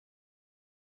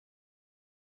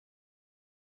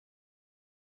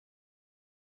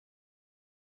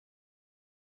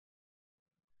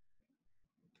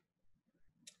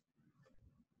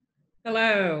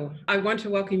Hello, I want to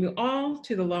welcome you all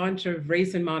to the launch of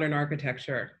Race in Modern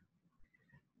Architecture.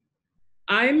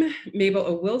 I'm Mabel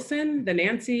O. Wilson, the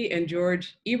Nancy and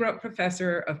George E. Rupp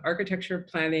Professor of Architecture,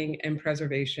 Planning, and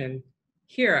Preservation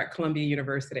here at Columbia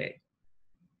University.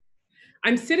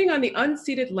 I'm sitting on the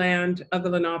unceded land of the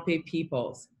Lenape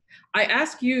peoples. I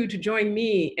ask you to join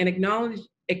me in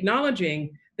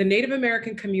acknowledging the Native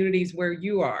American communities where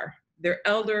you are, their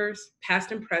elders,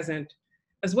 past and present,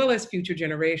 as well as future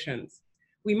generations.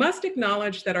 We must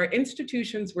acknowledge that our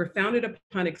institutions were founded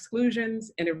upon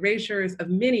exclusions and erasures of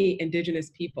many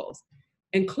indigenous peoples,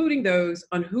 including those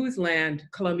on whose land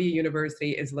Columbia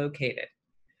University is located.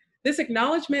 This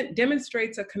acknowledgement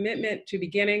demonstrates a commitment to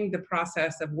beginning the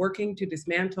process of working to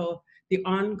dismantle the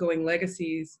ongoing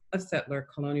legacies of settler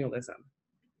colonialism.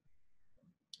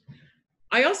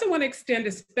 I also want to extend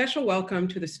a special welcome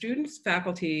to the students,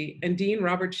 faculty, and Dean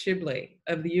Robert Shibley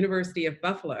of the University of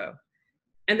Buffalo,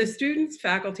 and the students,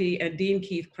 faculty, and Dean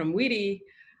Keith Crumweedy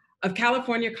of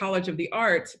California College of the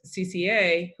Arts,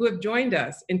 CCA, who have joined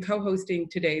us in co-hosting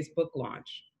today's book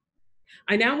launch.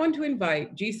 I now want to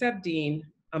invite GSAB Dean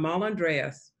Amal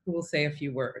Andreas, who will say a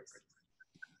few words.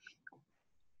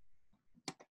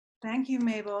 Thank you,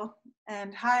 Mabel.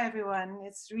 And hi, everyone.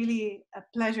 It's really a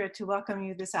pleasure to welcome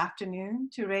you this afternoon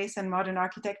to Race and Modern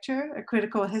Architecture, a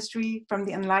critical history from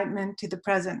the Enlightenment to the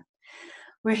present.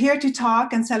 We're here to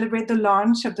talk and celebrate the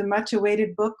launch of the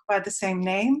much-awaited book by the same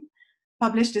name,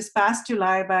 published this past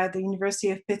July by the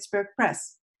University of Pittsburgh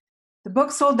Press. The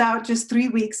book sold out just 3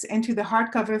 weeks into the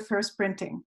hardcover first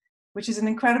printing, which is an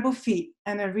incredible feat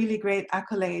and a really great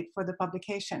accolade for the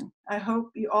publication. I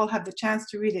hope you all have the chance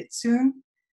to read it soon,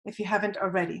 if you haven't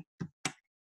already.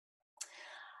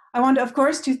 I want, of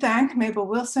course, to thank Mabel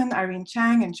Wilson, Irene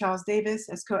Cheng, and Charles Davis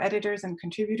as co-editors and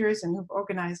contributors and who've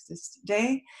organized this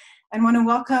today, and want to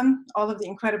welcome all of the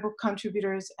incredible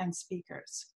contributors and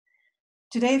speakers.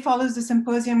 Today follows the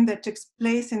symposium that took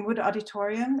place in Wood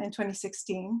Auditorium in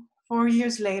 2016. 4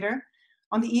 years later,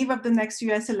 on the eve of the next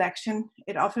US election,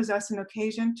 it offers us an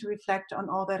occasion to reflect on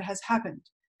all that has happened.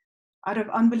 Out of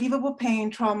unbelievable pain,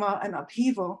 trauma, and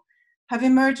upheaval, have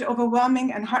emerged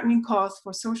overwhelming and heartening calls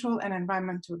for social and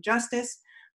environmental justice,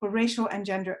 for racial and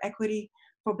gender equity,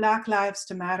 for Black lives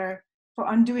to matter, for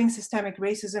undoing systemic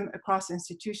racism across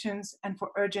institutions, and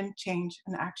for urgent change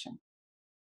and action.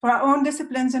 For our own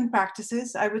disciplines and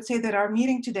practices, I would say that our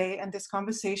meeting today and this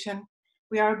conversation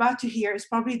we are about to hear is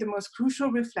probably the most crucial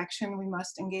reflection we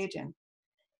must engage in.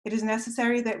 It is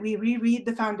necessary that we reread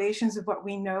the foundations of what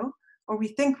we know, or we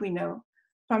think we know,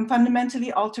 from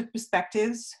fundamentally altered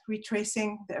perspectives,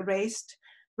 retracing the erased,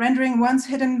 rendering once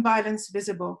hidden violence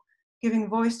visible, giving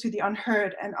voice to the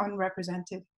unheard and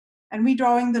unrepresented, and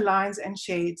redrawing the lines and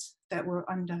shades that were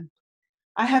undone.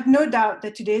 I have no doubt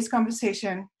that today's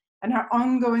conversation and our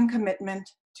ongoing commitment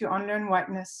to unlearn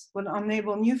whiteness will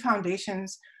enable new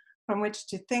foundations from which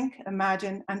to think,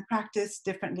 imagine, and practice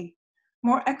differently,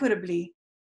 more equitably,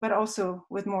 but also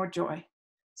with more joy.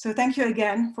 So thank you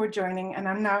again for joining, and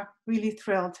I'm now really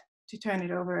thrilled to turn it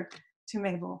over to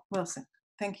Mabel Wilson.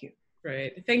 Thank you.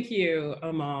 Great, thank you,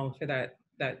 Amal, for that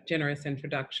generous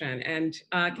introduction. And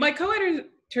my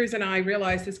co-editors and I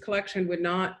realized this collection would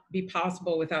not be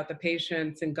possible without the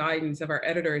patience and guidance of our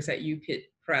editors at UPitt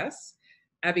Press,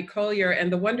 Abby Collier,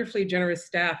 and the wonderfully generous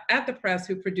staff at the press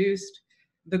who produced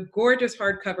the gorgeous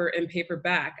hardcover and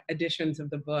paperback editions of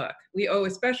the book. We owe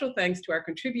a special thanks to our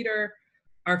contributor,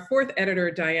 our fourth editor,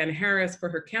 Dianne Harris, for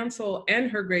her counsel and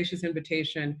her gracious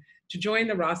invitation to join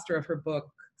the roster of her book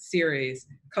series,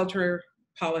 Culture,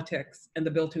 Politics, and the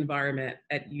Built Environment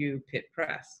at UPitt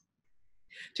Press.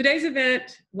 Today's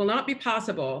event would not be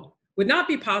possible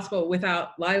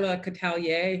without Lila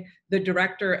Catalier, the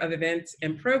Director of Events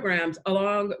and Programs,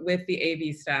 along with the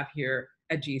AV staff here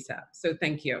at GSAB. So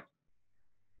thank you.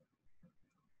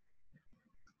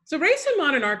 So Race in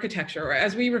Modern Architecture, or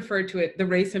as we refer to it, the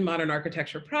Race in Modern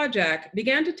Architecture Project,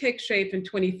 began to take shape in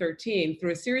 2013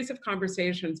 through a series of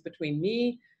conversations between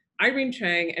me, Irene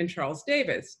Cheng, and Charles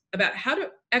Davis about how to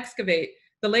excavate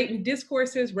the latent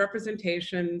discourses,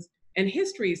 representations, and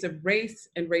histories of race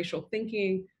and racial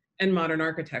thinking and modern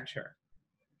architecture.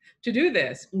 To do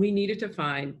this, we needed to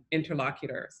find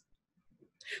interlocutors.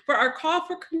 For our call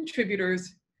for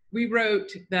contributors, we wrote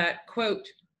that, quote,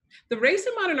 "The Race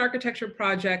in Modern Architecture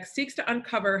Project seeks to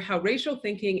uncover how racial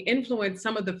thinking influenced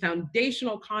some of the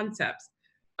foundational concepts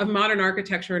of modern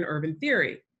architecture and urban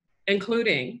theory,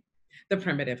 including the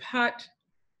primitive hut,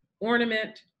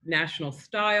 ornament, national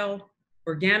style,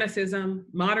 organicism,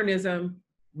 modernism,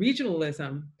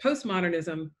 regionalism,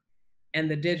 postmodernism,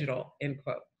 and the digital," end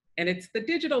quote. And it's the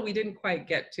digital we didn't quite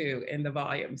get to in the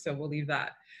volume, so we'll leave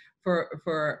that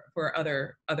for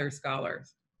other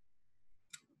scholars.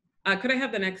 Could I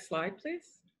have the next slide,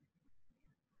 please?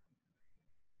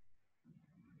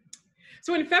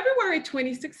 So in February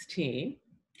 2016,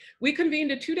 we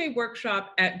convened a 2-day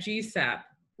workshop at GSAP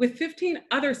with 15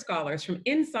 other scholars from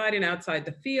inside and outside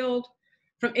the field,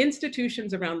 from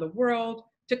institutions around the world,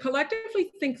 to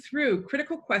collectively think through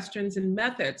critical questions and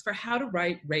methods for how to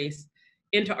write race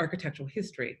into architectural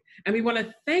history. And we want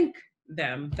to thank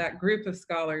them, that group of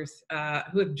scholars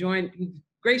who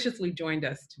graciously joined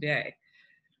us today.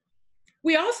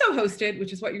 We also hosted,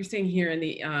 which is what you're seeing here in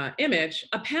the image,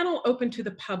 a panel open to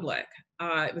the public.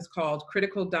 It was called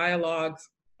Critical Dialogues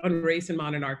on Race and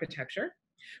Modern Architecture,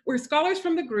 where scholars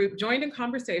from the group joined in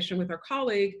conversation with our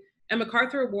colleague and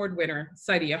MacArthur Award winner,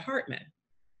 Saidiya Hartman.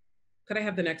 Could I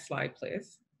have the next slide,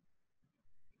 please?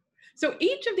 So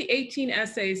each of the 18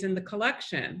 essays in the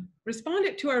collection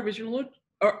responded to our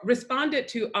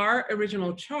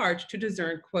original charge to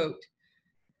discern, quote,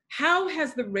 how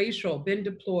has the racial been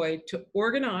deployed to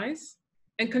organize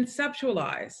and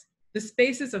conceptualize the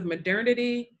spaces of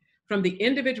modernity from the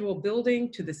individual building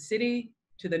to the city,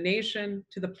 to the nation,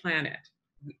 to the planet,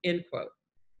 end quote.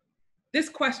 This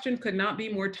question could not be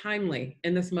more timely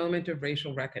in this moment of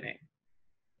racial reckoning.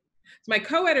 So my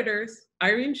co-editors,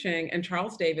 Irene Cheng and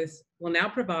Charles Davis, will now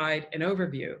provide an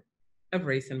overview of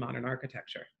race in modern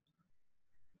architecture.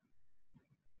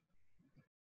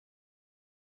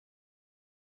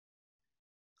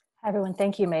 Hi, everyone.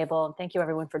 Thank you, Mabel. Thank you,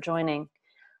 everyone, for joining.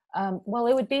 Well,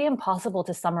 it would be impossible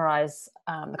to summarize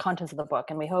the contents of the book,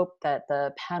 and we hope that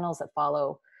the panels that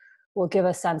follow will give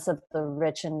a sense of the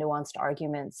rich and nuanced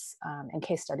arguments and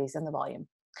case studies in the volume.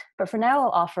 But for now, I'll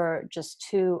offer just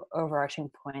 2 overarching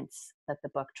points that the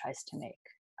book tries to make.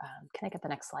 Can I get the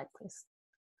next slide, please?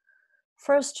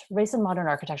 First, Race in Modern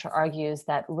Architecture argues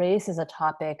that race is a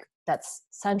topic that's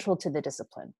central to the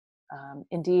discipline.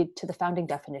 Indeed, to the founding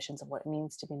definitions of what it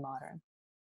means to be modern.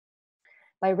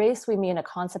 By race, we mean a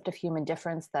concept of human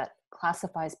difference that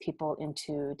classifies people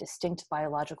into distinct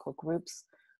biological groups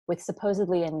with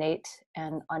supposedly innate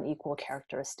and unequal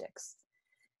characteristics.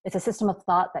 It's a system of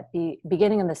thought that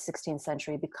beginning in the 16th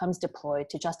century becomes deployed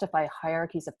to justify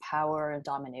hierarchies of power and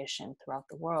domination throughout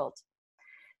the world.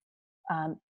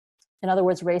 In other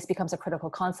words, race becomes a critical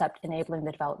concept enabling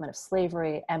the development of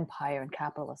slavery, empire, and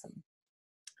capitalism.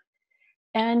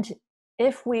 And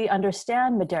if we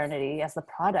understand modernity as the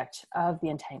product of the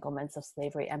entanglements of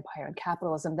slavery, empire, and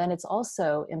capitalism, then it's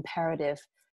also imperative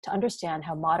to understand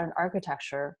how modern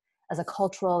architecture as a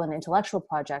cultural and intellectual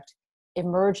project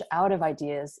emerged out of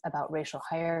ideas about racial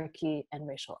hierarchy and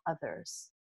racial others.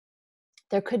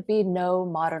 There could be no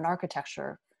modern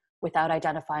architecture without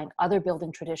identifying other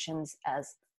building traditions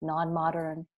as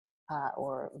non-modern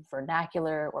or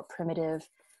vernacular or primitive.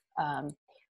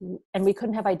 And we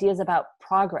couldn't have ideas about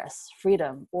progress,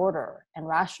 freedom, order, and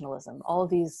rationalism, all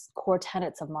of these core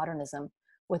tenets of modernism,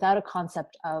 without a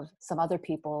concept of some other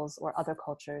peoples or other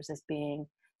cultures as being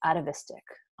atavistic,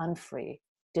 unfree,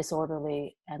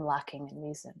 disorderly, and lacking in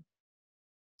reason.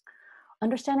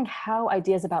 Understanding how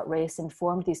ideas about race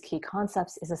informed these key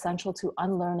concepts is essential to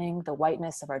unlearning the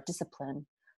whiteness of our discipline,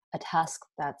 a task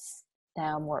that's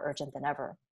now more urgent than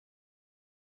ever.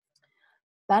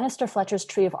 Bannister Fletcher's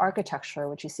Tree of Architecture,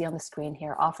 which you see on the screen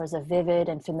here, offers a vivid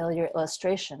and familiar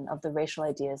illustration of the racial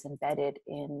ideas embedded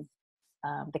in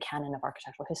the canon of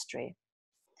architectural history.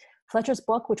 Fletcher's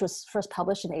book, which was first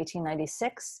published in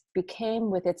 1896, became,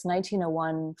 with its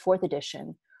 1901 fourth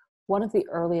edition, one of the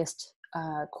earliest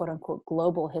quote-unquote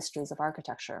global histories of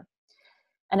architecture.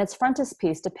 And its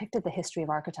frontispiece depicted the history of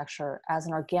architecture as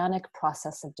an organic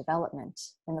process of development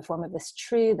in the form of this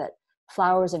tree that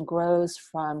flowers and grows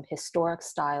from historic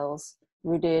styles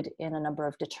rooted in a number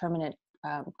of determinate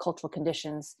cultural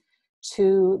conditions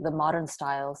to the modern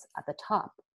styles at the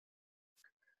top.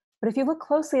 But if you look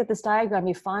closely at this diagram,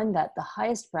 you find that the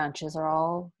highest branches are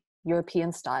all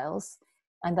European styles,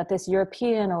 and that this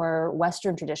European or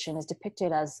Western tradition is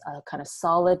depicted as a kind of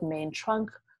solid main trunk,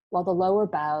 while the lower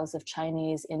boughs of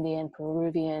Chinese, Indian,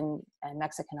 Peruvian, and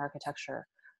Mexican architecture,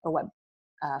 or what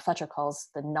Fletcher calls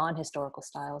the non-historical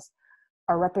styles,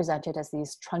 are represented as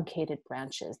these truncated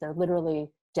branches. They're literally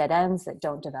dead ends that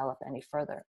don't develop any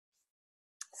further.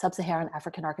 Sub-Saharan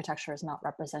African architecture is not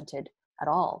represented at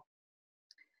all.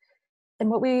 And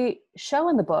what we show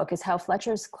in the book is how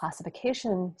Fletcher's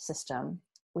classification system,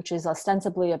 which is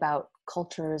ostensibly about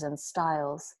cultures and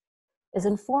styles, is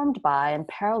informed by and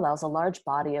parallels a large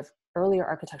body of earlier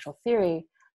architectural theory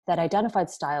that identified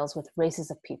styles with races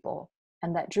of people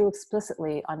and that drew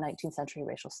explicitly on 19th century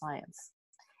racial science.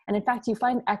 And in fact, you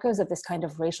find echoes of this kind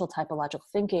of racial typological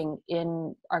thinking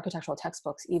in architectural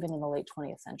textbooks, even in the late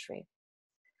 20th century.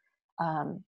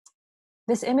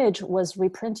 This image was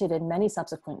reprinted in many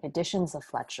subsequent editions of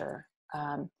Fletcher.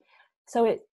 So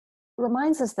it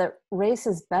reminds us that race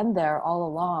has been there all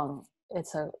along.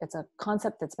 It's a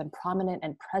concept that's been prominent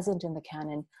and present in the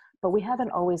canon, but we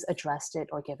haven't always addressed it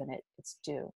or given it its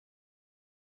due.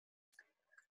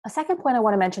 A second point I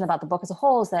want to mention about the book as a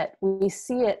whole is that we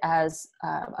see it as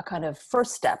a kind of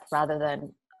first step rather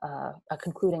than a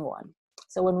concluding one.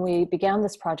 So when we began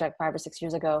this project 5 or 6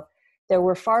 years ago, there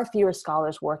were far fewer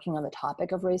scholars working on the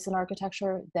topic of race in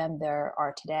architecture than there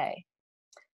are today.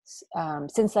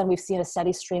 Since then, we've seen a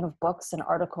steady stream of books and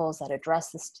articles that address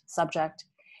this subject.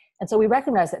 And so we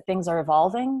recognize that things are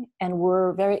evolving, and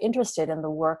we're very interested in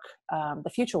the work, the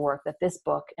future work that this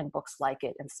book and books like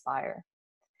it inspire.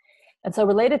 And so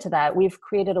related to that, we've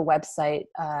created a website,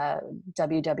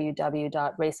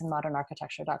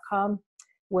 www.raceandmodernarchitecture.com,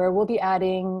 where we'll be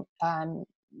adding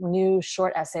new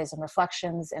short essays and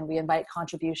reflections, and we invite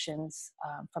contributions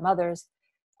from others.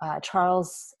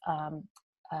 Charles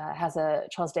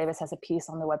Davis has a piece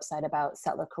on the website about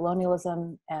settler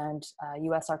colonialism and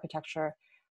US architecture.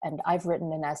 And I've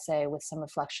written an essay with some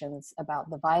reflections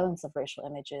about the violence of racial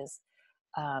images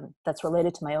that's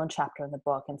related to my own chapter in the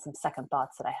book and some second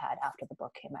thoughts that I had after the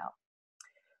book came out.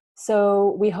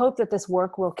 So we hope that this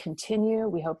work will continue.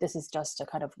 We hope this is just a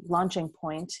kind of launching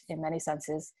point in many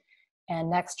senses. And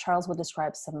next, Charles will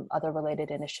describe some other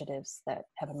related initiatives that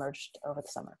have emerged over the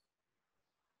summer.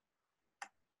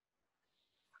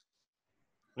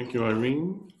 Thank you,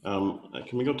 Irene.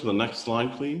 Can we go to the next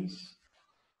slide, please?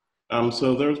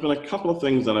 So there's been a couple of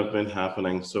things that have been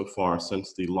happening so far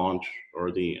since the launch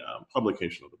or the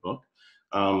publication of the book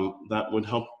that would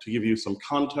help to give you some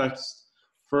context,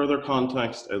 further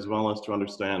context, as well as to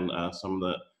understand some of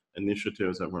the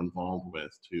initiatives that we're involved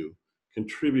with to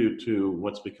contribute to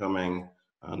what's becoming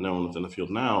known within the field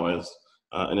now as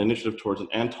an initiative towards an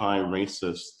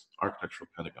anti-racist architectural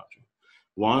pedagogy.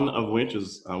 One of which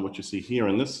is what you see here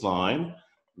in this slide,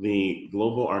 the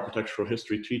Global Architectural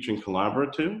History Teaching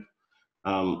Collaborative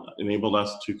enabled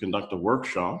us to conduct a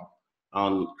workshop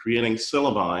on creating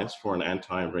syllabi for an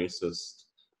anti-racist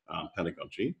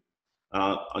pedagogy,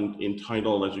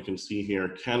 entitled, as you can see here,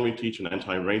 Can We Teach an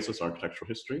Anti-Racist Architectural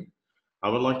History? I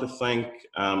would like to thank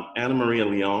Anna Maria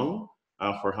Leon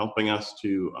for helping us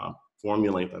to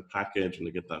formulate that package and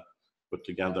to get that put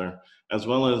together, as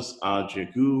well as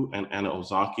Jiat-Hwee and Anna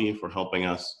Ozaki for helping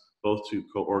us both to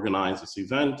co-organize this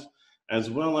event, as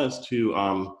well as to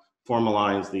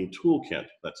formalize the toolkit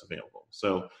that's available.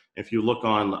 So if you look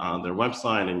on their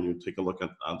website and you take a look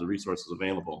at the resources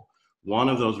available, one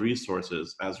of those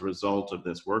resources as a result of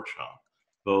this workshop,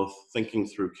 both thinking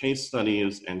through case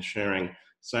studies and sharing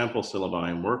sample syllabi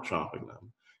and workshopping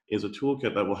them, is a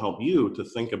toolkit that will help you to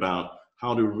think about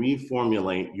how to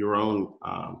reformulate your own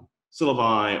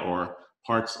syllabi or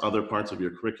other parts of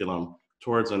your curriculum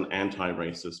towards an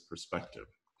anti-racist perspective.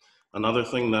 Another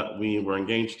thing that we were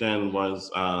engaged in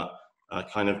was a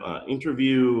kind of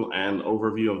interview and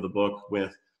overview of the book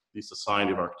with the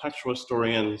Society of Architectural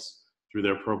Historians through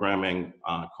their programming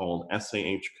called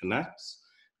SAH Connects.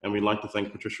 And we'd like to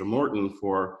thank Patricia Morton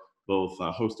for both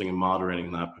hosting and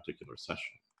moderating that particular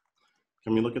session.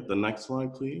 Can we look at the next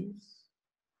slide, please?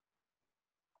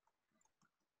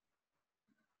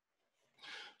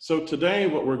 So today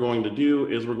what we're going to do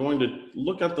is we're going to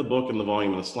look at the book and the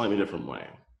volume in a slightly different way.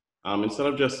 Instead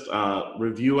of just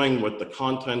reviewing what the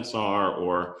contents are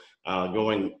or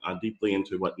going deeply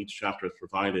into what each chapter has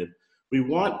provided, we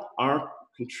want our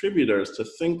contributors to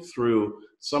think through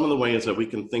some of the ways that we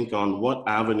can think on what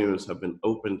avenues have been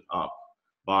opened up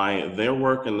by their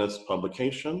work in this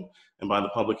publication and by the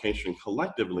publication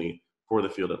collectively for the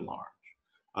field at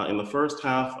large. In the first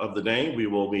half of the day, we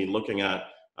will be looking at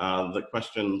the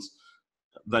questions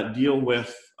that deal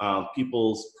with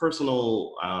people's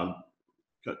personal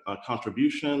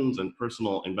contributions and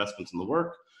personal investments in the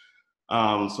work.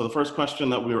 So the first question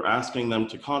that we were asking them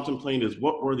to contemplate is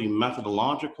what were the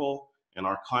methodological and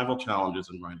archival challenges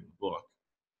in writing the book?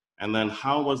 And then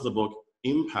how was the book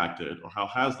impacted, or how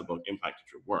has the book impacted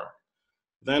your work?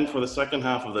 Then for the second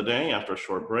half of the day, after a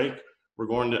short break, we're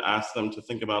going to ask them to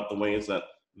think about the ways that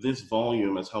this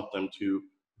volume has helped them to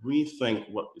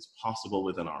rethink what is possible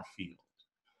within our field.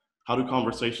 How do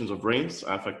conversations of race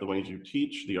affect the ways you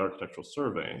teach the architectural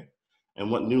survey? And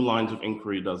what new lines of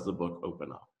inquiry does the book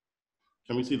open up?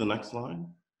 Can we see the next slide?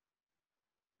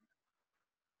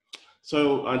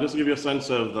 So just to give you a sense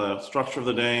of the structure of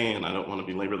the day, and I don't want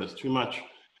to belabor this too much,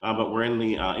 but we're in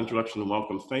the introduction and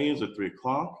welcome phase at 3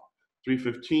 o'clock.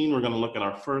 3:15, we're going to look at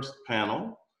our first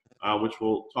panel, which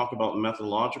will talk about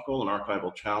methodological and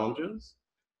archival challenges.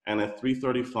 And at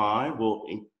 3:35, we'll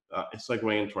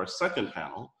segue into our second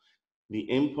panel, the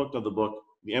impact of the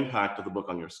book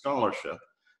on your scholarship,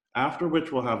 after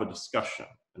which we'll have a discussion.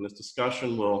 And this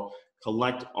discussion will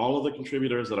collect all of the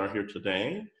contributors that are here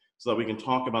today so that we can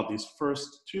talk about these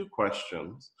first two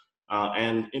questions,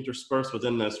 and interspersed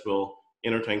within this, we'll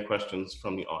entertain questions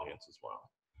from the audience as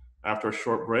well. After a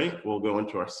short break, we'll go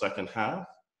into our second half.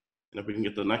 And if we can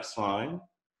get the next slide.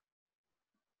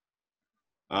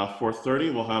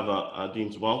 4:30, we'll have a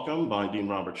Dean's Welcome by Dean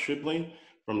Robert Shibley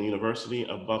from the University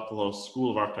of Buffalo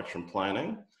School of Architecture and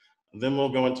Planning. And then we'll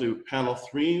go into panel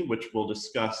 3, which will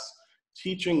discuss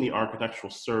teaching the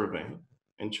architectural survey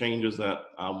and changes that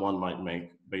one might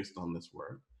make based on this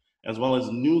work, as well as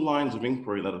new lines of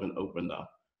inquiry that have been opened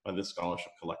up by this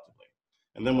scholarship collectively.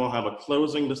 And then we'll have a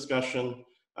closing discussion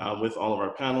with all of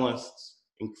our panelists,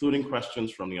 including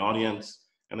questions from the audience,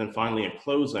 and then finally a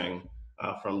closing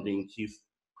from Dean Keith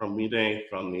Cromide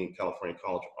from the California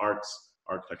College of Arts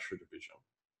Architecture Division.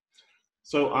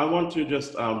 So I want to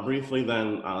just briefly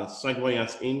then segue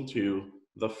us into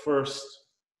the first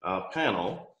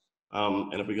panel.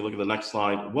 And if we can look at the next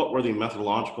slide, what were the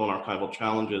methodological and archival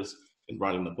challenges in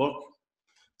writing the book?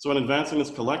 So in advancing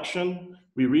this collection,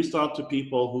 we reached out to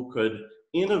people who could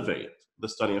innovate the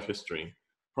study of history,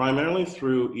 primarily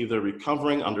through either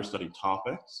recovering understudied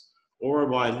topics or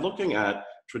by looking at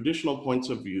traditional points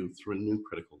of view through a new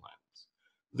critical lens.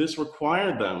 This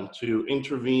required them to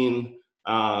intervene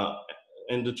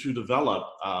and to develop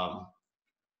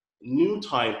new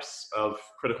types of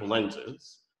critical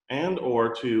lenses and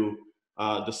or to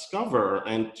discover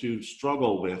and to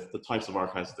struggle with the types of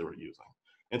archives that they were using.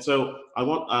 And so I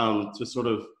want to sort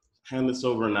of hand this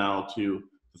over now to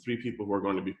the three people who are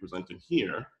going to be presenting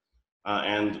here.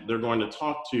 And they're going to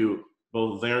talk to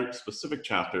both their specific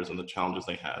chapters and the challenges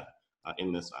they had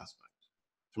in this aspect.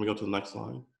 Can we go to the next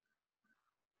slide?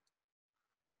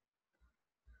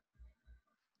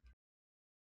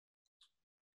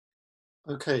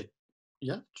 Okay,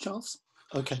 yeah, Charles?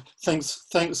 Okay, thanks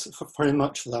very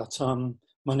much for that.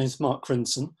 My name is Mark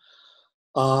Crinson.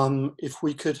 If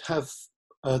we could have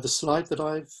the slide that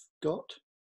I've got.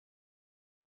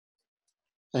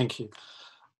 Thank you.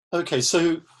 Okay,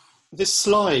 so this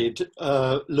slide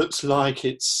looks like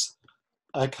it's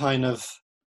a kind of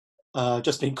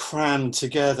just been crammed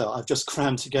together. I've just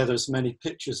crammed together as many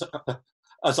pictures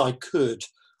as I could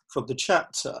from the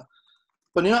chapter.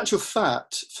 But in actual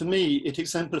fact, for me, it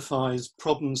exemplifies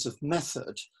problems of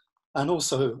method and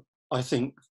also, I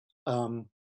think,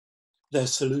 their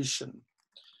solution.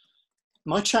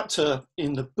 My chapter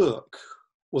in the book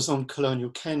was on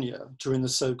colonial Kenya during the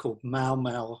so-called Mau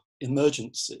Mau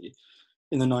emergency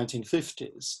in the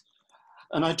 1950s.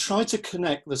 And I tried to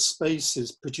connect the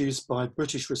spaces produced by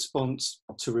British response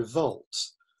to revolt,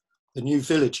 the new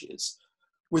villages,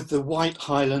 with the white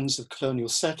highlands of colonial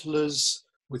settlers,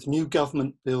 with new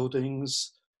government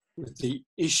buildings, with the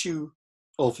issue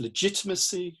of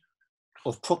legitimacy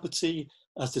of property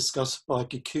as discussed by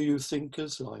Gikuyu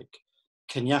thinkers like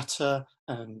Kenyatta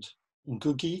and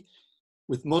Ngugi,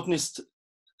 with modernist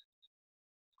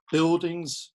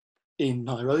buildings in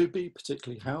Nairobi,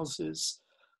 particularly houses,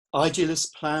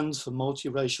 idealist plans for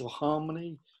multiracial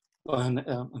harmony by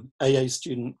an AA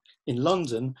student in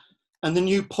London, and the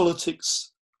new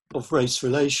politics of race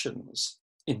relations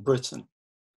in Britain.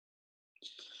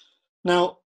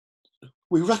 Now,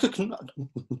 we recognize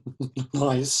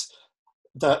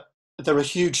that there are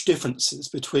huge differences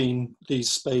between these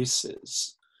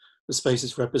spaces, the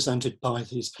spaces represented by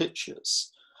these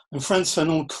pictures. And Frantz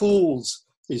Fanon calls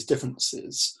these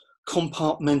differences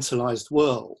compartmentalized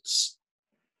worlds.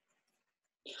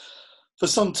 For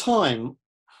some time,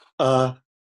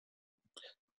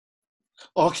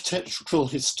 architectural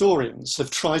historians have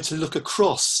tried to look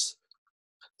across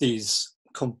these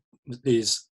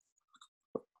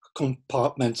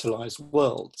compartmentalized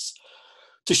worlds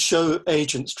to show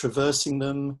agents traversing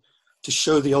them, to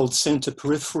show the old center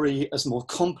periphery as more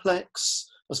complex,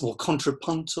 as more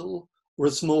contrapuntal, or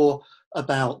as more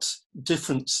about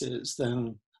differences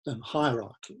than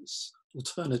hierarchies,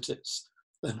 alternatives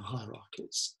than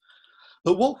hierarchies.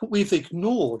 But what we've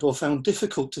ignored or found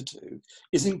difficult to do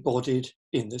is embodied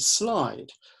in this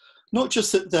slide. Not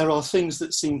just that there are things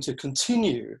that seem to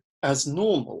continue as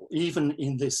normal, even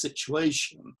in this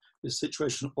situation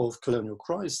of colonial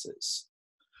crisis,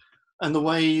 and the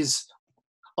ways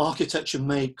architecture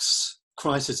makes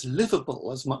crisis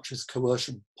livable as much as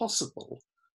coercion possible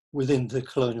within the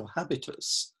colonial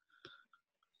habitus.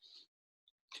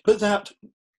 But that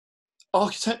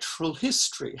architectural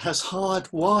history has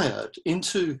hardwired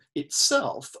into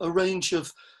itself a range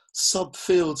of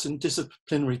subfields and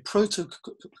disciplinary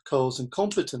protocols and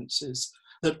competencies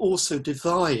that also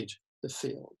divide the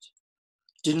field,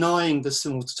 denying the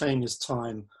simultaneous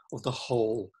time of the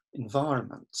whole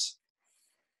environment.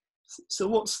 So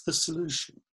what's the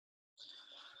solution?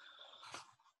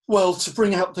 Well, to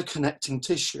bring out the connecting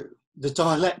tissue, the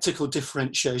dialectical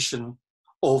differentiation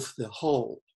of the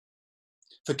whole.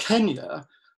 For Kenya,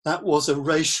 that was a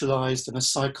racialized and a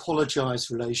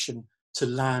psychologized relation to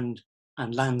land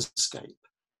and landscape.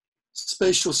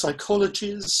 Spatial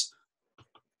psychologies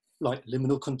like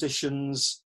liminal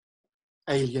conditions,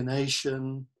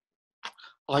 alienation,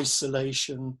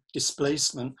 isolation,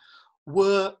 displacement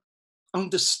were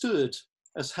understood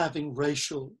as having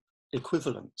racial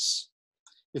equivalence.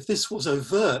 If this was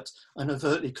overt and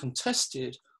overtly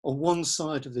contested on one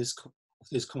side of this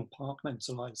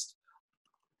compartmentalized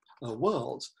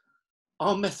world,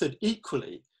 our method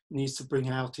equally needs to bring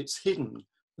out its hidden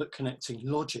but connecting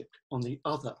logic on the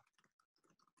other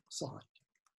side.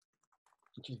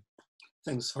 Thank you.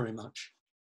 Thanks very much.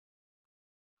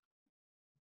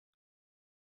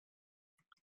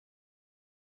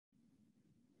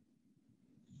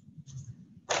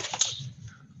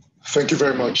 Thank you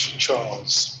very much,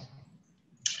 Charles.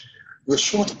 The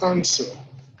short answer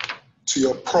to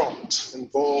your prompt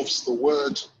involves the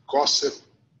word gossip,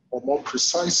 or more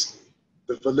precisely,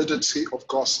 the validity of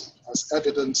gossip as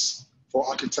evidence for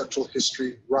architectural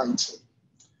history writing.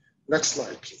 Next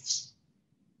slide, please.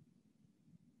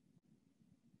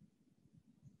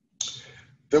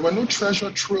 There were no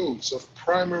treasure troves of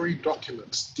primary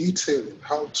documents detailing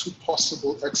how two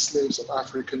possible ex-slaves of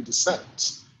African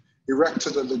descent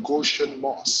erected a Lagosian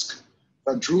mosque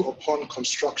that drew upon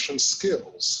construction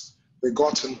skills they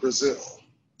got in Brazil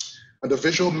and a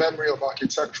visual memory of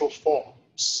architectural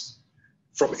forms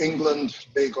from England,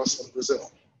 Lagos, and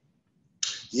Brazil.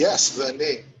 Yes, their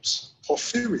names,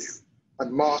 Porfirio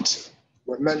and Martin,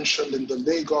 were mentioned in the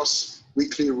Lagos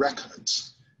Weekly Record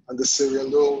and the Sierra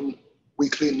Leone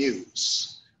Weekly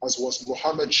News, as was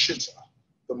Mohammed Shitta,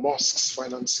 the mosque's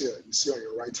financier, you see on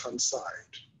your right-hand side.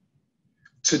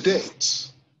 To date,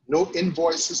 no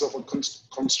invoices of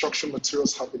construction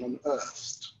materials have been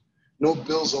unearthed, no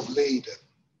bills of lading,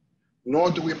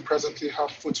 nor do we presently have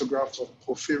photographs of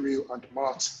Porfirio and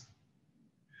Martin.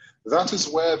 That is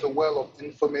where the well of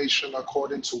information,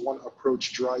 according to one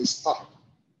approach, dries up,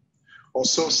 or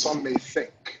so some may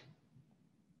think.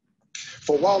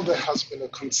 For while there has been a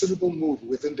considerable move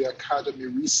within the academy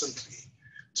recently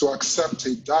to accept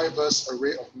a diverse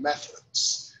array of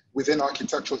methods within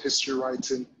architectural history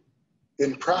writing,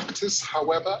 in practice,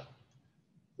 however,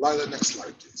 the next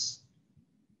slide, please.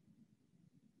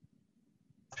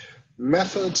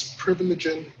 Methods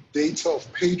privileging data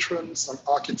of patrons and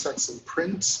architects in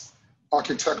print,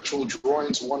 architectural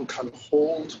drawings one can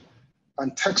hold,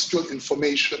 and textual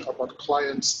information about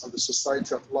clients and the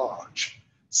society at large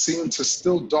seem to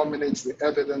still dominate the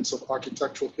evidence of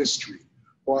architectural history,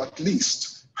 or at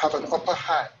least have an upper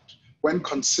hand when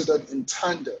considered in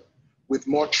tandem with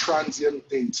more transient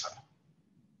data.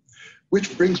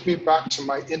 Which brings me back to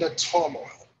my inner turmoil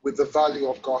with the value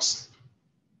of gossip.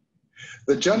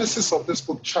 The genesis of this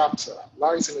book chapter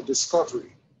lies in a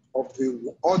discovery of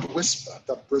the odd whisper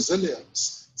that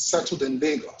Brazilians settled in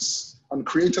Lagos and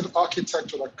created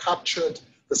architecture that captured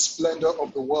the splendor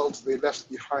of the world they left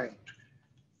behind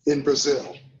in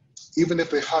Brazil, even if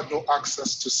they had no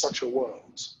access to such a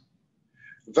world.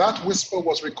 That whisper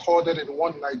was recorded in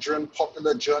one Nigerian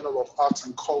popular journal of art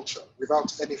and culture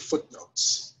without any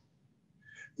footnotes.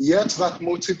 Yet that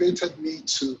motivated me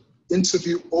to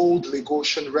interview old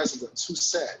Lagosian residents who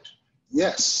said,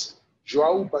 yes,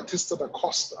 João Batista da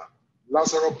Costa,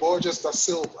 Lázaro Borges da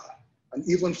Silva, and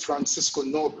even Francisco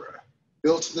Nobre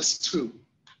built this too,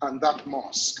 and that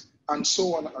mosque, and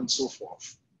so on and so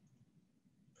forth.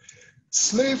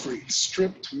 Slavery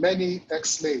stripped many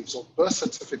ex-slaves of birth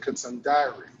certificates and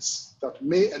diaries that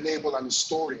may enable an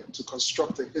historian to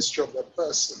construct a history of their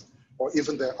person or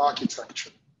even their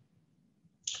architecture.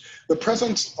 The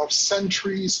presence of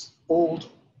centuries-old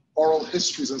oral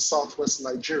histories in Southwest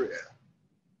Nigeria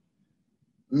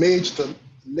made the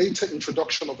later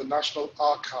introduction of the National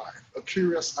Archive a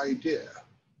curious idea.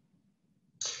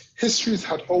 Histories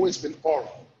had always been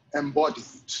oral,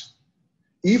 embodied.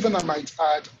 Even, I might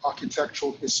add,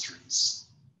 architectural histories.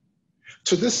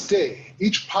 To this day,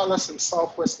 each palace in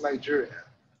Southwest Nigeria,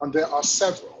 and there are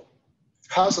several,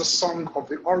 has a song of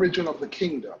the origin of the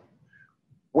kingdom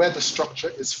where the structure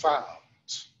is found.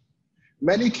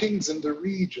 Many kings in the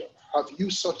region have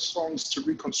used such songs to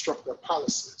reconstruct their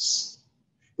palaces.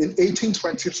 In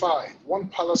 1825, one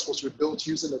palace was rebuilt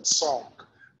using its song,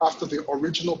 after the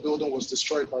original building was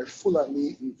destroyed by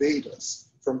Fulani invaders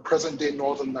from present-day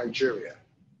northern Nigeria.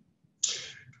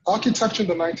 Architecture in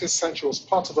the 19th century was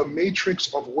part of a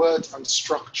matrix of words and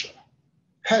structure.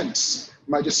 Hence,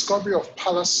 my discovery of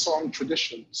palace song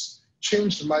traditions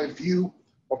changed my view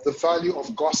of the value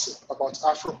of gossip about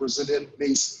Afro-Brazilian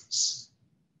masons.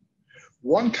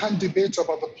 One can debate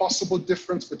about the possible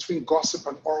difference between gossip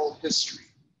and oral history.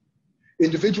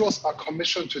 Individuals are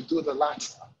commissioned to do the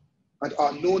latter and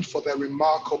are known for their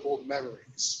remarkable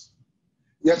memories.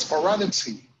 Yet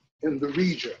orality in the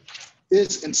region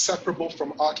is inseparable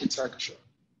from architecture.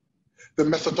 The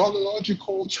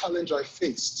methodological challenge I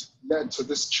faced led to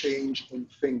this change in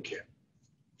thinking.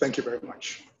 Thank you very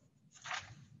much.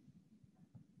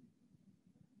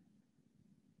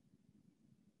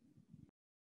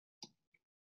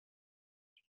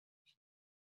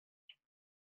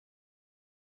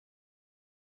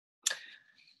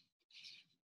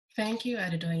 Thank you,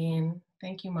 Adedoyin.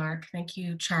 Thank you, Mark. Thank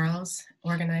you, Charles,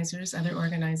 organizers, other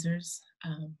organizers,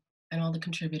 and all the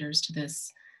contributors to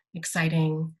this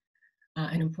exciting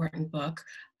and important book.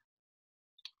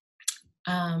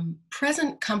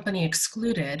 Present company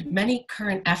excluded, many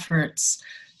current efforts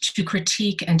to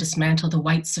critique and dismantle the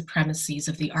white supremacies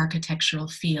of the architectural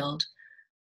field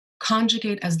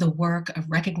conjugate as the work of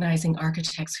recognizing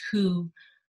architects who,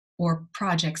 or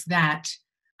projects that,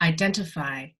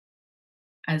 identify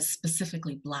as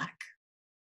specifically Black.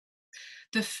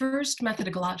 The first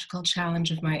methodological challenge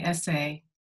of my essay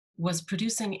was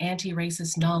producing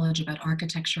anti-racist knowledge about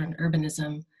architecture and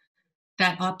urbanism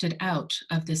that opted out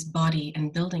of this body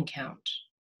and building count.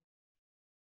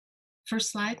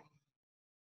 First slide.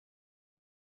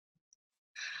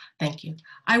 Thank you.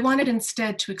 I wanted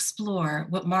instead to explore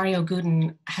what Mario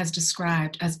Uddin has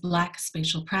described as Black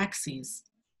spatial praxes,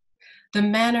 the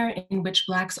manner in which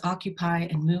Blacks occupy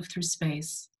and move through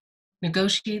space,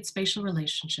 negotiate spatial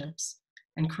relationships,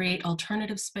 and create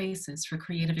alternative spaces for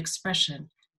creative expression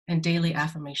and daily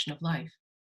affirmation of life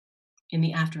in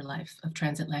the afterlife of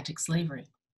transatlantic slavery.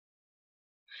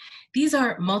 These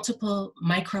are multiple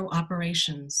micro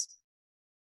operations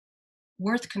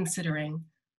worth considering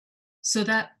so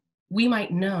that we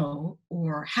might know,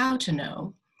 or how to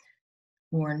know,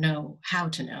 or know how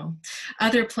to know,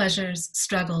 other pleasures,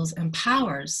 struggles, and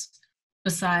powers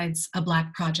besides a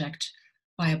Black project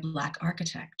by a Black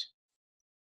architect.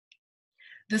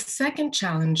 The second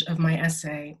challenge of my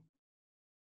essay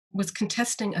was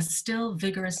contesting a still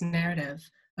vigorous narrative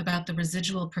about the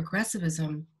residual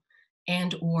progressivism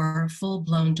and or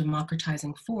full-blown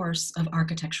democratizing force of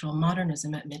architectural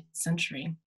modernism at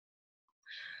mid-century.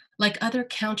 Like other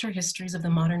counter-histories of the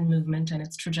modern movement and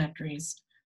its trajectories,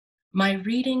 my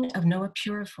reading of Noah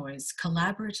Purifoy's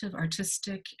collaborative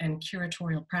artistic and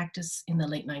curatorial practice in the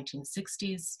late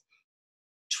 1960s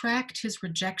tracked his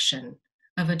rejection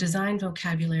of a design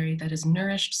vocabulary that has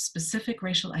nourished specific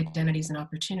racial identities and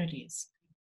opportunities,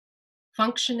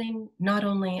 functioning not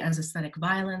only as aesthetic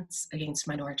violence against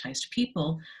minoritized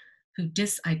people who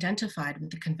disidentified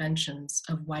with the conventions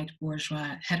of white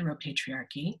bourgeois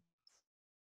heteropatriarchy,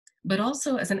 but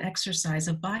also as an exercise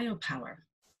of biopower,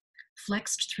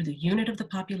 flexed through the unit of the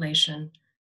population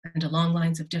and along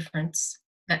lines of difference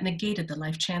that negated the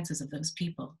life chances of those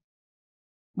people,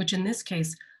 which in this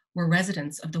case were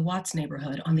residents of the Watts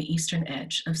neighborhood on the eastern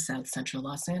edge of South Central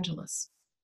Los Angeles.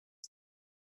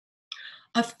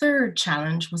 A third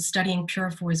challenge was studying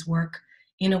Purifoy's work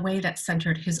in a way that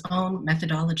centered his own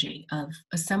methodology of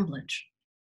assemblage.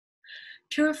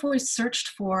 Purifoy searched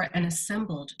for and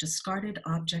assembled discarded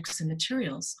objects and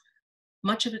materials,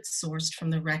 much of it sourced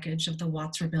from the wreckage of the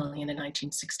Watts Rebellion in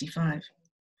 1965,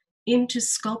 into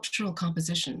sculptural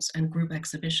compositions and group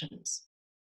exhibitions.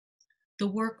 The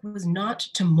work was not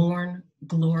to mourn,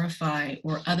 glorify,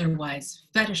 or otherwise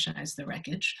fetishize the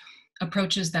wreckage,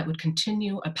 approaches that would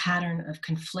continue a pattern of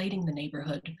conflating the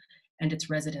neighborhood and its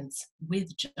residents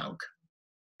with junk.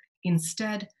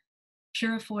 Instead,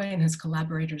 Purifoy and his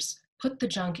collaborators put the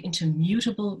junk into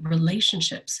mutable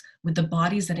relationships with the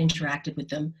bodies that interacted with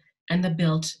them and the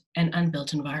built and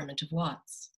unbuilt environment of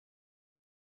Watts.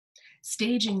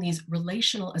 Staging these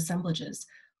relational assemblages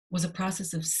was a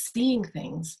process of seeing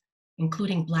things,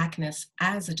 including Blackness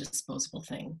as a disposable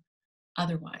thing,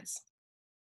 otherwise.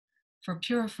 For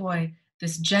Purifoy,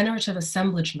 this generative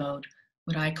assemblage mode,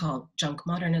 what I call junk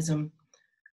modernism,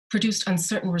 produced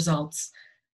uncertain results,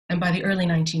 and by the early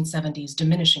 1970s,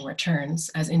 diminishing returns,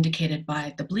 as indicated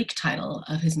by the bleak title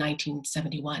of his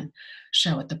 1971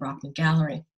 show at the Brockman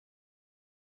Gallery.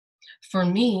 For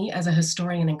me, as a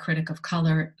historian and critic of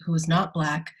color who is not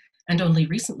Black and only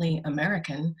recently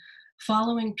American,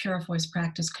 following Purifoy's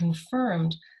practice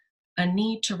confirmed a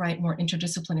need to write more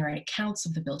interdisciplinary accounts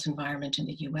of the built environment in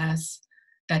the US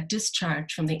that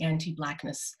discharge from the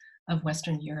anti-Blackness of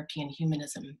Western European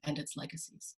humanism and its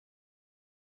legacies.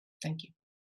 Thank you.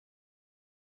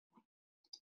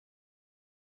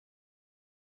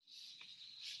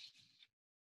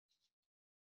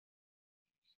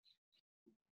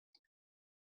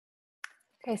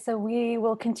 Okay, so we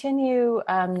will continue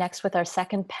next with our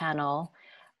second panel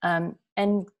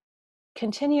and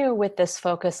continue with this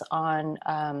focus on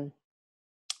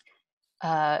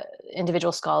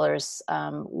individual scholars'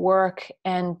 work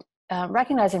and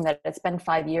recognizing that it's been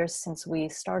 5 years since we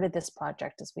started this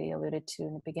project, as we alluded to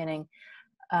in the beginning.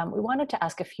 We wanted to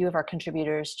ask a few of our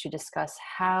contributors to discuss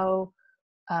how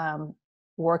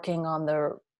working on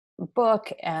the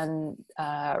book and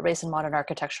Race and Modern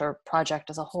Architecture project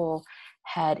as a whole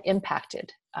had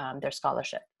impacted their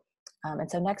scholarship. And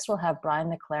so next we'll have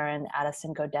Brian McLaren,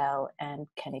 Addison Godel, and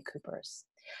Kenny Coopers.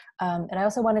 And I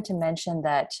also wanted to mention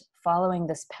that following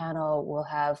this panel, we'll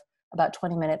have about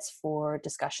 20 minutes for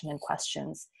discussion and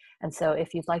questions. And so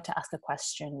if you'd like to ask a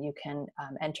question, you can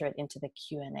enter it into the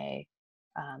Q&A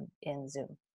in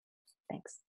Zoom.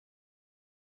 Thanks.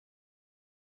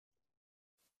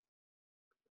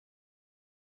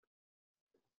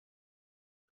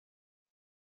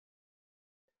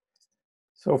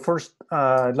 So first,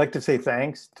 I'd like to say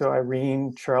thanks to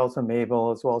Irene, Charles, and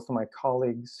Mabel, as well as to my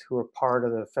colleagues who were part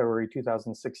of the February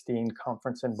 2016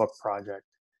 Conference and Book Project.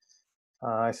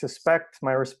 I suspect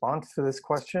my response to this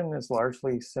question is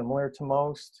largely similar to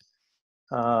most.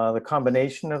 The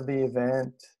combination of the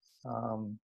event,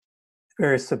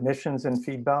 various submissions and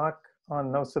feedback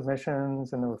on those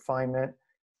submissions, and the refinement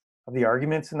of the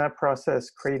arguments in that process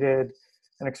created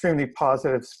an extremely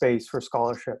positive space for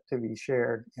scholarship to be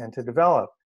shared and to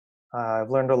develop. I've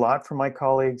learned a lot from my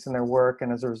colleagues and their work,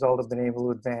 and as a result, I've been able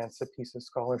to advance a piece of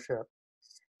scholarship.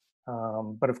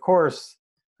 But of course,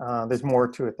 there's more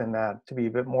to it than that. To be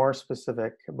a bit more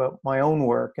specific about my own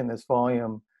work in this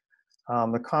volume,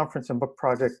 the Conference and Book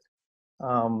Project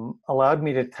allowed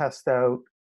me to test out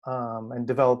and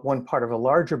develop one part of a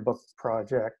larger book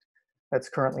project that's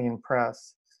currently in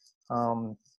press.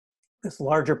 This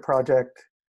larger project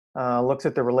looks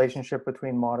at the relationship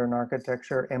between modern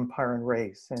architecture, empire, and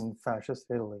race in fascist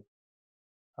Italy.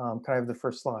 Can I have the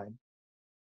first slide?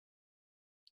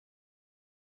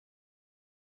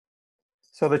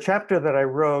 So the chapter that I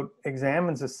wrote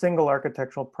examines a single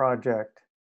architectural project,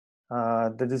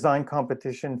 the design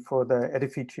competition for the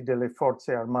Edifici delle Forze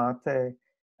Armate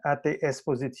at the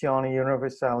Esposizione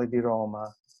Universale di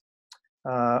Roma,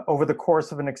 over the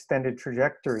course of an extended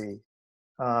trajectory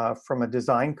from a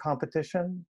design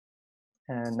competition.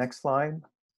 And next slide.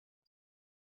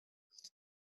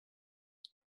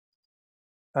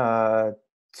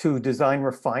 To design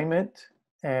refinement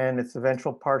and its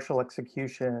eventual partial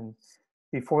execution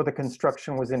before the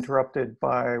construction was interrupted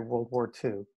by World War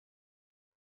II.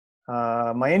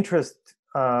 My interest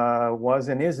was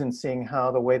and is in seeing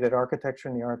how the way that architecture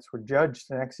and the arts were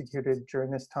judged and executed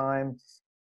during this time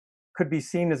could be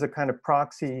seen as a kind of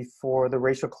proxy for the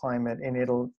racial climate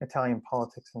in Italian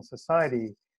politics and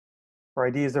society, where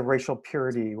ideas of racial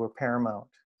purity were paramount.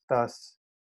 Thus,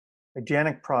 a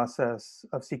Jainic process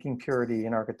of seeking purity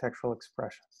in architectural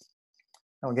expression.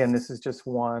 Now again, this is just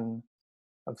one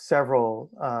of several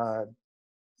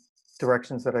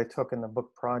directions that I took in the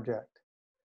book project.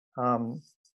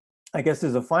 I guess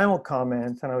as a final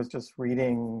comment, and I was just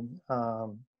reading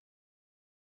the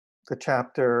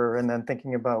chapter and then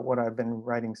thinking about what I've been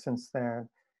writing since then,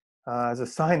 as a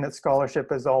sign that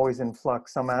scholarship is always in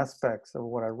flux, some aspects of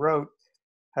what I wrote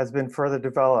has been further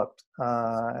developed.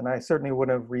 And I certainly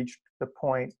wouldn't have reached the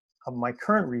point of my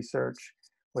current research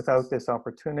without this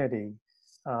opportunity.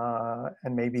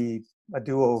 And maybe a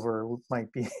do-over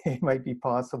might be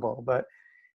possible. But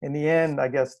in the end, I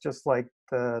guess just like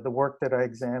the work that I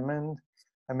examined,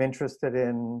 I'm interested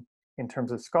in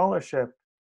terms of scholarship,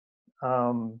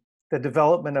 the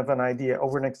development of an idea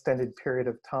over an extended period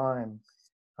of time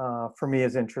for me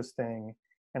is interesting.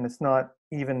 And it's not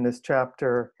even this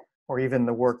chapter or even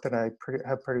the work that I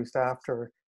have produced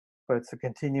after, but it's a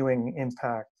continuing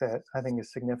impact that I think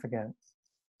is significant.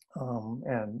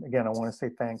 And again, I want to say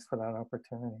thanks for that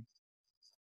opportunity.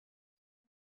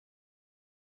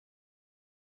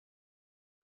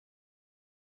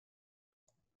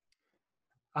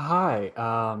 Hi,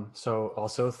 so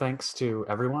also thanks to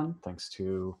everyone. Thanks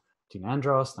to Dean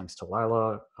Andros, thanks to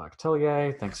Lila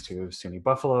Atelier, thanks to SUNY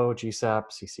Buffalo, GSAP,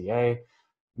 CCA,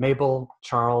 Mabel,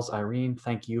 Charles, Irene,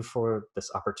 thank you for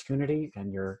this opportunity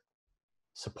and your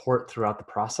support throughout the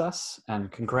process.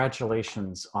 And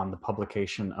congratulations on the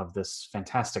publication of this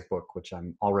fantastic book, which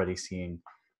I'm already seeing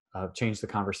change the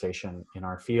conversation in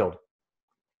our field.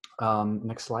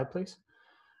 Next slide, please.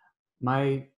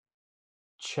 My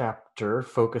chapter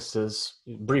focuses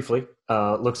briefly,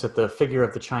 looks at the figure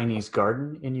of the Chinese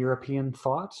garden in European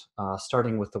thought,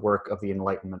 starting with the work of the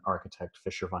Enlightenment architect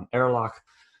Fischer von Erlach,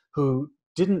 who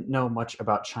didn't know much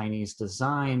about Chinese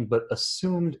design, but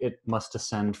assumed it must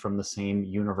descend from the same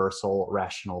universal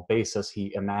rational basis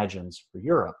he imagines for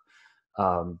Europe.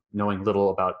 Knowing little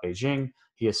about Beijing,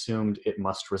 he assumed it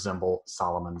must resemble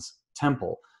Solomon's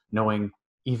temple. Knowing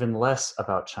even less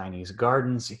about Chinese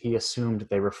gardens, he assumed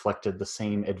they reflected the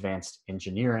same advanced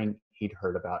engineering he'd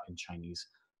heard about in Chinese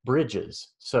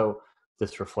bridges. So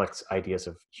this reflects ideas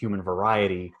of human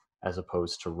variety as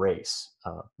opposed to race.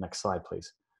 Next slide,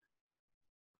 please.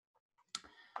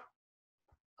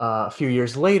 A few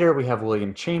years later, we have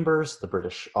William Chambers, the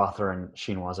British author and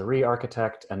chinoiserie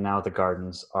architect, and now the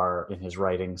gardens are, in his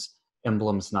writings,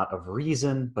 emblems not of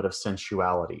reason, but of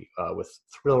sensuality, with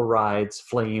thrill rides,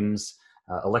 flames,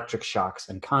 electric shocks,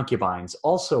 and concubines,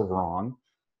 also wrong,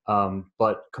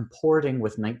 but comporting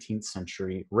with 19th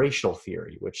century racial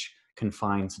theory, which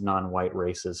confines non-white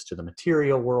races to the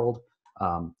material world,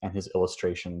 and his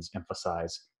illustrations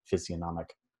emphasize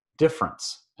physiognomic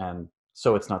difference. And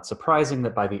so it's not surprising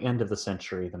that by the end of the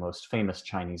century, the most famous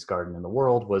Chinese garden in the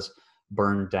world was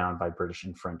burned down by British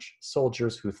and French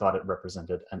soldiers who thought it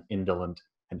represented an indolent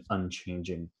and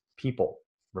unchanging people,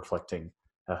 reflecting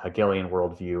a Hegelian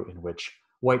worldview in which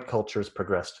white cultures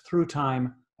progressed through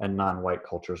time and non-white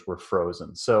cultures were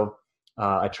frozen. So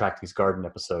I track these garden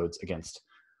episodes against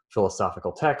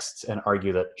philosophical texts and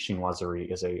argue that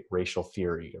chinoiserie is a racial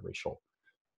theory, a racial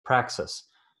praxis.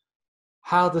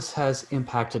 How this has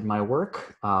impacted my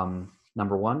work.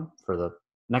 Number one, for the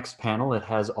next panel, it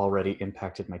has already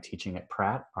impacted my teaching at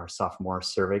Pratt. Our sophomore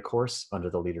survey course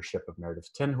under the leadership of Meredith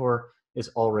Tenhur is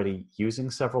already using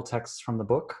several texts from the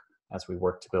book as we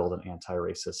work to build an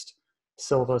anti-racist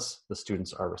syllabus. The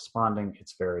students are responding.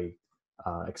 It's very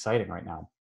exciting right now.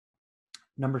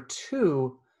 Number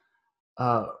two,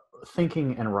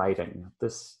 thinking and writing.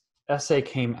 This essay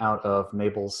came out of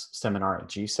Mabel's seminar at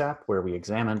GSAP, where we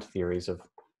examined theories of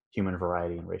human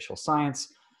variety and racial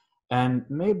science. And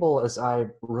Mabel, as I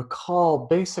recall,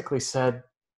 basically said,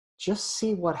 just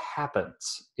see what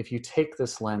happens if you take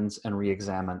this lens and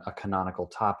re-examine a canonical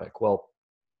topic. Well,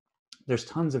 there's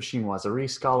tons of chinoiserie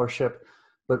scholarship,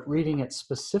 but reading it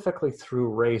specifically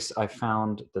through race, I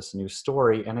found this new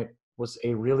story, and it was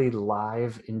a really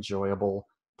live, enjoyable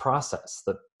process.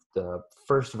 The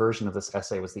first version of this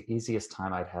essay was the easiest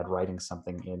time I'd had writing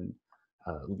something in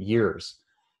years.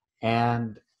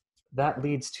 And that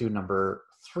leads to number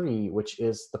three, which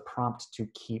is the prompt to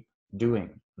keep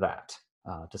doing that,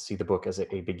 to see the book as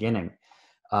a beginning.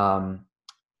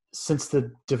 Since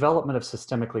the development of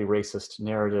systemically racist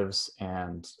narratives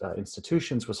and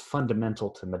institutions was fundamental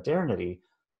to modernity,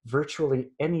 virtually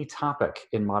any topic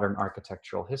in modern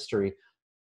architectural history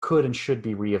could and should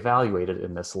be reevaluated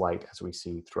in this light, as we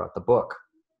see throughout the book.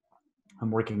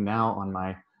 I'm working now on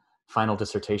my final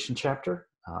dissertation chapter,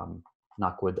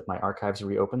 knock wood that my archives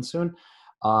reopen soon,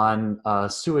 on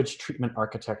sewage treatment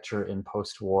architecture in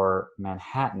post-war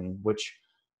Manhattan, which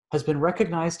has been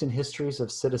recognized in histories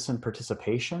of citizen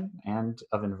participation and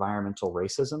of environmental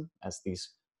racism, as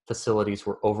these facilities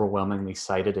were overwhelmingly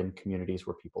sited in communities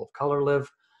where people of color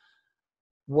live.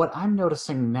 What I'm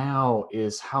noticing now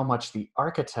is how much the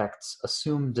architects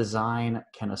assume design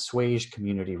can assuage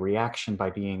community reaction by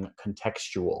being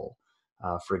contextual.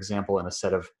 For example, in a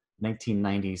set of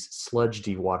 1990s sludge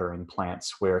dewatering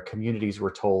plants where communities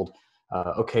were told,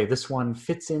 okay, this one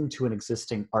fits into an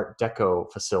existing Art Deco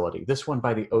facility. This one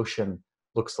by the ocean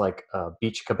looks like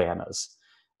beach cabanas,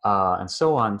 and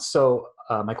so on. So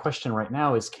my question right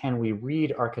now is, can we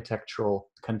read architectural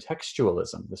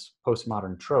contextualism, this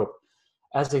postmodern trope,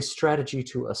 as a strategy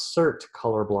to assert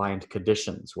colorblind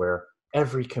conditions where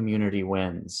every community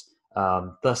wins,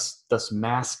 thus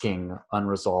masking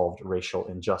unresolved racial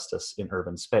injustice in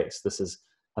urban space? This is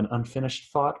an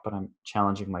unfinished thought, but I'm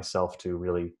challenging myself to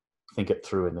really think it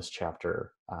through in this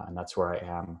chapter, and that's where I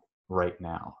am right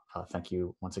now. Thank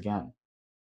you once again.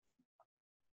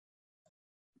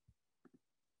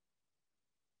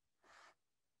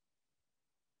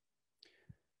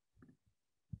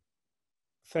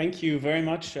 Thank you very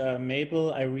much,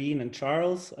 Mabel, Irene, and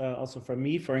Charles, also from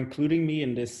me, for including me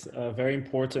in this very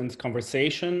important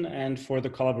conversation and for the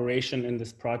collaboration in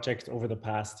this project over the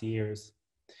past years.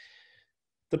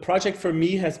 The project for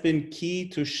me has been key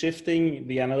to shifting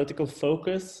the analytical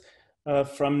focus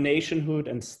from nationhood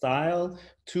and style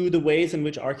to the ways in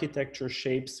which architecture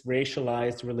shapes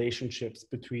racialized relationships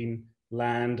between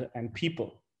land and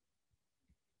people.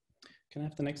 Can I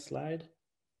have the next slide?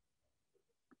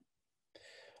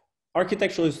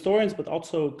 Architectural historians, but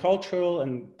also cultural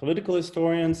and political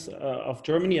historians of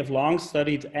Germany have long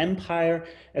studied empire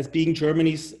as being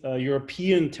Germany's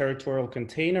European territorial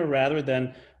container rather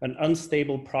than an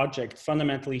unstable project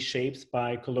fundamentally shaped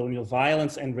by colonial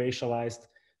violence and racialized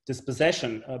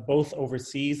dispossession, both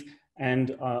overseas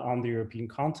and on the European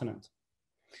continent.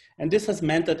 And this has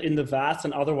meant that in the vast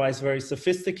and otherwise very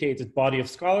sophisticated body of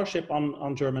scholarship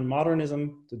on German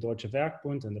modernism, the Deutsche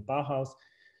Werkbund and the Bauhaus,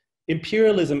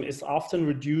 imperialism is often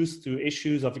reduced to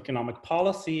issues of economic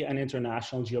policy and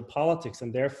international geopolitics,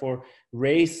 and therefore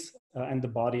race and the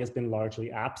body has been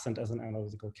largely absent as an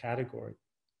analytical category.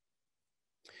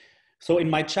 So in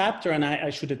my chapter, and I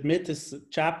should admit this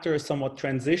chapter is somewhat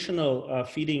transitional,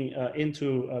 feeding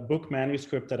into a book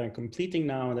manuscript that I'm completing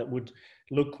now and that would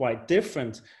look quite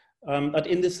different. But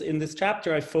in this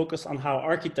chapter, I focus on how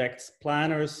architects,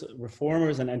 planners,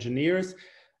 reformers, and engineers,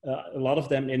 a lot of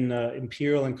them in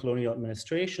imperial and colonial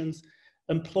administrations,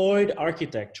 employed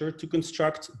architecture to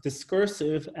construct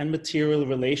discursive and material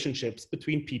relationships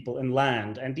between people and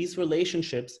land. And these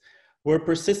relationships were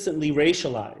persistently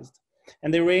racialized.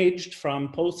 And they ranged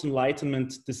from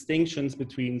post-Enlightenment distinctions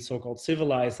between so-called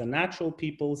civilized and natural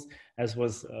peoples, as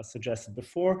was suggested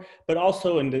before, but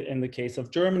also in the case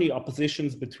of Germany,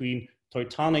 oppositions between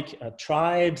Teutonic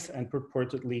tribes and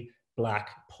purportedly Black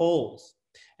Poles.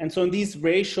 And so in these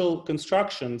racial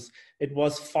constructions, it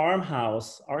was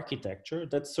farmhouse architecture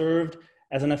that served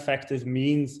as an effective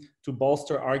means to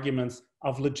bolster arguments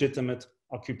of legitimate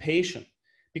occupation,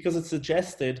 because it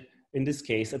suggested, in this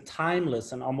case, a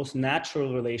timeless and almost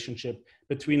natural relationship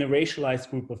between a racialized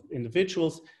group of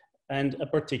individuals and a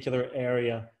particular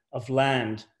area of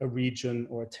land, a region,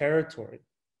 or a territory.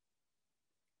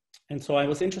 And so I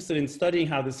was interested in studying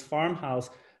how this farmhouse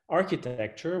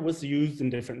architecture was used in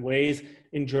different ways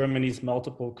in Germany's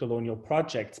multiple colonial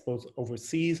projects, both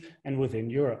overseas and within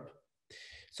Europe.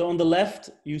 So on the left,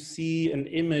 you see an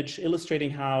image illustrating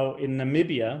how in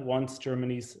Namibia, once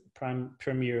Germany's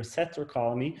premier settler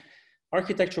colony,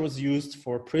 architecture was used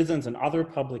for prisons and other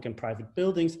public and private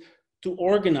buildings to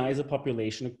organize a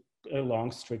population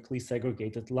along strictly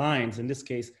segregated lines. In this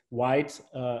case, white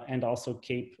and also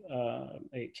Cape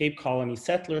Colony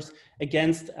settlers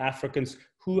against Africans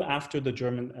who, after the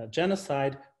German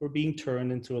genocide, were being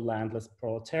turned into a landless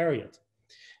proletariat.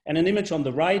 And an image on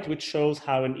the right, which shows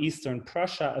how in Eastern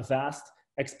Prussia, a vast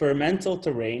experimental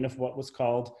terrain of what was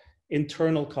called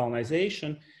internal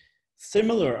colonization,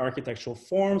 similar architectural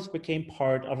forms became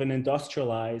part of an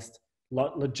industrialized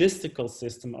logistical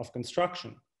system of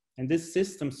construction. And this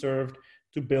system served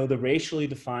to build a racially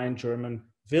defined German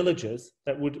villages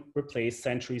that would replace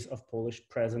centuries of Polish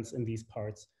presence in these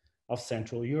parts of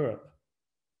Central Europe.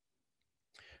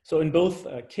 So in both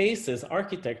cases,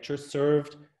 architecture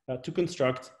served to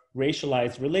construct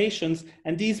racialized relations,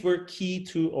 and these were key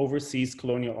to overseas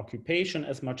colonial occupation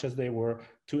as much as they were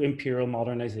to imperial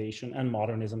modernization and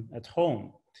modernism at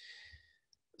home.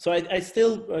 So I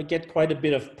still get quite a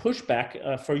bit of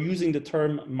pushback for using the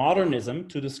term modernism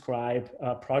to describe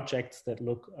projects that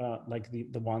look like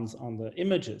the ones on the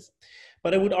images.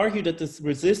 But I would argue that this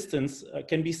resistance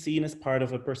can be seen as part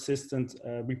of a persistent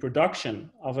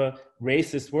reproduction of a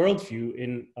racist worldview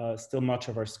in still much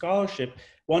of our scholarship,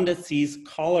 one that sees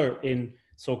color in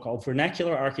so-called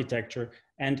vernacular architecture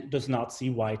and does not see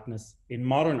whiteness in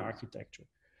modern architecture.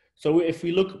 So if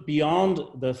we look beyond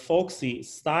the folksy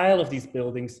style of these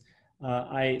buildings,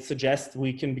 I suggest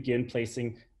we can begin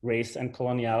placing race and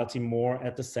coloniality more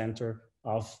at the center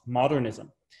of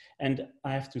modernism. And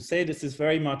I have to say, this is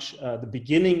very much the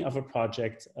beginning of a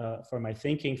project for my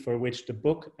thinking, for which the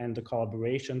book and the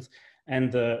collaborations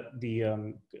and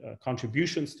the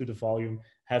contributions to the volume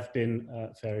have been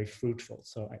very fruitful.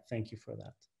 So I thank you for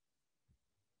that.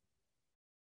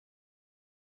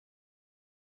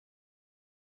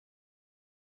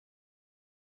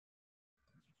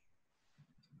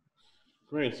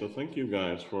 Great, so thank you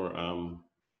guys for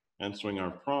answering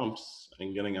our prompts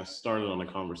and getting us started on a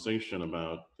conversation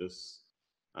about this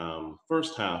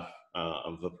first half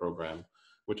of the program,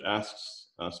 which asks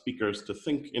speakers to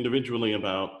think individually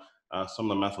about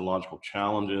some of the methodological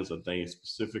challenges that they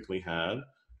specifically had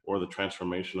or the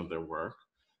transformation of their work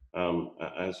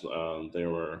as they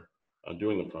were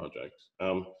doing the project.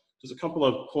 Just a couple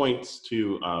of points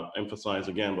to emphasize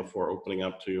again before opening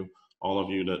up to all of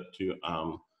you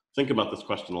to think about this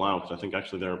question aloud, because I think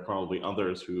actually there are probably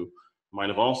others who might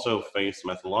have also faced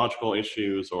methodological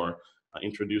issues or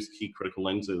introduced key critical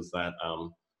lenses that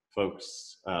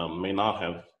folks may not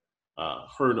have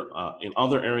heard in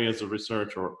other areas of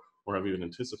research or have even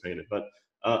anticipated. But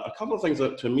a couple of things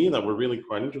that to me that were really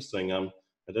quite interesting.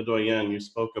 Adedoyin, you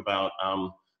spoke about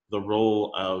the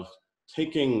role of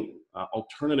taking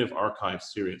alternative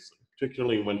archives seriously,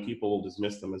 particularly when people will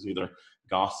dismiss them as either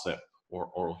gossip or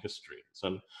oral histories.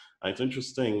 And it's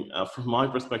interesting from my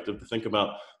perspective to think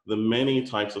about the many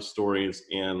types of stories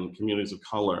in communities of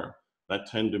color that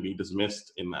tend to be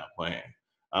dismissed in that way,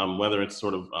 whether it's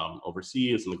sort of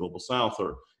overseas in the global south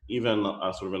or even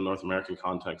sort of in North American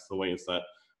context, the ways that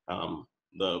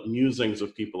the musings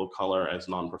of people of color as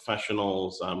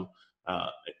non-professionals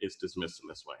is dismissed in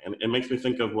this way. And it makes me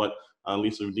think of what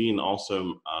Lisa Uddin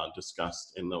also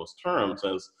discussed in those terms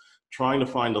as trying to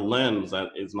find a lens that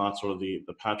is not sort of the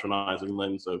patronizing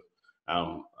lens of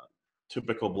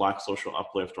typical Black social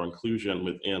uplift or inclusion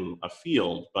within a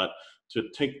field, but to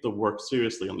take the work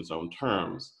seriously on its own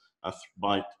terms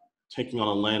by taking on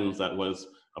a lens that was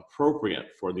appropriate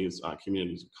for these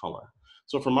communities of color.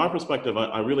 So from my perspective,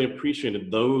 I really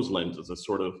appreciated those lenses as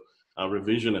sort of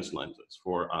revisionist lenses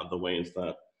for the ways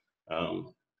that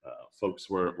folks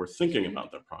were thinking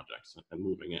about their projects and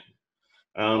moving in.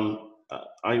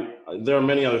 There are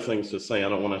many other things to say. I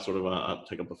don't want to sort of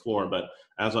take up the floor, but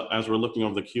as we're looking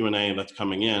over the Q&A that's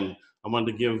coming in, I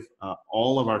wanted to give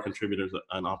all of our contributors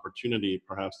an opportunity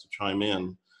perhaps to chime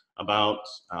in about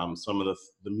some of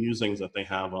the musings that they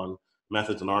have on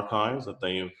methods and archives that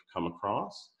they have come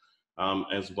across,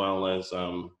 as well as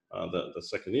the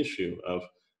second issue of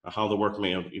how the work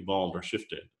may have evolved or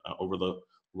shifted over the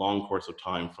long course of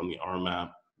time from the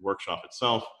RMAP workshop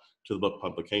itself to the book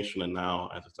publication, and now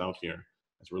as it's out here,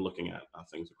 as we're looking at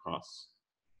things across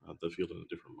the field in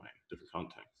a different way, different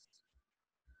contexts.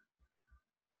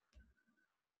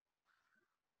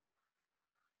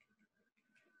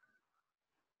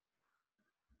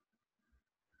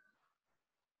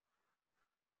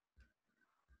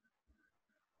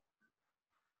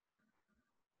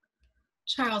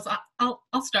 Charles,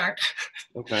 I'll start.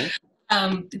 Okay.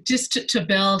 Just to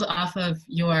build off of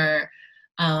your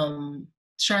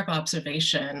sharp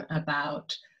observation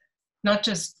about not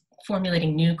just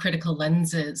formulating new critical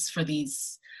lenses for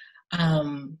these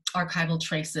archival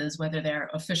traces, whether they're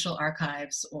official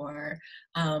archives or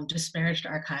disparaged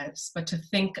archives, but to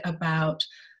think about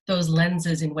those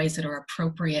lenses in ways that are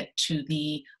appropriate to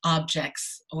the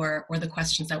objects or the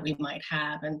questions that we might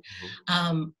have. And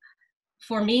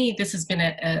for me, this has been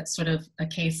a sort of a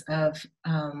case of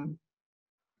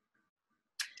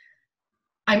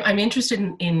I'm interested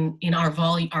in our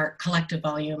volume, our collective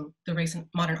volume, the Race and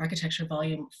Modern Architecture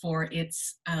volume, for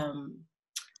its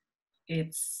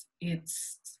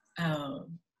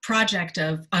project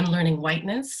of unlearning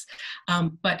whiteness.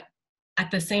 But at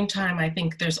the same time, I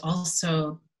think there's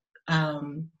also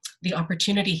the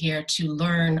opportunity here to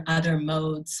learn other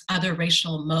modes, other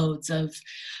racial modes of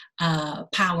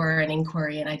power and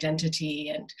inquiry and identity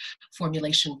and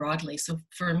formulation broadly. So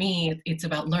for me, it's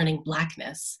about learning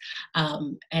Blackness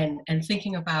and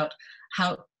thinking about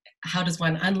how does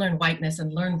one unlearn whiteness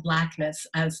and learn Blackness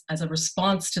as a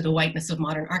response to the whiteness of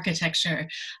modern architecture,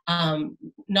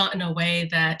 not in a way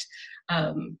that,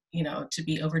 you know, to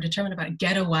be overdetermined about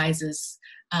ghettoizes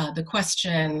the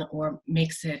question or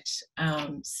makes it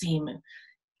seem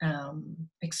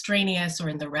extraneous or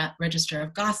in the register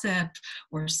of gossip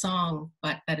or song,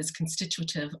 but that is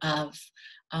constitutive of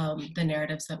the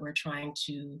narratives that we're trying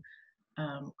to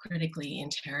critically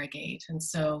interrogate. And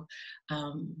so,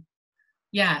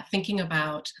 yeah, thinking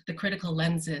about the critical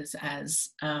lenses as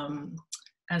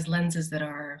lenses that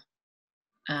are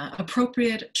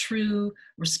appropriate, true,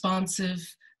 responsive,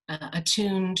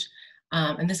 attuned,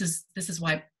 and this is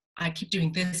why I keep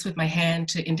doing this with my hand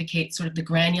to indicate sort of the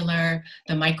granular,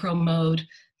 the micro mode,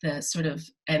 the sort of,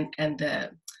 and the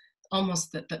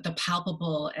almost the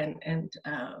palpable and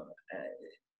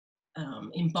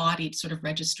embodied sort of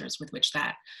registers with which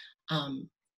that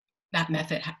that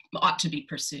method ought to be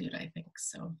pursued, I think,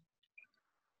 so.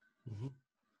 Mm-hmm.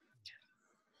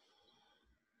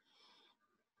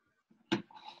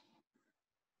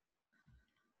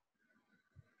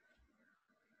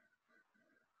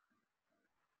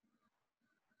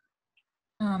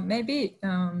 Maybe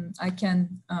I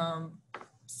can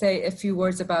say a few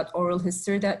words about oral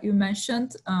history that you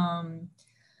mentioned.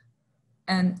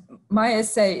 And my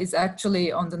essay is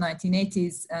actually on the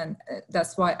 1980s, and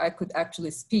that's why I could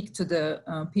actually speak to the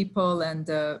people and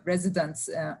the residents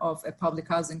of a public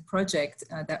housing project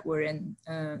that were in,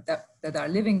 that are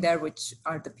living there, which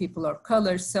are the people of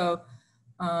color. So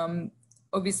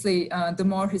obviously, the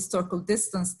more historical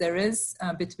distance there is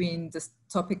between the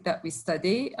topic that we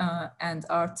study and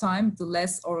our time, the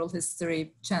less oral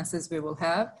history chances we will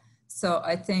have. So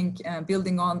I think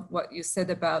building on what you said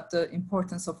about the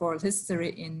importance of oral history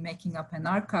in making up an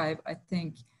archive, I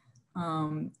think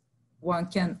one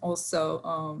can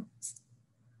also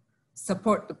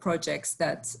support the projects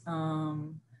that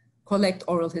collect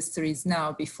oral histories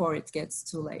now before it gets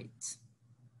too late.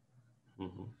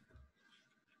 Mm-hmm.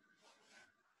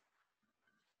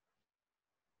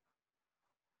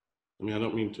 I mean, I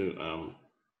don't mean to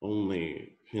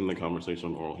only pin the conversation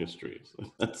on oral histories.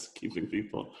 That's keeping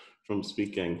people from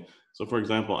speaking. So for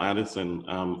example, Addison,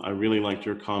 I really liked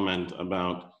your comment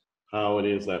about how it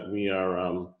is that we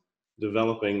are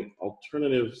developing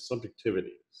alternative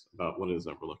subjectivities about what it is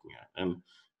that we're looking at.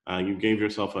 And you gave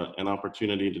yourself an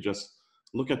opportunity to just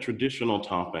look at traditional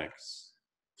topics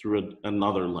through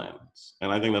another lens.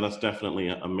 And I think that that's definitely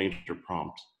a major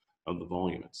prompt of the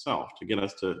volume itself, to get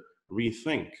us to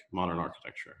rethink modern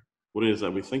architecture, what it is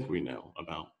that we think we know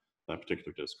about that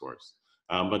particular discourse,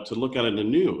 but to look at it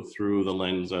anew through the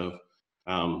lens of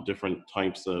different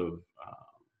types of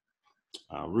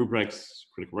rubrics,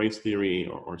 critical race theory,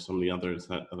 or some of the others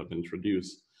that have been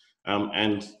introduced.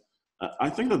 And I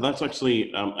think that that's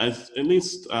actually, as at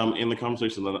least in the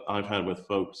conversation that I've had with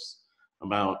folks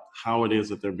about how it is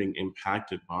that they're being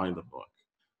impacted by the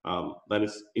book, that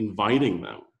is inviting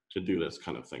them to do this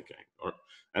kind of thinking, or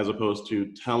as opposed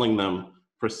to telling them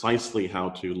precisely how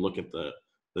to look at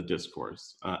the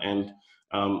discourse. And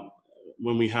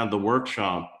when we had the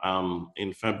workshop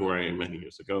in February, many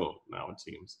years ago now it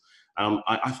seems,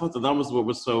 I thought that was what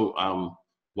was so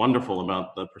wonderful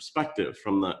about the perspective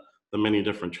from the many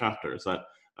different chapters, that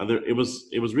it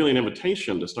was really an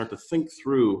invitation to start to think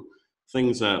through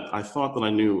things that I thought that I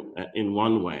knew in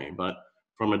one way, but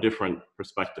from a different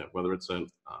perspective, whether it's a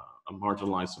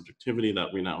marginalized subjectivity that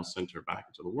we now center back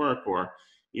into the work, or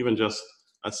even just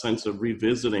a sense of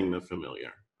revisiting the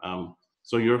familiar.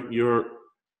 So your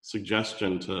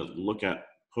suggestion to look at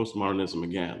postmodernism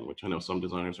again, which I know some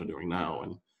designers are doing now,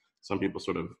 and some people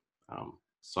sort of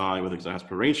sigh with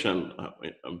exasperation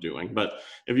of doing, but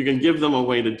if you can give them a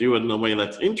way to do it in a way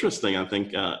that's interesting, I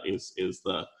think is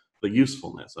the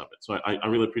usefulness of it. So I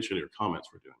really appreciate your comments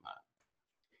for doing that.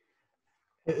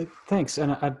 Thanks.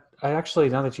 And I actually,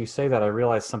 now that you say that, I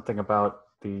realized something about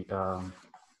the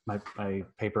my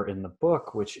paper in the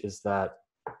book, which is that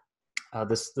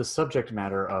the subject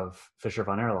matter of Fischer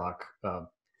von Erlach,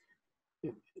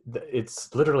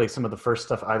 it's literally some of the first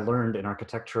stuff I learned in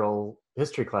architectural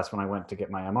history class when I went to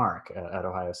get my MArch at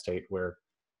Ohio State, where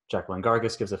Jacqueline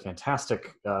Gargis gives a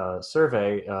fantastic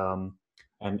survey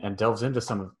and delves into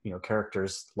some of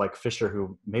characters like Fischer,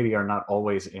 who maybe are not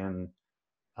always in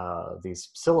these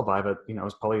syllabi, but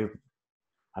it's probably,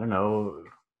 I don't know,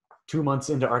 2 months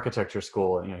into architecture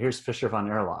school, and here's Fischer von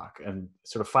Erlach, and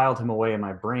sort of filed him away in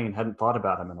my brain, hadn't thought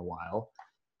about him in a while,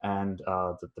 and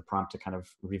the prompt to kind of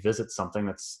revisit something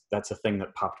that's a thing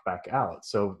that popped back out.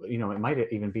 So it might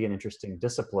even be an interesting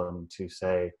discipline to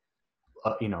say,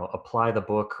 apply the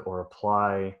book, or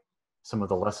apply some of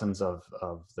the lessons of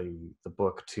the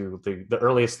book to the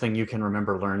earliest thing you can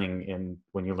remember learning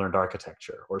when you learned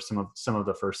architecture, or some of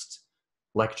the first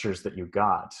lectures that you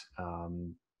got,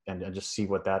 and just see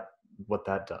what that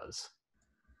does.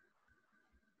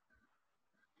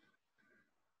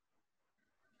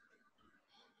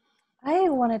 I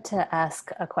wanted to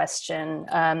ask a question,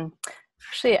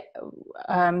 actually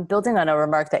building on a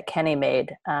remark that Kenny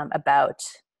made about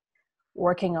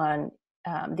working on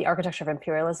the architecture of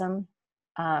imperialism,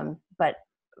 but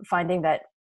finding that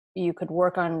you could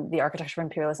work on the architecture of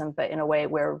imperialism, but in a way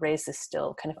where race is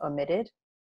still kind of omitted,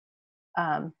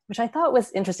 which I thought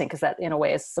was interesting, because that in a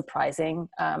way is surprising.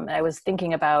 And I was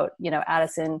thinking about,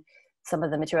 Addison, some of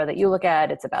the material that you look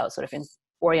at, it's about sort of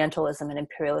Orientalism and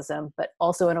imperialism, but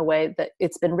also in a way that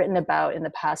it's been written about in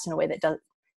the past in a way that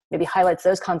maybe highlights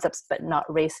those concepts, but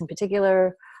not race in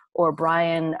particular. Or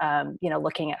Brian,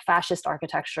 looking at fascist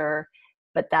architecture,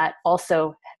 but that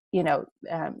also,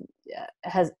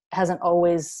 hasn't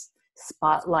always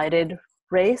spotlighted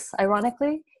race,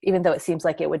 ironically, even though it seems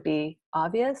like it would be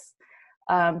obvious.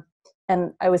 And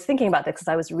I was thinking about this because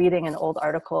I was reading an old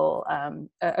article,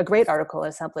 a great article, an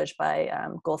assemblage by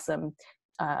Gulsum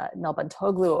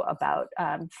Nalbantoglu about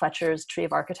Fletcher's Tree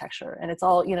of Architecture. And it's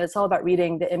all about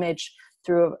reading the image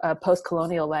through a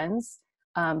post-colonial lens,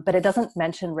 but it doesn't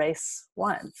mention race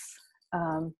once.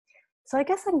 So I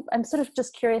guess I'm sort of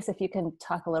just curious if you can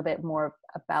talk a little bit more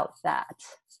about that,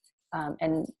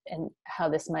 and how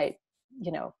this might,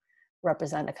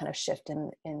 represent a kind of shift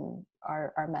in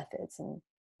our methods and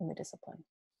in the discipline.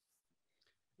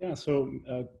 Yeah, so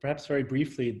perhaps very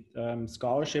briefly,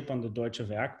 scholarship on the Deutsche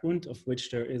Werkbund, of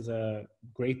which there is a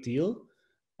great deal,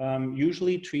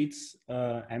 usually treats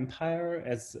empire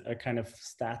as a kind of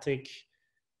static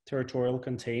territorial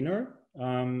container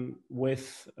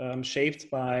shaped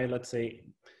by, let's say,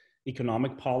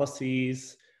 economic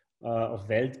policies of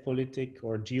Weltpolitik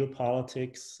or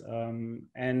geopolitics.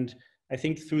 And I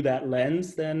think through that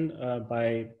lens then,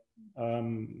 by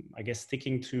I guess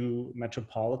sticking to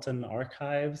metropolitan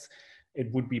archives,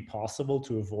 it would be possible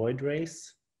to avoid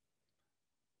race.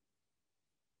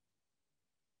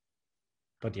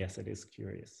 But yes, it is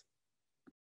curious.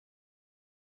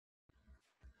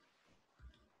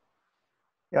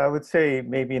 Yeah, I would say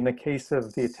maybe in the case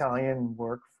of the Italian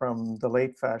work from the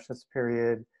late fascist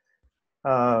period,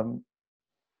 there's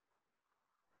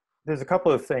a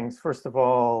couple of things. First of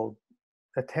all,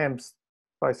 attempts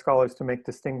by scholars to make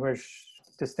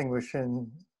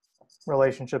distinguishing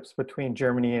relationships between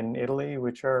Germany and Italy,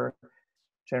 which are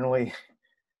generally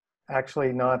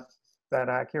actually not that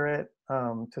accurate.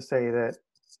 To say that,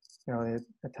 you know, the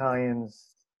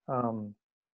Italians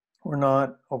were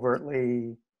not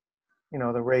overtly, you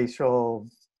know, the racial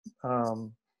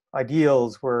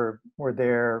ideals were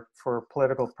there for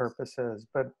political purposes,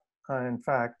 but in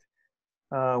fact,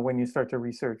 when you start to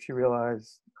research, you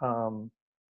realize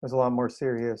there's a lot more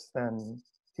serious than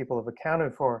people have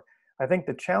accounted for. I think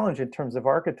the challenge in terms of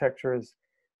architecture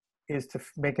is to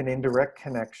make an indirect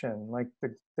connection. Like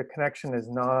the connection is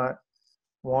not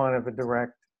one of a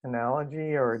direct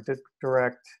analogy or a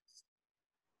direct,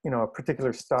 you know, a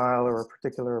particular style or a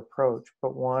particular approach,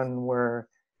 but one where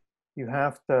you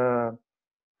have to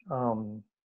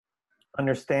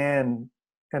understand,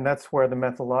 and that's where the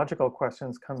methodological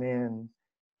questions come in,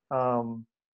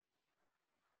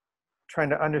 trying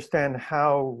to understand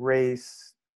how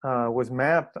race was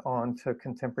mapped onto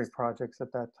contemporary projects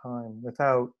at that time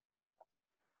without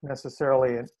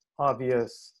necessarily an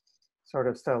obvious sort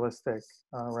of stylistic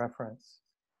reference.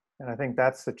 And I think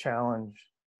that's the challenge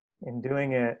in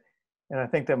doing it. And I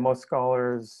think that most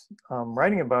scholars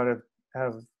writing about it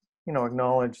have, you know,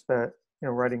 acknowledged that, you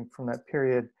know, writing from that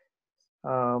period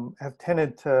have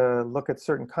tended to look at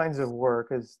certain kinds of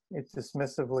work as it's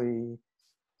dismissively,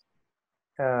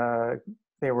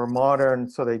 they were modern,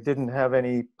 so they didn't have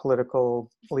any political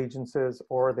allegiances,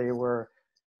 or they were,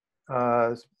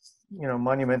 you know,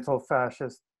 monumental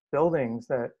fascist buildings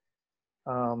that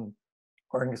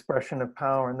are an expression of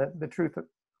power. And the truth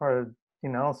or the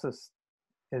analysis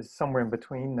is somewhere in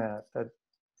between that,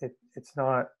 it's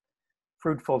not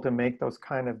fruitful to make those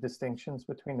kind of distinctions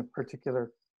between a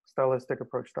particular stylistic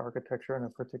approach to architecture and a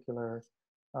particular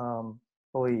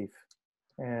belief.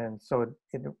 And so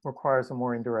it requires a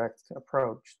more indirect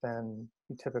approach than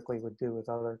you typically would do with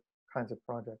other kinds of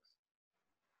projects.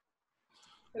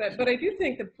 But I do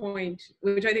think the point,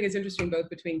 which I think is interesting both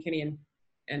between Kenny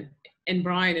and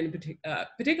Brian, and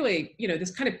particularly, you know,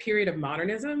 this kind of period of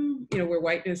modernism, you know, where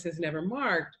whiteness is never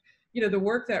marked, you know, the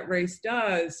work that race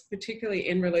does, particularly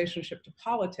in relationship to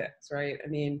politics, right? I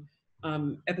mean,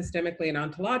 epistemically and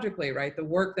ontologically, right? The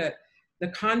work that the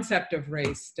concept of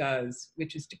race does,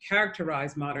 which is to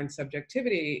characterize modern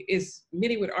subjectivity, is,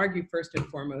 many would argue, first and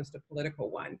foremost, a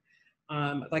political one,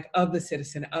 like of the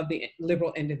citizen, of the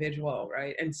liberal individual,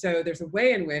 right? And so there's a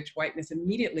way in which whiteness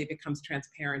immediately becomes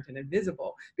transparent and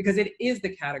invisible, because it is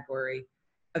the category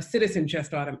of citizen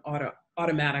just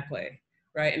automatically,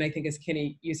 right? And I think, as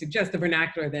Kenny, you suggest, the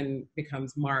vernacular then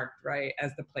becomes marked, right,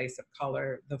 as the place of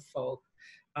color, the folk,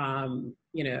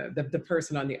 you know, the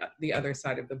person on the other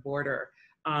side of the border.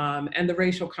 And the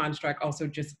racial construct also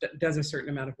just does a certain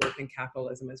amount of work in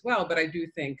capitalism as well. But I do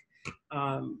think,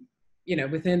 you know,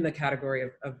 within the category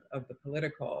of the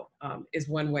political is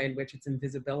one way in which its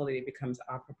invisibility becomes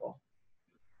operable.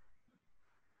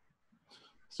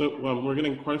 So we're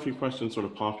getting quite a few questions sort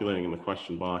of populating in the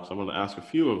question box. I want to ask a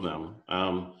few of them,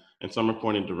 and some are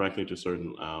pointed directly to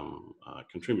certain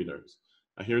contributors.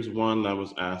 Here's one that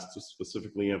was asked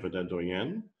specifically of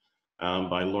Adedoyin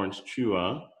by Lawrence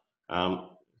Chua.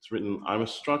 It's written, I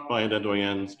was struck by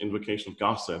Adedoyin's invocation of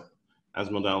gossip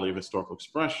as modality of historical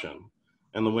expression,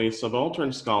 and the way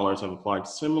subaltern scholars have applied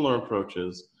similar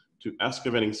approaches to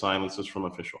excavating silences from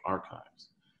official archives.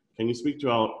 Can you speak to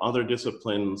how other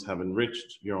disciplines have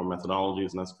enriched your own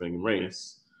methodologies in excavating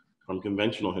race from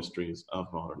conventional histories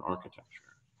of modern architecture?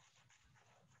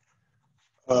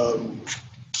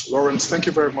 Lawrence, thank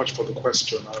you very much for the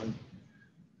question.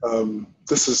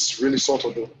 This is really sort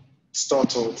of the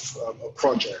start of a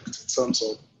project in terms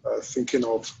of thinking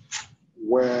of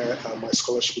where my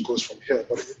scholarship goes from here.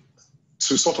 But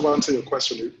to sort of answer your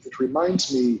question, it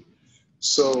reminds me,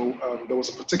 so there was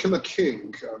a particular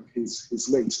king, he's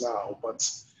late now, but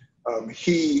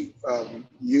he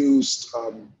used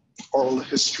oral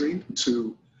history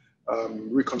to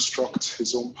reconstruct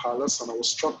his own palace. And I was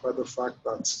struck by the fact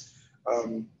that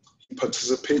he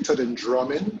participated in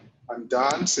drumming and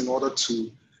dance in order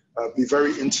to be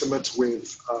very intimate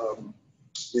with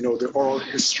the oral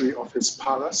history of his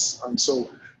palace. And so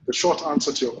the short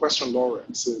answer to your question,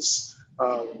 Lawrence, is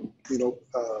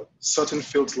certain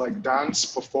fields like dance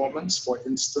performance, for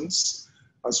instance,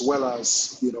 as well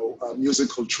as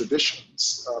musical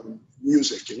traditions,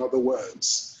 music, in other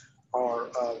words, are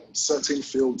certain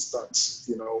fields that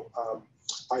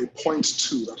I point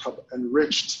to that have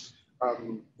enriched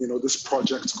this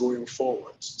project going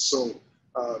forward. So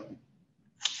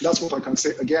that's what I can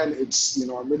say. Again, it's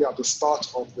I'm really at the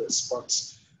start of this,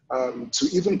 but to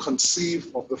even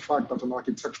conceive of the fact that an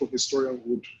architectural historian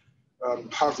would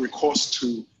have recourse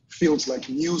to fields like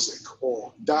music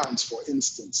or dance, for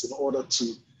instance, in order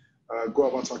to go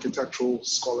about architectural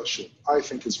scholarship, I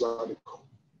think is radical.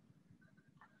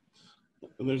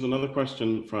 And there's another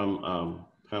question from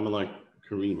Pamela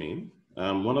Karimi.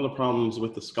 One of the problems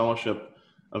with the scholarship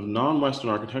of non-Western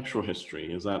architectural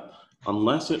history is that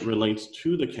unless it relates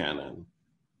to the canon,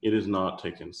 it is not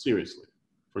taken seriously.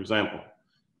 For example,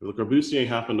 if Le Corbusier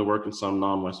happened to work in some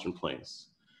non-Western place,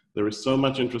 there is so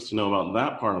much interest to know about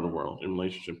that part of the world in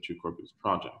relationship to Corbu's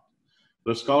project.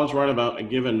 But if scholars write about a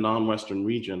given non-Western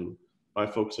region by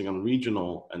focusing on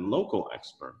regional and local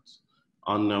experts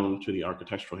unknown to the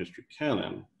architectural history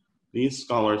canon, these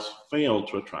scholars fail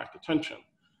to attract attention.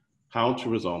 How to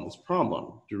resolve this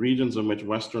problem? Do regions in which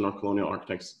Western or colonial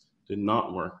architects did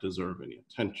not work deserve any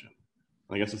attention?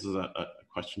 And I guess this is a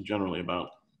question generally about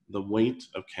the weight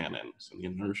of canons and the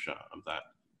inertia of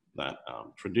that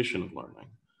tradition of learning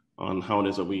on how it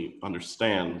is that we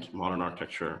understand modern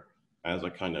architecture as a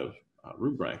kind of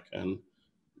rubric, and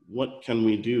what can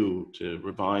we do to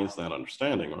revise that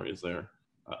understanding? Or is there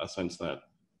a sense that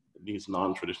these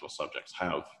non-traditional subjects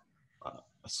have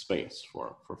a space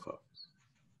for folks?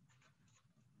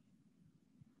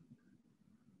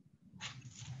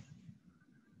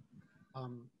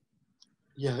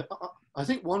 Yeah, I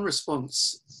think one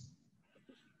response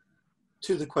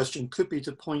to the question could be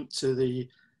to point to the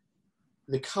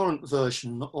current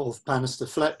version of Bannister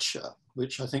Fletcher,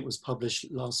 which I think was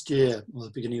published last year or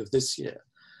the beginning of this year,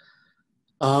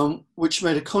 which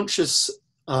made a conscious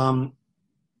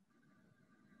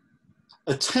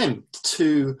attempt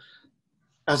to,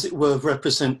 as it were,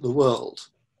 represent the world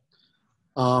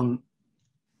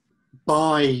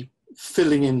by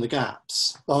filling in the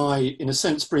gaps, by, in a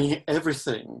sense, bringing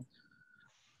everything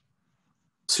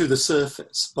to the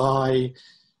surface, by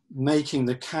making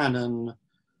the canon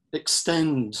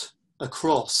extend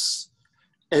across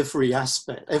every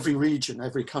aspect, every region,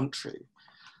 every country.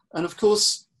 And of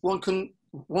course, one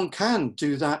can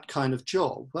do that kind of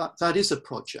job. That is a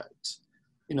project,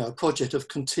 a project of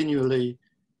continually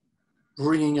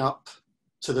bringing up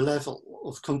to the level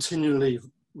of continually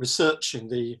researching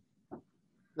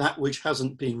that which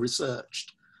hasn't been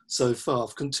researched so far,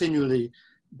 of continually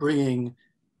bringing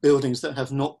buildings that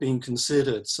have not been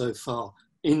considered so far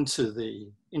into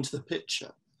the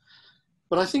picture.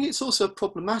 But I think it's also a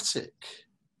problematic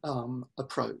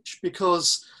approach,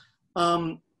 because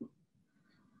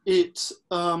it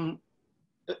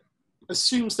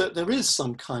assumes that there is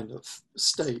some kind of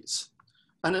state.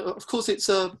 And of course, it's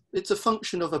a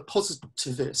function of a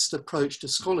positivist approach to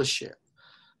scholarship,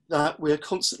 that we're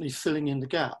constantly filling in the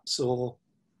gaps or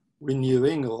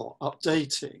renewing or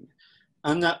updating.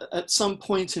 And that at some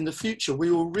point in the future,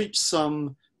 we will reach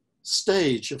some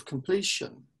stage of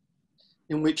completion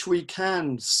in which we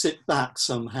can sit back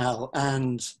somehow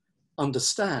and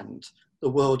understand the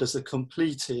world as a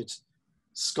completed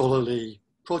scholarly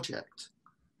project.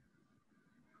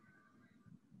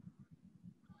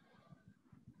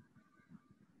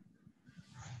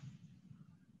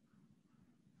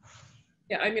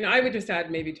 Yeah, I mean, I would just add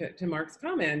maybe to Mark's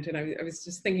comment, and I was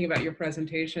just thinking about your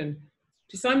presentation,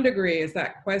 to some degree, is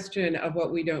that question of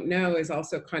what we don't know is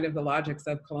also kind of the logics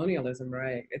of colonialism,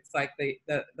 right? It's like the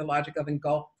logic of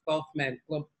engulfment,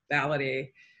 globality,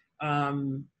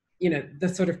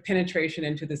 the sort of penetration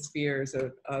into the spheres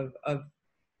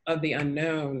of the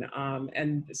unknown,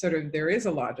 and sort of there is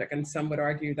a logic, and some would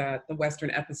argue that the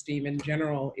Western episteme in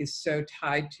general is so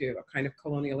tied to a kind of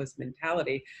colonialist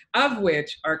mentality, of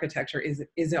which architecture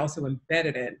is also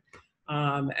embedded in.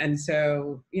 And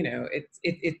so,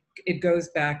 it goes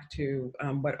back to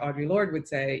what Audre Lorde would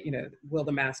say, will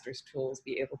the master's tools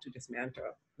be able to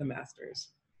dismantle the master's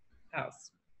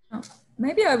house?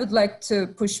 Maybe I would like to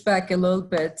push back a little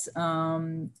bit.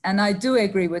 And I do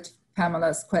agree with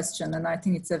Pamela's question, and I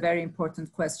think it's a very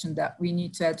important question that we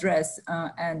need to address,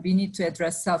 and we need to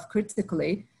address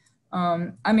self-critically.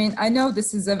 I mean, I know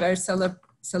this is a very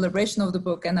celebration of the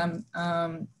book, and I'm,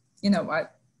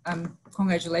 I'm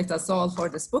congratulate us all for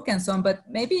this book and so on, but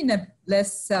maybe in a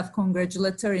less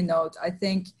self-congratulatory note, I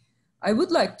think I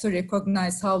would like to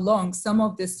recognize how long some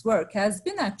of this work has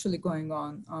been actually going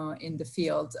on in the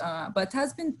field, but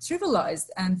has been trivialized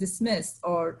and dismissed,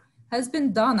 or has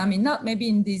been done, I mean, not maybe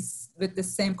in these, with the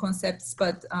same concepts,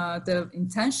 but the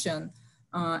intention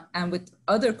and with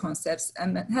other concepts,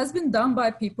 and it has been done by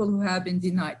people who have been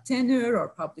denied tenure or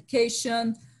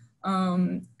publication.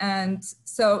 And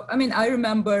so, I mean, I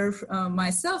remember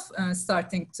myself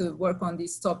starting to work on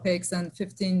these topics, and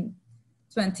 15-20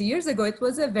 years ago, it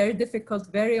was a very difficult,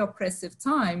 very oppressive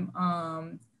time,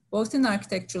 both in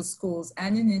architectural schools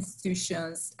and in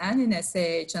institutions and in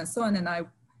SAH and so on. And I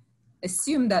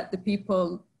assume that the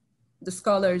people, the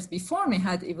scholars before me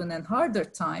had even a harder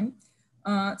time.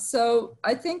 So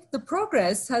I think the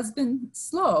progress has been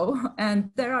slow, and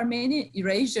there are many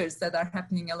erasures that are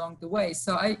happening along the way.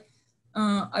 So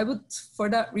I would, for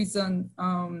that reason,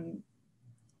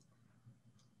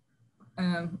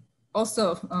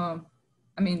 also,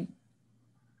 I mean,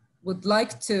 would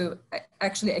like to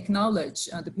actually acknowledge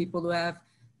the people who have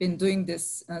been doing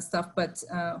this stuff, but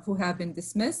who have been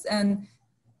dismissed, and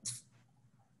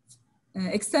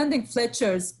extending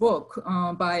Fletcher's book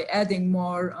by adding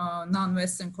more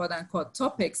non-Western quote-unquote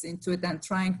topics into it and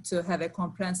trying to have a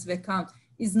comprehensive account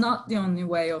is not the only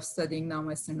way of studying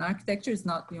non-Western architecture, is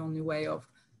not the only way of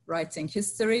writing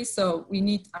history. So we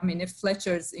need, I mean, if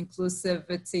Fletcher's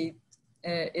inclusivity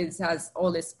has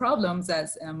all its problems,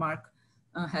 as Mark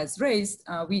has raised,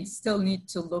 we still need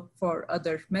to look for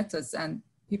other methods, and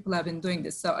people have been doing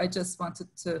this. So I just wanted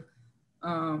to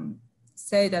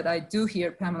say that I do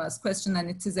hear Pamela's question, and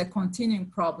it is a continuing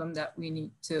problem that we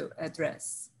need to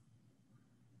address.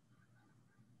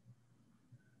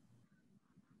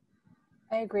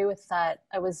 I agree with that.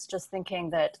 I was just thinking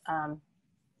that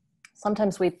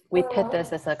sometimes we pit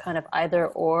this as a kind of either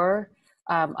or,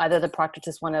 either the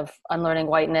practicist one of unlearning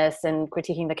whiteness and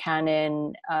critiquing the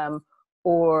canon,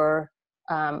 or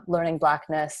learning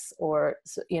blackness, or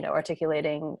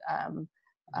articulating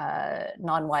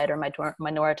non-white or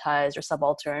minoritized or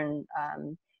subaltern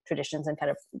traditions, and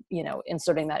kind of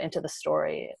inserting that into the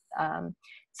story.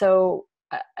 So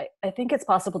I think it's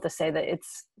possible to say that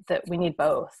that we need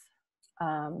both,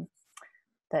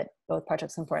 that both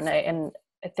projects are important. And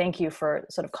I thank you for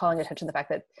sort of calling attention to the fact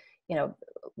that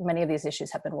many of these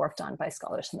issues have been worked on by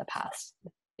scholars in the past.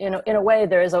 In a way,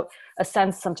 there is a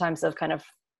sense sometimes of kind of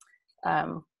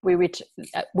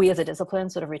we as a discipline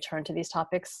sort of return to these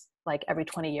topics like every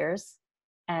 20 years,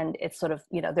 and it's sort of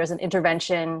there's an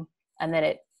intervention, and then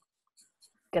it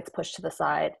gets pushed to the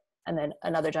side, and then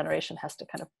another generation has to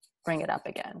kind of bring it up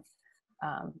again.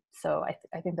 So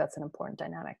I think that's an important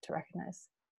dynamic to recognize.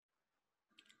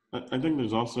 I think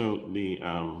there's also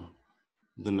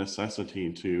the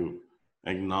necessity to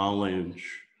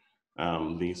acknowledge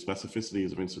the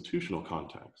specificities of institutional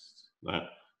contexts, that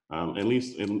at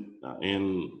least in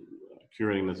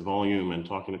curating this volume and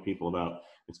talking to people about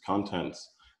its contents,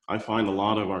 I find a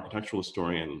lot of architectural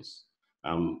historians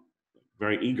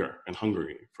very eager and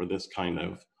hungry for this kind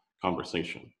of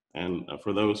conversation. And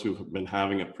for those who've been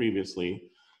having it previously,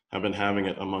 have been having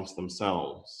it amongst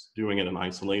themselves, doing it in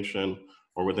isolation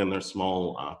or within their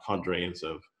small cadres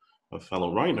of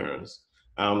fellow writers.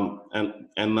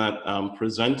 And that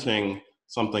presenting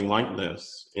something like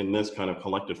this in this kind of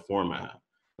collective format,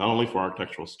 not only for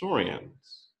architectural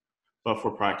historians, but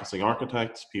for practicing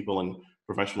architects, people in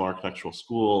professional architectural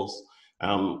schools,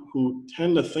 who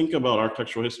tend to think about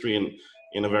architectural history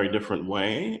in a very different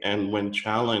way, and when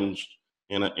challenged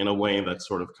in a way that's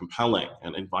sort of compelling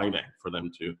and inviting for them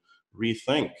to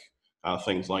rethink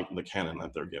things like the canon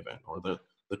that they're given, or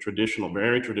the traditional,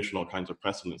 very traditional kinds of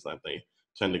precedents that they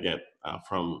tend to get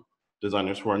from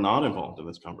designers who are not involved in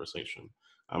this conversation.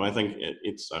 I think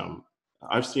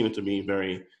I've seen it to be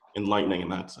very enlightening in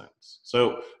that sense.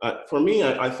 So for me,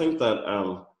 I think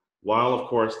that while of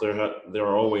course there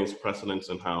are always precedents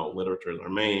in how literatures are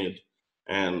made,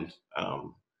 and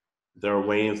there are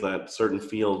ways that certain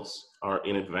fields are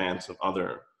in advance of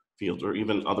other fields, or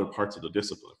even other parts of the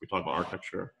discipline. If we talk about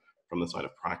architecture from the side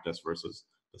of practice versus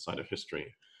the side of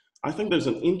history, I think there's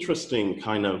an interesting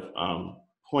kind of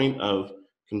point of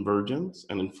convergence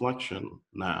and inflection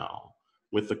now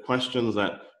with the questions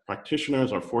that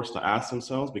practitioners are forced to ask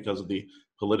themselves because of the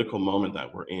political moment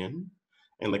that we're in,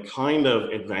 and the kind of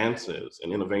advances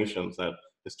and innovations that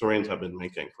historians have been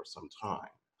making for some time.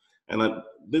 And that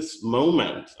this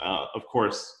moment, of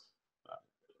course,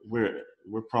 we're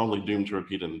probably doomed to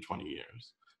repeat it in 20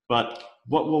 years. But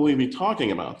what will we be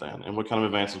talking about then? And what kind of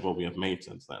advances will we have made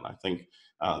since then? I think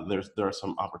there are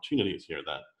some opportunities here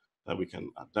that we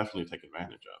can definitely take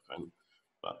advantage of. And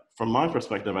from my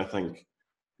perspective, I think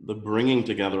the bringing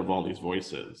together of all these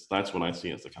voices, that's what I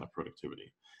see as the kind of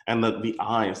productivity. And the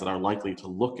eyes that are likely to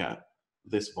look at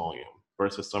this volume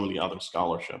versus some of the other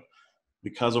scholarship,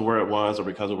 because of where it was or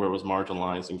because of where it was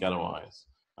marginalized and ghettoized,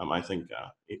 I think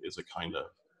it is a kind of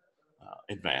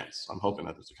advance. I'm hoping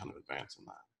that there's a kind of advance in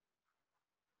that.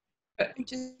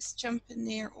 Just jump in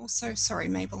there also, sorry,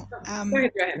 Mabel. Go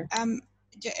ahead.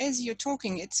 As you're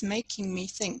talking, it's making me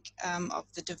think of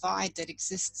the divide that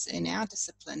exists in our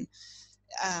discipline,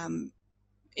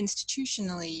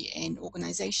 institutionally and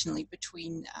organizationally,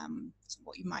 between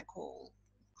what you might call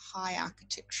high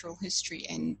architectural history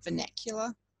and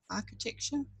vernacular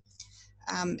architecture.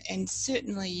 And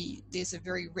certainly there's a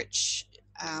very rich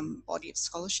body of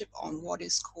scholarship on what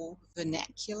is called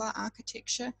vernacular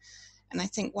architecture. And I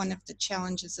think one of the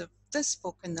challenges of this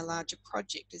book and the larger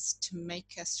project is to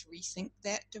make us rethink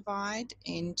that divide.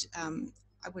 And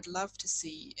I would love to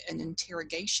see an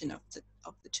interrogation of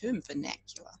the term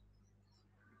vernacular.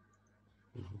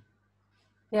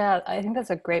 Yeah, I think that's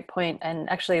a great point. And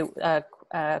actually,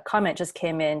 a comment just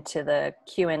came into the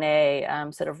Q&A,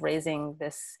 sort of raising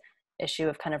this issue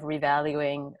of kind of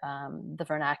revaluing the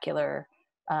vernacular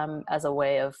as a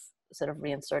way of sort of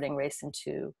reinserting race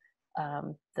into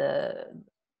the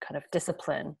kind of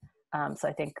discipline. So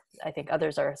I think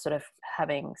others are sort of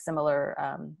having similar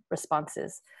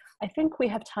responses. I think we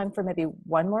have time for maybe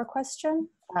one more question,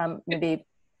 maybe,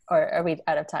 or are we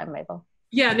out of time, Mabel?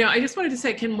 Yeah, no, I just wanted to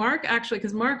say, can Mark actually,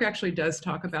 because Mark actually does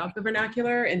talk about the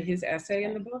vernacular in his essay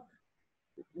in the book,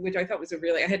 which I thought was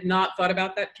I had not thought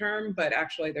about that term, but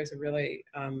actually there's a really,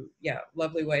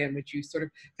 lovely way in which you sort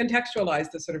of contextualize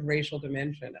the sort of racial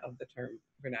dimension of the term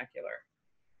vernacular.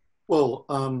 Well,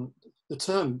 the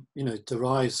term,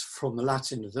 derives from the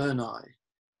Latin verni,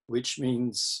 which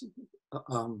means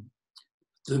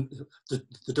the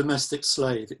domestic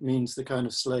slave. It means the kind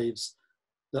of slaves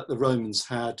that the Romans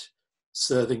had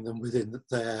serving them within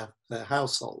their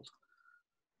household.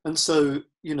 And so,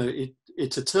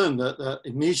 it's a term that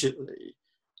immediately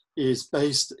is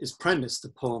premised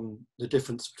upon the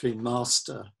difference between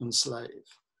master and slave.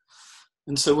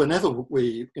 And so whenever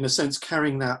we, in a sense,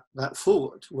 carrying that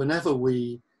forward, whenever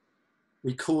we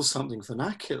call something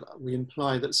vernacular, we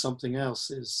imply that something else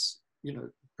is,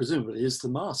 presumably is the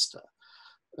master,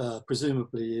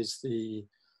 presumably is the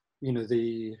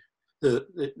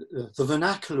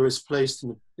vernacular is placed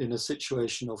in a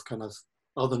situation of kind of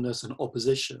otherness and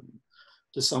opposition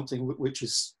to something which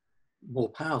is more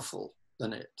powerful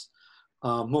than it,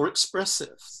 more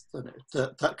expressive than it,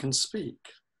 that can speak,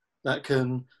 that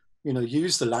can,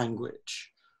 use the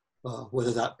language, whether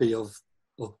that be of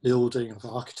building, of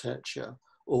architecture,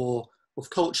 or of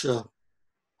culture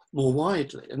more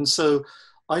widely. And so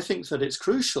I think that it's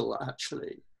crucial,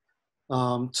 actually,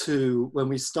 to when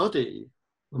we study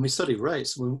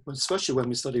race, especially when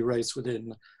we study race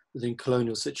within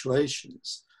colonial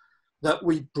situations, that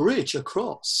we bridge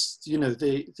across,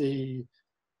 the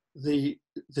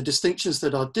distinctions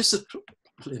that our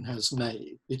discipline has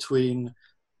made between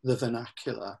the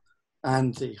vernacular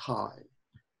and the high,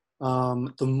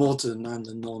 the modern and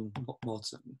the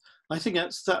non-modern. I think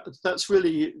that's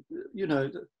really,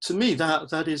 to me,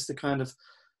 that is the kind of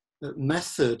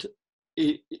method.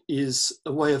 It is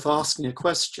a way of asking a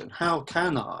question. How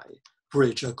can I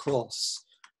bridge across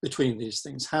between these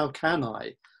things? How can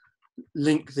I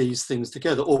link these things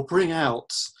together, or bring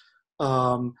out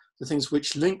the things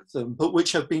which link them, but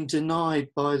which have been denied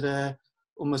by their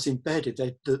almost embedded,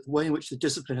 the way in which the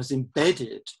discipline has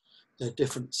embedded their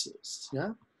differences,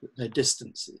 their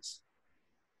distances.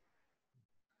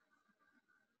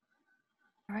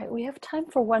 All right, we have time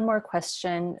for one more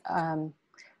question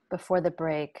before the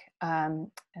break. And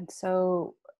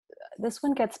so this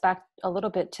one gets back a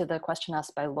little bit to the question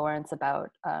asked by Lawrence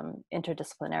about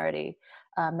interdisciplinarity.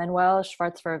 Manuel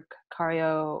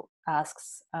Schwarzberg-Cario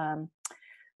asks,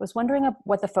 was wondering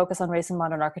what the focus on race in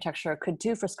modern architecture could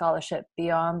do for scholarship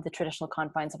beyond the traditional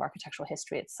confines of architectural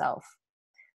history itself.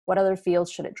 What other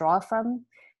fields should it draw from,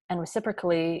 and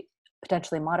reciprocally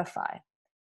potentially modify?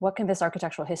 What can this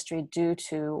architectural history do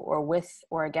to, or with,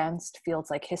 or against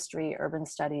fields like history, urban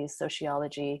studies,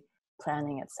 sociology,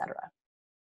 planning, etc.?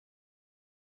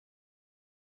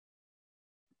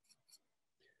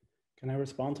 Can I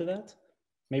respond to that?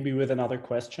 Maybe with another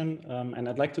question. And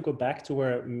I'd like to go back to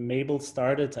where Mabel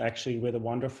started, actually, with a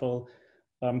wonderful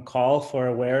call for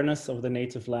awareness of the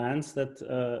native lands that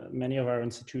many of our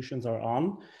institutions are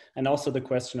on, and also the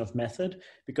question of method,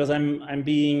 because I'm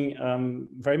being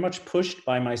very much pushed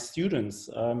by my students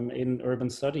in urban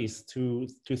studies to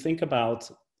think about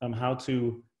how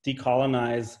to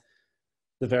decolonize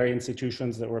the very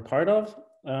institutions that we're part of,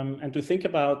 and to think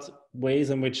about ways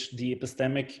in which the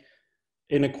epistemic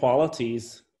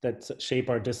inequalities that shape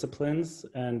our disciplines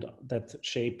and that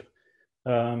shape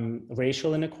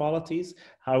racial inequalities,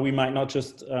 how we might not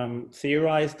just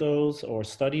theorize those or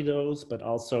study those, but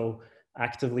also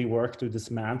actively work to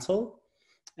dismantle.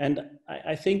 And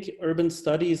I think urban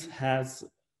studies has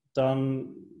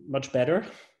done much better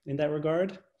in that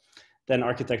regard than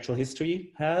architectural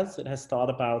history has. It has thought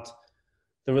about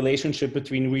the relationship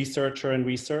between researcher and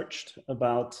researched,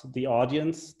 about the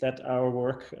audience that our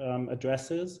work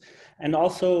addresses, and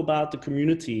also about the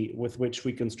community with which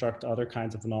we construct other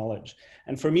kinds of knowledge.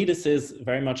 And for me, this is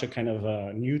very much a kind of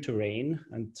a new terrain,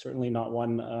 and certainly not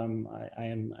one I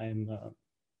am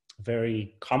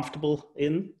very comfortable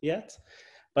in yet.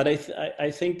 But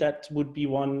I think that would be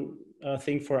one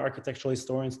thing for architectural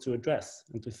historians to address,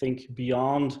 and to think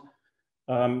beyond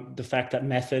the fact that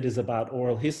method is about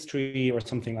oral history or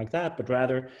something like that, but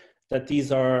rather that these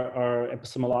are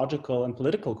epistemological and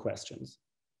political questions.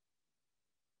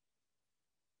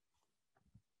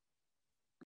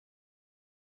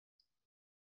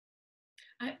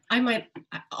 I might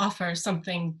offer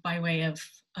something by way of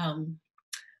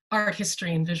art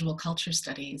history and visual culture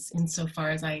studies, insofar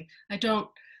as I don't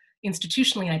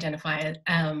institutionally identify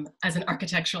as an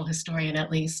architectural historian,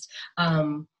 at least.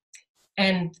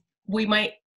 And we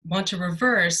might want to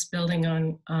reverse, building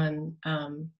on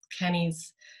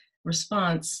Kenny's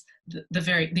response,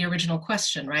 the original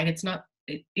question, right? It's not,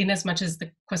 in as much as the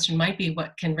question might be,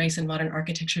 what can race and modern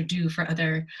architecture do for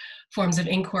other forms of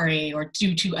inquiry or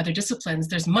do to other disciplines?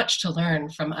 There's much to learn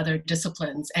from other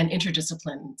disciplines and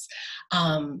interdisciplines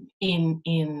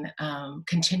in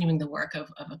continuing the work of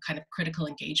a kind of critical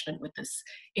engagement with this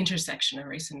intersection of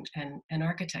race and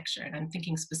architecture. And I'm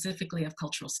thinking specifically of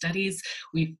cultural studies.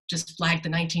 We've just flagged the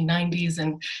 1990s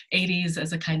and 80s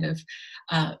as a kind of,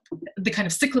 the kind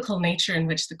of cyclical nature in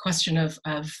which the question of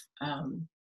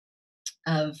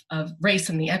race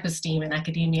and the episteme in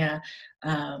academia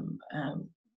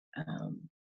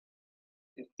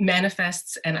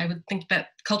manifests. And I would think that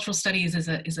cultural studies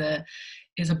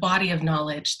is a body of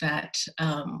knowledge that,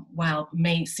 while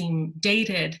may seem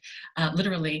dated,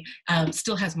 literally,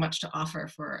 still has much to offer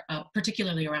for,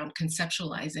 particularly around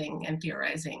conceptualizing and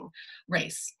theorizing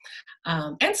race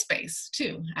and space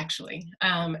too, actually.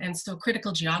 And so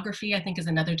critical geography, I think, is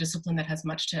another discipline that has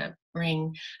much to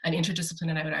bring, an interdiscipline,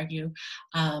 and I would argue,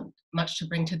 much to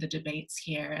bring to the debates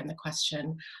here and the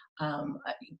question.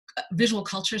 Visual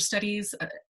culture studies,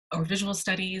 or visual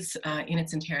studies in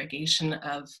its interrogation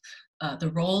of the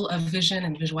role of vision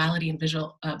and visuality and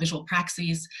visual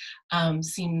praxes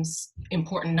seems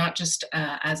important, not just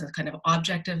as a kind of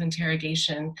objective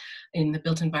interrogation in the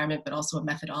built environment, but also a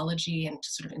methodology, and to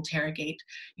sort of interrogate,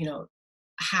 you know,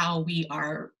 how we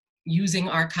are using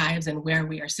archives and where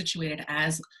we are situated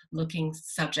as looking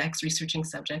subjects, researching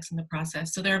subjects in the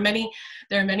process. So there are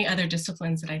many other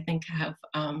disciplines that I think have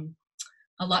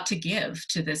a lot to give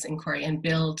to this inquiry and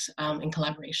build in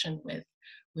collaboration with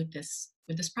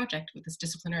this project, with this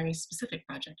disciplinary specific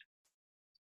project.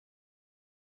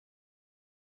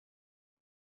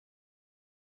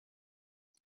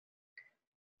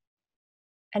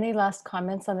 Any last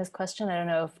comments on this question? I don't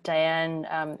know if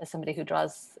Dianne is somebody who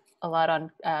draws a lot on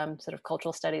sort of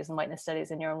cultural studies and whiteness studies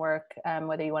in your own work,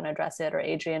 whether you want to address it, or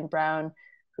Adrienne Brown,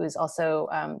 who's also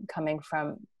coming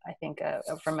from, I think,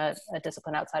 from a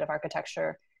discipline outside of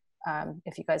architecture.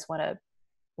 If you guys want to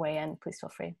weigh in, please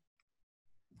feel free.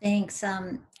 Thanks.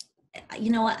 You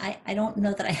know, I don't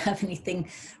know that I have anything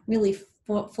really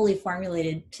fully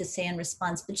formulated to say in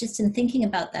response, but just in thinking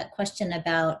about that question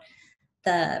about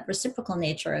the reciprocal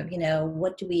nature of, you know,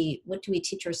 what do we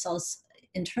teach ourselves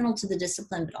internal to the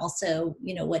discipline, but also,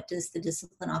 you know, what does the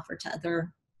discipline offer to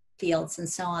other fields and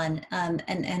so on,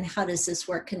 and how does this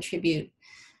work contribute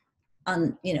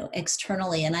you know,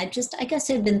 externally? And I guess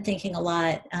I've been thinking a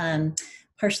lot,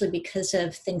 partially because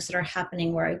of things that are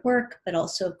happening where I work, but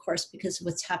also, of course, because of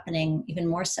what's happening even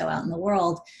more so out in the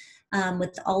world,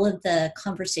 with all of the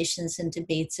conversations and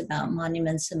debates about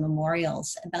monuments and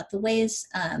memorials, about the ways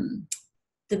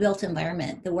the built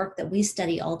environment, the work that we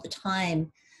study all the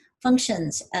time,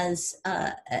 functions as,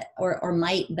 or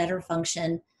might better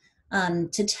function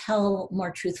to tell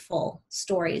more truthful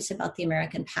stories about the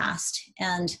American past.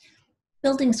 And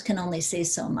buildings can only say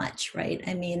so much, right?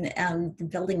 I mean, the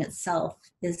building itself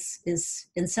is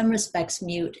in some respects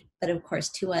mute, but of course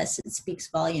to us it speaks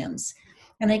volumes.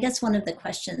 And I guess one of the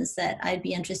questions that I'd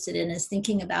be interested in is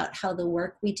thinking about how the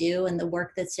work we do and the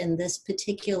work that's in this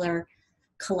particular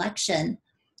collection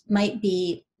might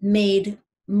be made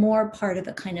more part of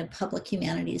a kind of public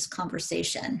humanities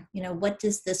conversation. You know, what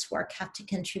does this work have to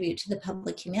contribute to the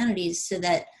public humanities so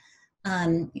that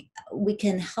we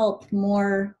can help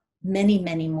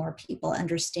many more people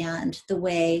understand the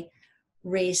way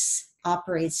race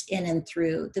operates in and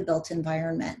through the built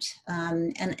environment.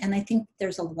 And I think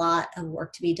there's a lot of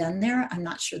work to be done there. I'm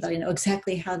not sure that I know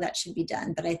exactly how that should be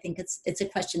done, but I think it's a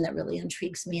question that really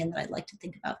intrigues me and that I'd like to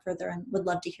think about further and would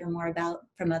love to hear more about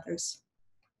from others.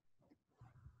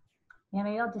 Yeah,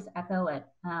 maybe I'll just echo it,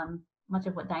 much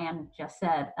of what Dianne just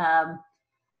said,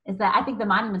 is that I think the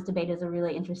monuments debate is a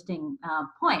really interesting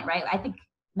point, right? I think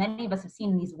many of us have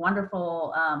seen these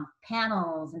wonderful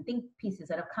panels and think pieces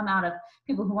that have come out of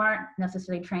people who aren't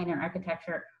necessarily trained in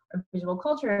architecture or visual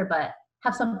culture, but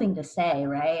have something to say,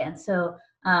 right? And so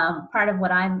part of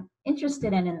what I'm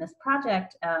interested in this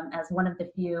project as one of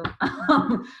the few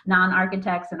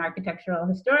non-architects and architectural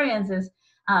historians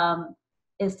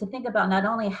is to think about not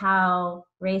only how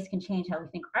race can change how we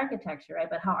think architecture, right,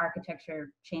 but how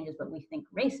architecture changes what we think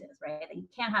race is, right? That you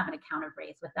can't have an account of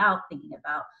race without thinking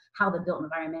about how the built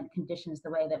environment conditions the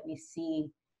way that we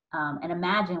see and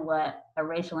imagine what a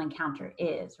racial encounter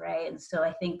is, right? And so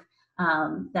I think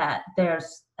that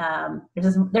there's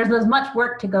as much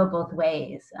work to go both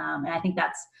ways, and I think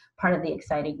that's part of the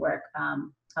exciting work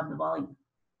of the volume.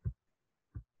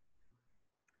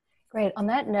 Great. On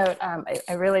that note,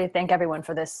 I really thank everyone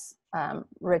for this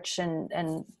rich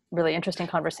and really interesting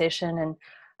conversation.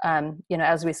 And you know,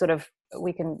 as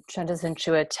we can transition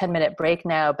to a 10-minute break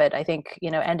now, but I think, you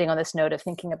know, ending on this note of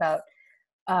thinking about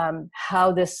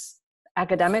how this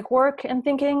academic work and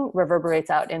thinking reverberates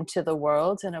out into the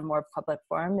world in a more public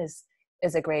forum is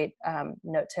a great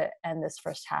note to end this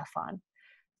first half on.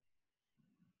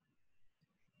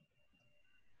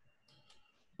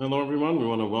 Hello, everyone. We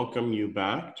want to welcome you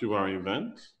back to our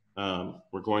event.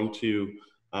 We're going to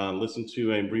listen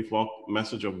to a brief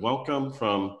message of welcome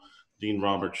from Dean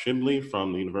Robert Shibley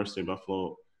from the University of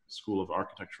Buffalo School of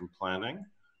Architecture and Planning,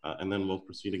 and then we'll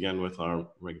proceed again with our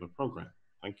regular program.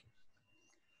 Thank you.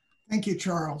 Thank you,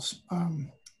 Charles.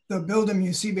 The building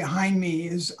you see behind me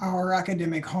is our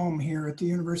academic home here at the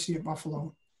University of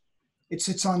Buffalo. It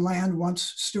sits on land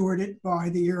once stewarded by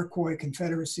the Iroquois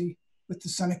Confederacy, with the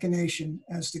Seneca Nation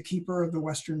as the keeper of the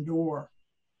Western Door.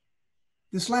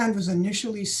 This land was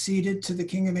initially ceded to the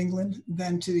King of England,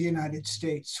 then to the United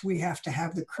States. We have to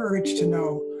have the courage to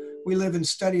know we live and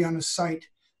study on a site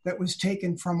that was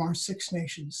taken from our 6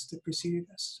 nations that preceded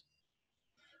us.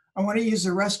 I want to use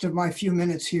the rest of my few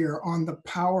minutes here on the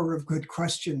power of good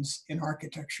questions in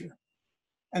architecture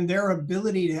and their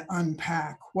ability to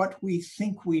unpack what we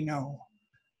think we know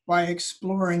by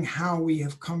exploring how we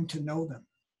have come to know them.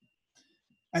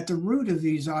 At the root of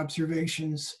these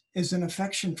observations is an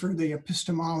affection for the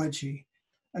epistemology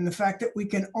and the fact that we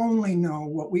can only know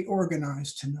what we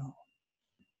organize to know.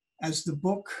 As the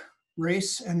book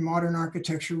Race and Modern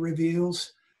Architecture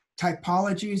reveals,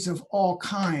 typologies of all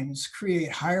kinds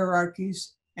create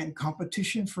hierarchies and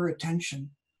competition for attention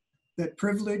that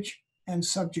privilege and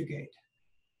subjugate,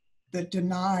 that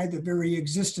deny the very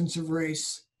existence of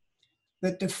race,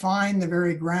 that define the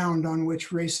very ground on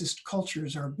which racist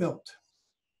cultures are built.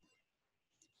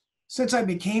 Since I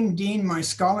became dean, my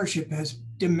scholarship has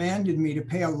demanded me to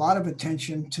pay a lot of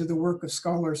attention to the work of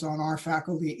scholars on our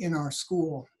faculty in our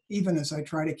school, even as I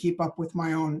try to keep up with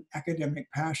my own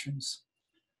academic passions.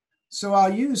 So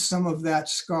I'll use some of that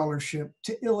scholarship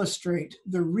to illustrate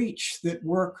the reach that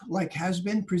work like has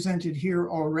been presented here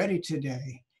already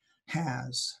today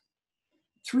has.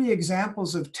 3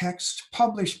 examples of text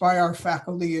published by our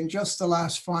faculty in just the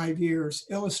last 5 years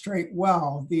illustrate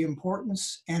well the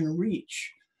importance and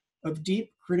reach of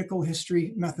deep critical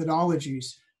history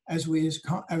methodologies as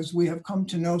we have come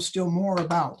to know still more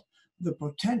about the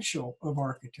potential of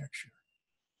architecture.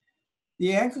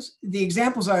 The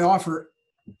examples I offer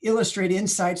illustrate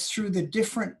insights through the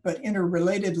different but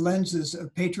interrelated lenses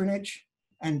of patronage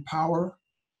and power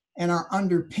and are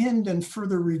underpinned and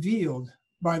further revealed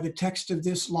by the text of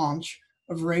this launch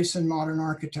of Race and Modern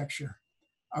Architecture,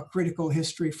 a critical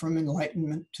history from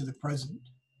Enlightenment to the present.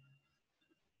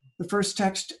 The first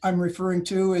text I'm referring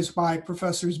to is by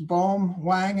Professors Bohm,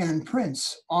 Wang, and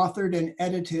Prince, authored and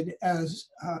edited as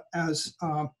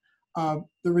the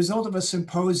result of a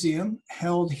symposium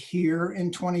held here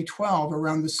in 2012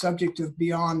 around the subject of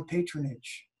beyond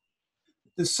patronage.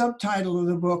 The subtitle of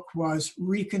the book was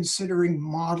Reconsidering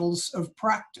Models of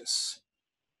Practice.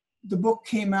 The book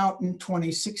came out in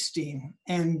 2016,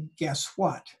 and guess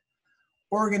what?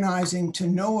 Organizing to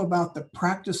know about the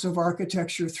practice of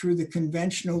architecture through the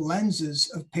conventional lenses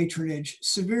of patronage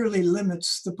severely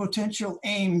limits the potential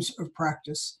aims of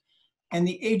practice and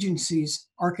the agencies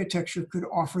architecture could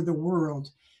offer the world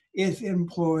if it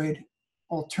employed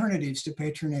alternatives to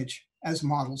patronage as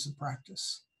models of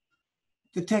practice.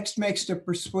 The text makes a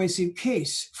persuasive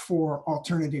case for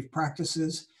alternative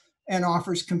practices and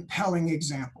offers compelling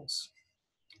examples.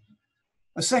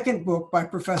 A second book by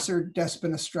Professor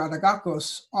Despina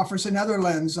Strategakos offers another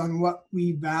lens on what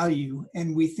we value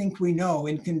and we think we know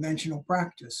in conventional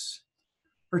practice.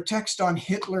 Her text on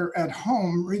Hitler at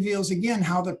Home reveals again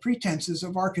how the pretenses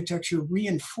of architecture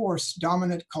reinforce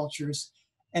dominant cultures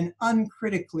and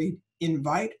uncritically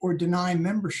invite or deny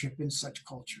membership in such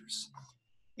cultures.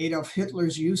 Adolf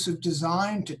Hitler's use of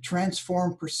design to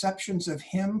transform perceptions of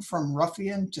him from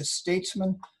ruffian to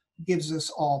statesman gives us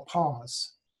all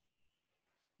pause.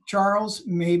 Charles,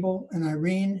 Mabel, and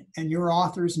Irene, and your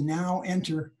authors now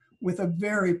enter with a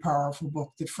very powerful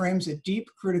book that frames a deep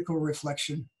critical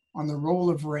reflection on the role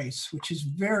of race, which is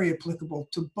very applicable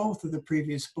to both of the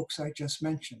previous books I just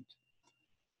mentioned.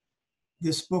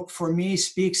 This book, for me,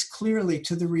 speaks clearly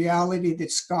to the reality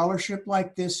that scholarship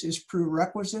like this is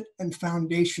prerequisite and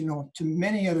foundational to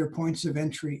many other points of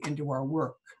entry into our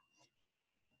work.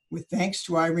 With thanks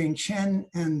to Irene Cheng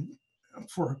and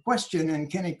for her question and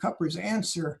Kenny Cupper's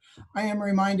answer, I am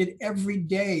reminded every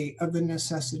day of the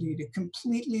necessity to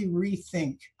completely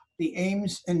rethink the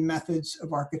aims and methods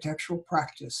of architectural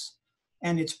practice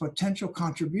and its potential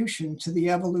contribution to the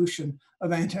evolution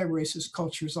of anti-racist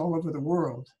cultures all over the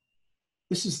world.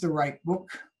 This is the right book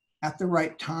at the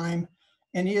right time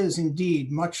and is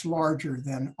indeed much larger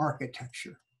than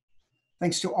architecture.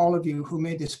 Thanks to all of you who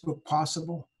made this book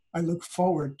possible. I look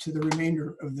forward to the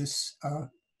remainder of this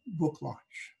book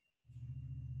launch.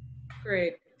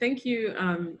 Great. Thank you,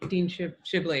 Dean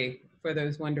Shibley, for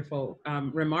those wonderful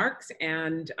remarks.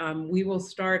 And we will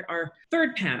start our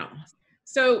third panel.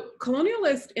 So,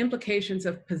 colonialist implications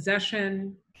of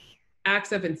possession,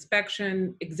 acts of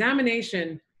inspection,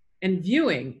 examination, and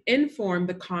viewing inform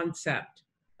the concept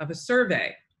of a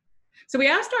survey. So we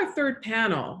asked our third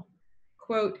panel,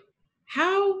 quote,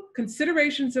 how do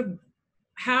considerations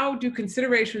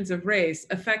of race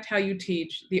affect how you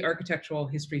teach the architectural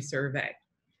history survey?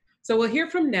 So we'll hear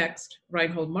from next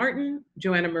Reinhold Martin,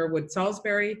 Joanna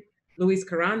Merwood-Salisbury, Luis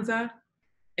Carranza,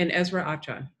 and Esra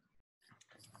Akcan.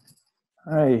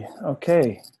 Hi,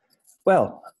 okay.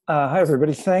 Well, hi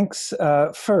everybody. Thanks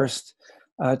first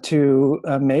to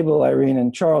Mabel, Irene,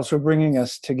 and Charles for bringing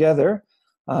us together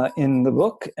in the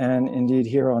book and indeed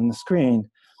here on the screen,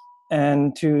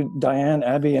 and to Dianne,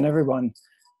 Abby, and everyone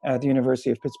at the University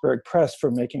of Pittsburgh Press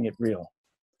for making it real.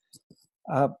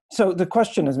 So the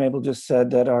question, as Mabel just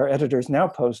said, that our editors now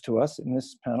pose to us in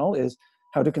this panel is,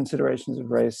 how do considerations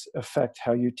of race affect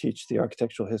how you teach the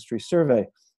architectural history survey?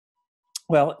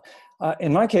 Well,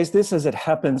 in my case, this, as it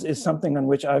happens, is something on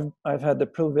which I've had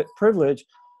the privilege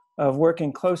of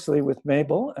working closely with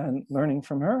Mabel and learning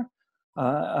from her,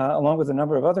 along with a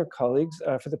number of other colleagues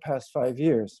for the past 5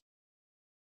 years.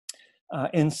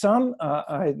 In sum,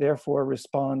 I therefore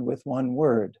respond with one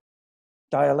word: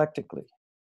 dialectically.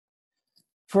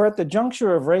 For at the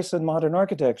juncture of race and modern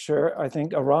architecture, I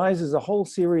think, arises a whole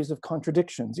series of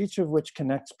contradictions, each of which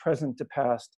connects present to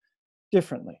past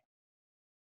differently.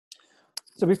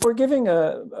 So before giving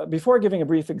a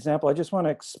brief example, I just want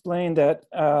to explain that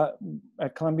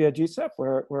at Columbia GSEP,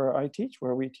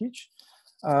 where we teach,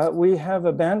 we have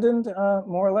abandoned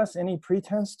more or less any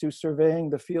pretense to surveying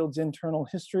the field's internal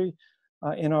history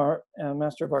in our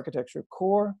Master of Architecture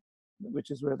core,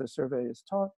 which is where the survey is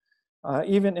taught,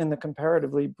 even in the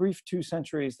comparatively brief 2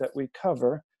 centuries that we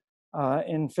cover,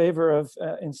 in favor of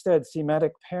instead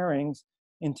thematic pairings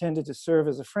intended to serve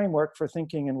as a framework for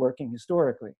thinking and working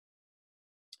historically.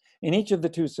 In each of the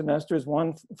 2 semesters,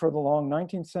 one for the long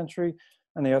 19th century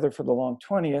and the other for the long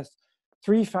 20th,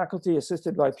 3 faculty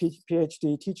assisted by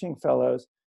PhD teaching fellows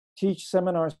teach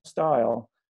seminar style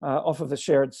off of the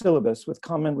shared syllabus with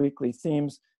common weekly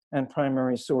themes and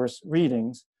primary source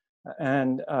readings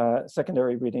and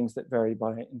secondary readings that vary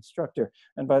by instructor.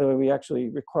 And by the way, we actually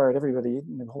required everybody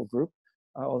in the whole group,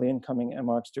 all the incoming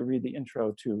MArchs, to read the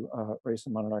intro to Race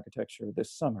and Modern Architecture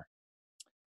this summer.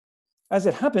 As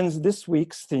it happens, this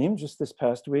week's theme, just this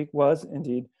past week, was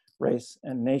indeed race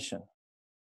and nation.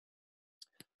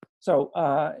 So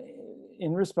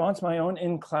in response, my own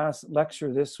in-class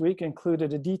lecture this week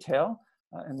included a detail,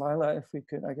 and Lila, if we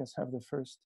could, I guess, have the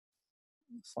first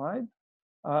slide,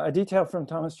 a detail from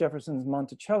Thomas Jefferson's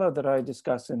Monticello that I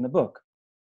discuss in the book.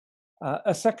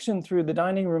 A section through the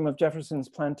dining room of Jefferson's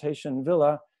plantation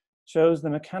villa shows the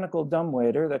mechanical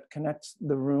dumbwaiter that connects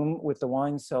the room with the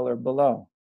wine cellar below.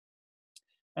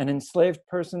 An enslaved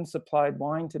person supplied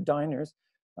wine to diners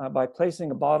by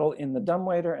placing a bottle in the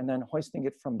dumbwaiter and then hoisting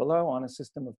it from below on a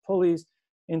system of pulleys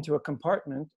into a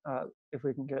compartment. If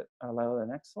we can get Lila,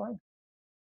 the next slide.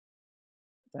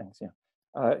 Thanks,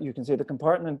 yeah. You can see the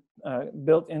compartment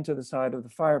built into the side of the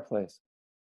fireplace.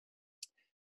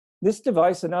 This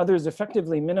device and others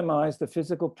effectively minimize the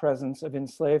physical presence of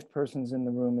enslaved persons in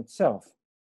the room itself.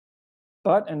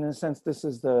 But, and in a sense, this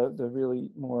is the really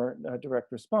more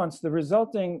direct response, the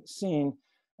resulting scene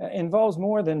involves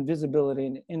more than visibility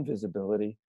and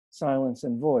invisibility, silence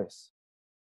and voice.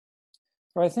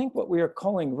 For I think what we are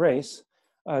calling race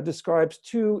describes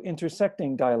two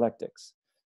intersecting dialectics,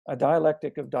 a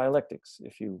dialectic of dialectics,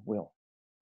 if you will.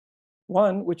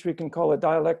 One, which we can call a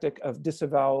dialectic of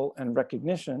disavowal and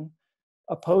recognition,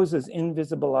 opposes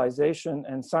invisibilization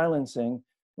and silencing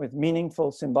with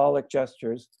meaningful symbolic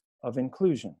gestures of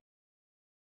inclusion.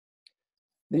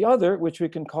 The other, which we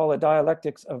can call a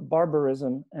dialectics of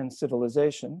barbarism and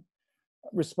civilization,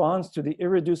 responds to the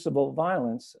irreducible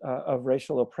violence of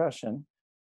racial oppression,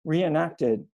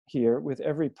 reenacted here with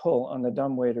every pull on the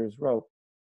dumbwaiter's rope,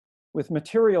 with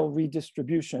material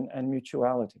redistribution and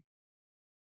mutuality.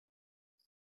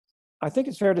 I think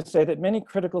it's fair to say that many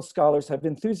critical scholars have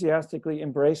enthusiastically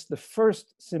embraced the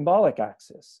first symbolic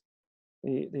axis,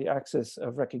 the axis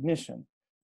of recognition,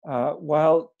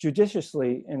 while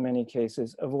judiciously, in many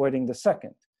cases, avoiding the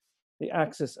second, the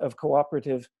axis of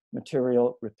cooperative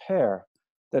material repair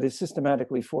that is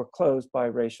systematically foreclosed by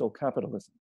racial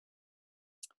capitalism.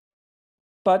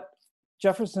 But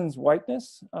Jefferson's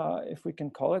whiteness, if we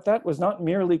can call it that, was not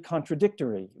merely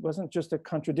contradictory. It wasn't just a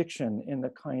contradiction in the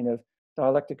kind of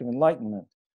dialectic of enlightenment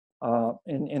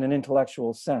in an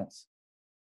intellectual sense.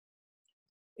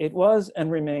 It was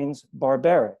and remains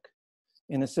barbaric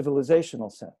in a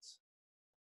civilizational sense.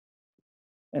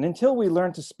 And until we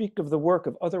learn to speak of the work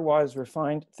of otherwise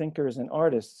refined thinkers and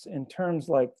artists in terms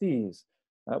like these,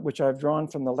 which I've drawn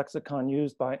from the lexicon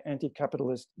used by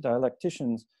anti-capitalist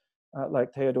dialecticians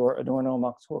like Theodor Adorno,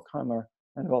 Max Horkheimer,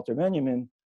 and Walter Benjamin,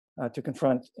 to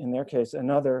confront, in their case,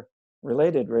 another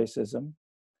related racism,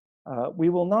 we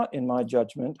will not, in my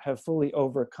judgment, have fully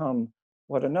overcome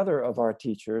what another of our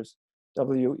teachers,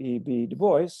 W.E.B. Du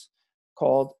Bois,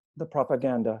 called the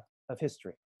propaganda of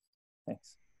history.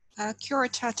 Thanks. Kia ora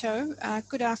tātou,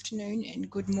 good afternoon and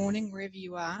good morning wherever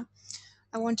you are.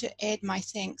 I want to add my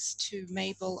thanks to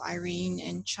Mabel, Irene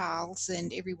and Charles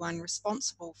and everyone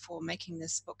responsible for making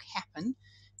this book happen.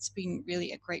 It's been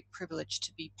really a great privilege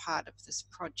to be part of this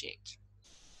project.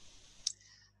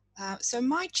 So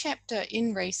my chapter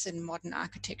in Race in Modern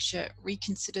Architecture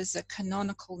reconsiders a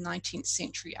canonical 19th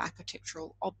century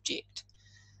architectural object,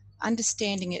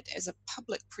 understanding it as a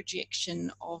public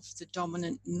projection of the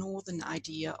dominant northern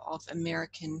idea of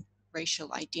American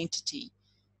racial identity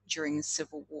during the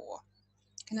Civil War.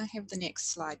 Can I have the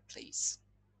next slide, please?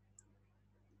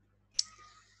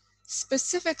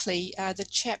 Specifically, the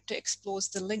chapter explores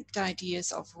the linked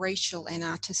ideas of racial and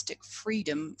artistic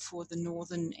freedom for the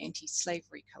Northern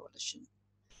Anti-Slavery Coalition.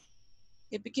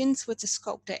 It begins with the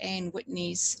sculptor Anne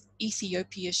Whitney's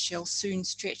 "Ethiopia shall soon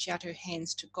stretch out her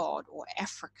hands to God," or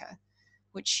Africa,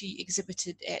 which she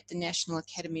exhibited at the National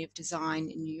Academy of Design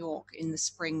in New York in the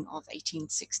spring of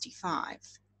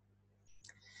 1865.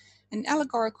 An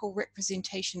allegorical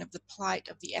representation of the plight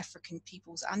of the African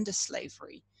peoples under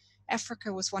slavery,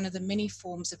 Africa was one of the many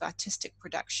forms of artistic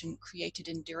production created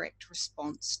in direct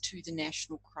response to the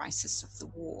national crisis of the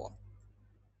war.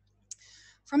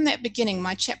 From that beginning,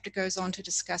 my chapter goes on to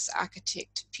discuss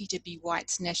architect Peter B.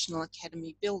 White's National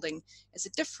Academy building as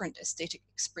a different aesthetic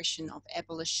expression of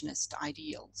abolitionist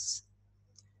ideals.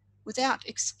 Without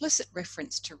explicit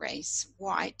reference to race,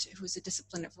 White, who was a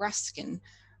discipline of Ruskin,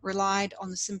 relied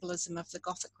on the symbolism of the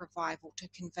Gothic revival to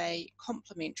convey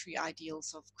complementary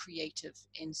ideals of creative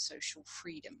and social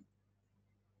freedom.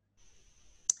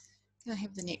 Can I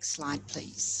have the next slide,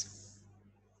 please?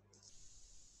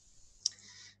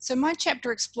 So my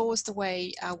chapter explores the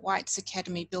way White's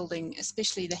Academy building,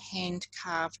 especially the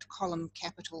hand-carved column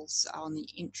capitals on the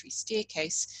entry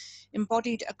staircase,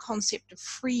 embodied a concept of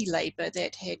free labor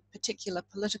that had particular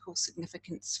political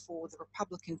significance for the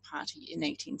Republican Party in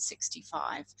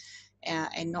 1865,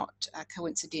 and not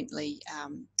coincidentally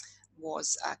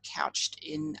was couched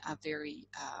in a very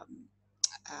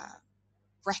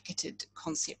bracketed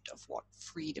concept of what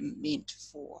freedom meant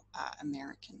for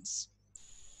Americans.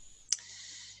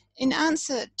 In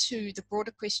answer to the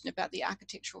broader question about the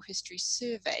Architectural History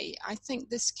Survey, I think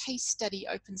this case study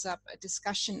opens up a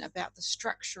discussion about the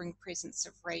structuring presence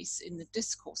of race in the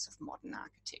discourse of modern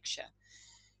architecture.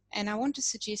 And I want to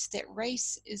suggest that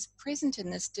race is present in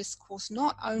this discourse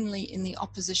not only in the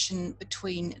opposition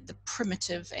between the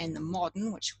primitive and the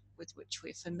modern, which with which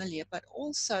we're familiar, but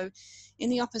also in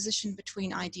the opposition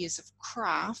between ideas of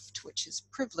craft, which is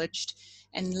privileged,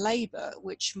 and labor,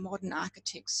 which modern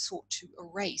architects sought to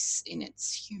erase in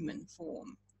its human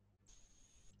form.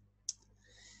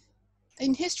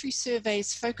 In history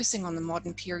surveys focusing on the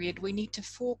modern period, we need to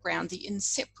foreground the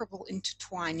inseparable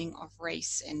intertwining of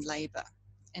race and labor.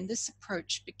 And this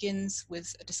approach begins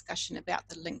with a discussion about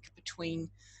the link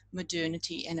between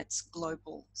modernity and its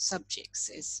global subjects,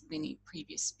 as many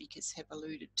previous speakers have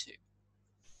alluded to.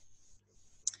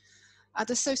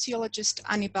 The sociologist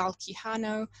Aníbal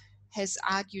Quijano has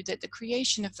argued that the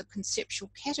creation of the conceptual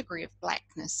category of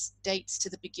blackness dates to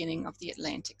the beginning of the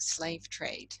Atlantic slave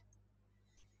trade.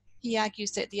 He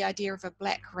argues that the idea of a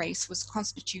black race was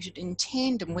constituted in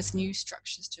tandem with new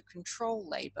structures to control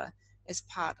labor as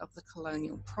part of the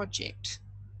colonial project.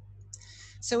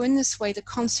 So in this way, the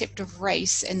concept of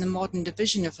race and the modern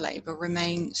division of labor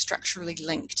remain structurally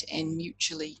linked and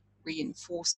mutually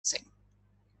reinforcing.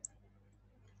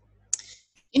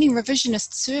 Any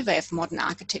revisionist survey of modern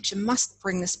architecture must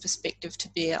bring this perspective to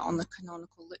bear on the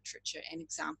canonical literature and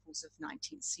examples of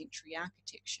 19th century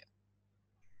architecture.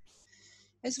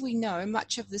 As we know,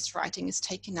 much of this writing is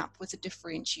taken up with a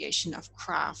differentiation of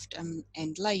craft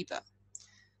and labor.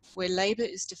 Where labor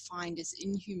is defined as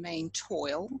inhumane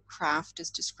toil, craft is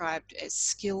described as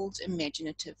skilled,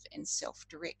 imaginative, and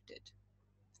self-directed.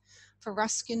 For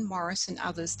Ruskin, Morris, and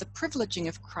others, the privileging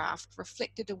of craft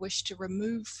reflected a wish to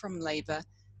remove from labor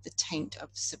the taint of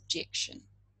subjection.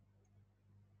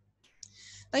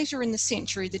 Later in the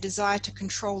century, the desire to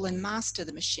control and master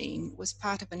the machine was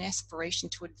part of an aspiration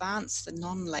to advance the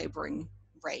non-laboring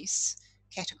race,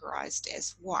 categorized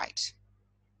as white.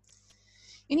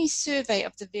 Any survey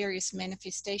of the various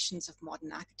manifestations of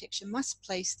modern architecture must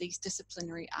place these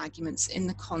disciplinary arguments in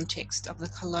the context of the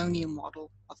colonial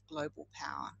model of global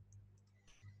power.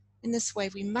 In this way,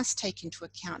 we must take into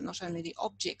account not only the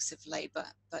objects of labor,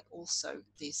 but also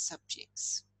their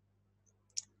subjects.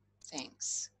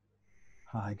 Thanks.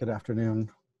 Hi, good afternoon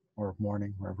or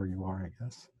morning, wherever you are, I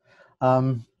guess.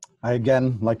 I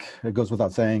again, like it goes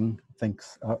without saying,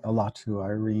 thanks a lot to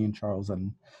Irene, Charles,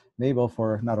 and Mabel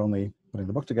for not only putting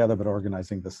the book together, but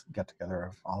organizing this get-together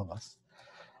of all of us.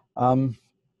 I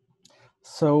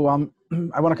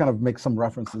want to kind of make some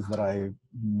references that I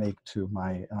make to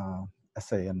my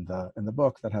essay in the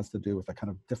book that has to do with a kind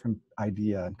of different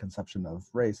idea and conception of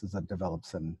race as it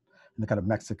develops in the kind of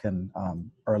Mexican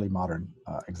early modern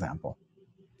example.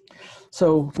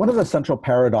 So one of the central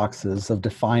paradoxes of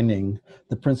defining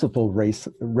the principal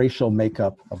racial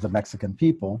makeup of the Mexican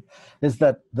people is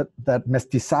that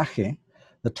mestizaje,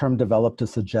 the term developed to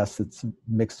suggest its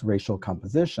mixed racial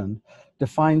composition,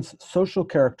 defines social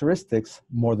characteristics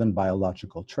more than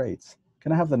biological traits.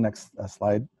 Can I have the next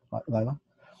slide, Lila?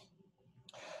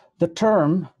 The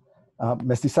term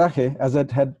mestizaje,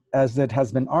 as it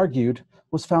has been argued,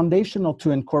 was foundational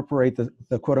to incorporate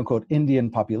the quote-unquote Indian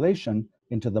population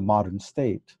into the modern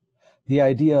state. The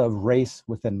idea of race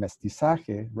within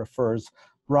mestizaje refers,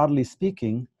 broadly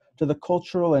speaking, to the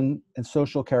cultural and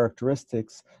social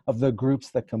characteristics of the groups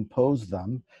that compose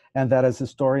them, and that, as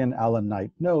historian Alan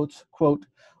Knight notes, quote,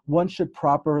 one should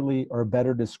properly or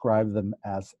better describe them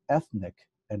as ethnic,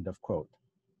 end of quote,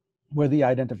 where the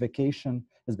identification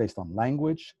is based on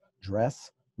language,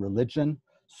 dress, religion,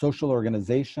 social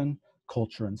organization,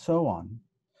 culture, and so on.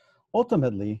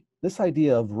 Ultimately, this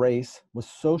idea of race was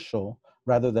social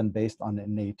rather than based on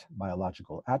innate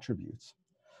biological attributes.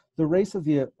 The race of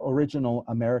the original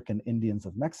American Indians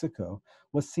of Mexico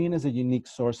was seen as a unique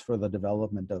source for the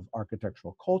development of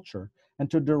architectural culture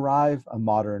and to derive a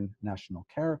modern national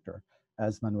character,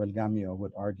 as Manuel Gamio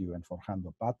would argue in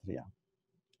Forjando Patria.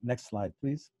 Next slide,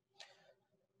 please.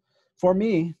 For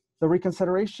me, the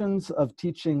reconsiderations of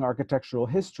teaching architectural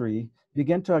history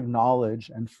begin to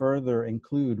acknowledge and further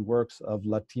include works of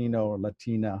Latino or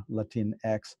Latina,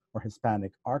 Latinx, or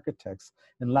Hispanic architects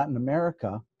in Latin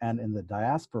America and in the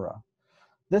diaspora.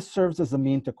 This serves as a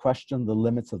means to question the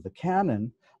limits of the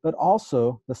canon, but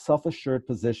also the self-assured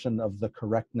position of the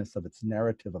correctness of its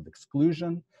narrative of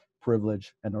exclusion,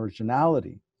 privilege, and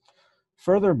originality.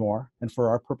 Furthermore, and for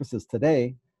our purposes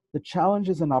today, the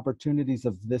challenges and opportunities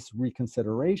of this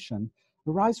reconsideration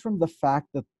arise from the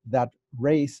fact that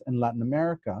race in Latin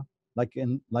America, like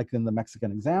in the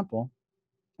Mexican example,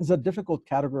 is a difficult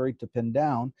category to pin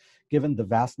down given the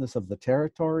vastness of the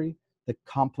territory, the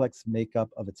complex makeup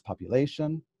of its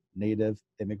population, native,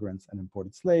 immigrants, and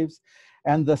imported slaves,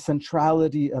 and the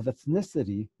centrality of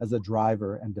ethnicity as a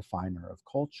driver and definer of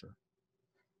culture.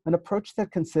 An approach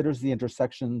that considers the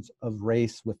intersections of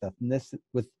race with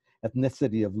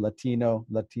ethnicity of Latino,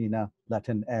 Latina,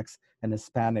 Latinx, and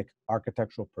Hispanic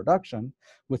architectural production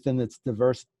within its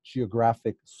diverse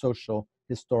geographic, social,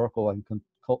 historical, and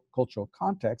cultural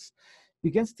contexts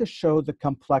begins to show the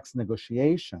complex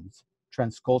negotiations,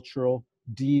 transcultural,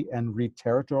 and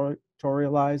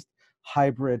re-territorialized,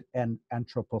 hybrid, and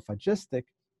anthropophagistic,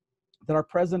 that are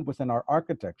present within our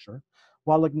architecture,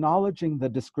 while acknowledging the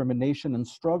discrimination and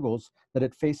struggles that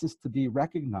it faces to be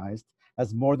recognized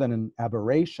as more than an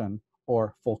aberration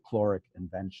or folkloric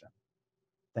invention.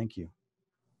 Thank you.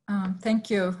 Thank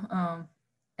you,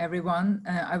 everyone.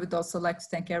 I would also like to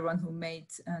thank everyone who made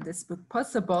this book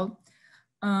possible.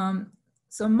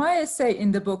 So my essay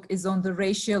in the book is on the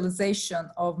racialization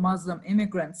of Muslim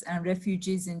immigrants and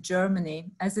refugees in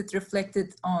Germany as it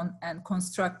reflected on and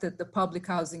constructed the public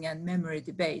housing and memory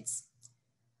debates.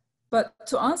 But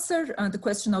to answer the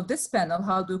question of this panel,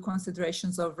 how do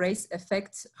considerations of race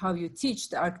affect how you teach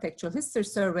the architectural history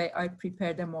survey, I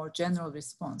prepared a more general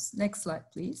response. Next slide,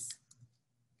 please.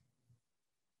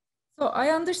 So I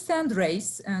understand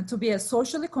race to be a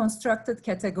socially constructed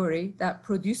category that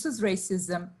produces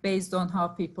racism based on how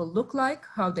people look like,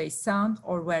 how they sound,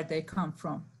 or where they come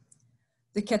from.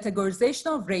 The categorization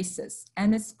of races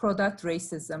and its product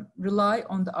racism rely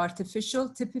on the artificial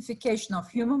typification of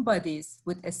human bodies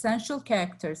with essential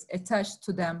characters attached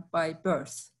to them by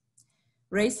birth.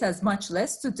 Race has much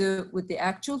less to do with the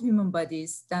actual human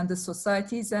bodies than the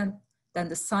societies and than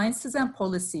the sciences and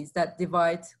policies that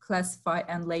divide, classify,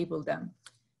 and label them.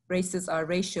 Races are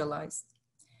racialized.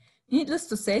 Needless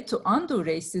to say, to undo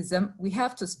racism, we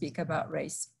have to speak about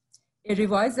race. A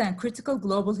revised and critical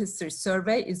global history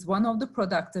survey is one of the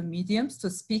productive mediums to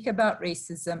speak about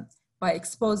racism by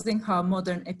exposing how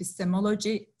modern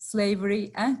epistemology,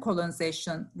 slavery, and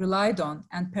colonization relied on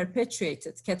and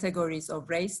perpetuated categories of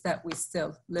race that we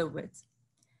still live with.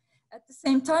 At the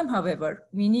same time, however,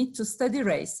 we need to study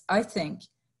race, I think,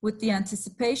 with the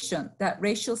anticipation that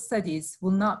racial studies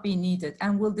will not be needed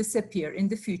and will disappear in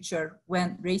the future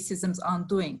when racism's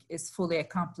undoing is fully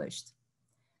accomplished.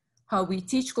 How we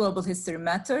teach global history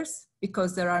matters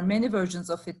because there are many versions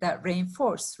of it that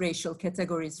reinforce racial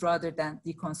categories rather than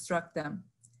deconstruct them.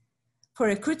 For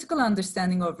a critical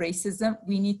understanding of racism,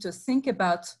 we need to think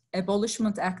about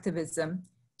abolishment activism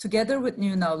together with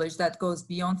new knowledge that goes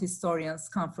beyond historians'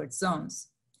 comfort zones.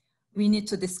 We need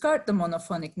to discard the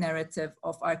monophonic narrative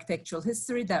of architectural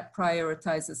history that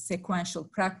prioritizes sequential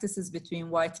practices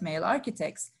between white male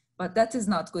architects, but that is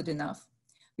not good enough.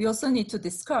 We also need to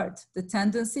discard the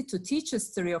tendency to teach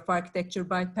history of architecture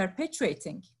by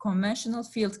perpetuating conventional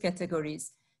field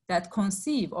categories that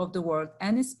conceive of the world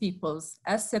and its peoples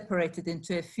as separated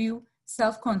into a few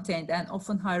self-contained and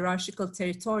often hierarchical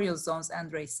territorial zones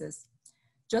and races.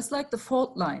 Just like the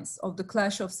fault lines of the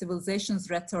clash of civilizations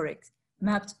rhetoric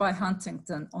mapped by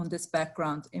Huntington on this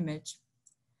background image.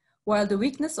 While the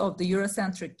weakness of the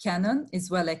Eurocentric canon is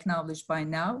well acknowledged by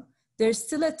now, there's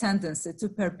still a tendency to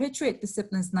perpetuate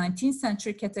disciplines 19th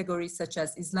century categories such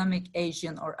as Islamic,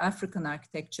 Asian, or African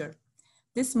architecture.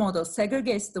 This model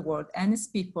segregates the world and its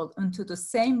people into the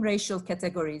same racial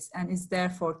categories and is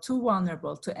therefore too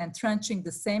vulnerable to entrenching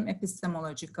the same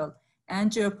epistemological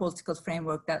and geopolitical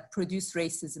framework that produced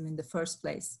racism in the first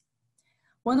place.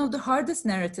 One of the hardest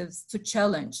narratives to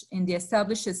challenge in the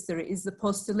established history is the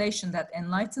postulation that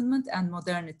Enlightenment and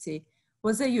modernity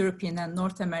was a European and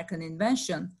North American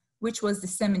invention which was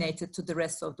disseminated to the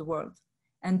rest of the world,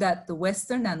 and that the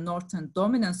Western and Northern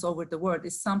dominance over the world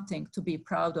is something to be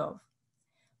proud of.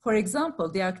 For example,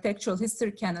 the architectural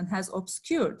history canon has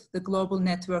obscured the global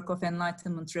network of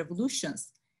Enlightenment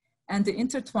revolutions and the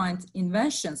intertwined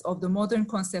inventions of the modern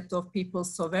concept of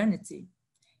people's sovereignty.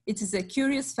 It is a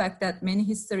curious fact that many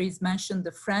histories mention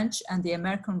the French and the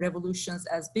American revolutions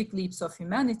as big leaps of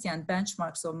humanity and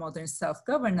benchmarks of modern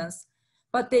self-governance,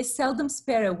 but they seldom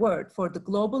spare a word for the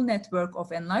global network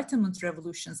of Enlightenment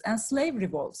revolutions and slave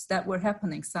revolts that were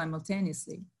happening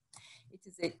simultaneously. It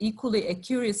is equally a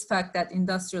curious fact that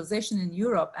industrialization in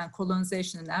Europe and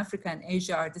colonization in Africa and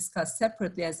Asia are discussed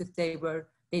separately as if they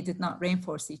did not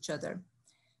reinforce each other.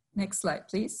 Next slide,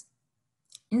 please.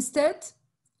 Instead,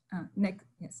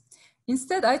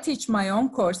 I teach my own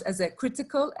course as a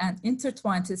critical and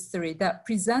intertwined history that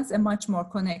presents a much more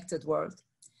connected world.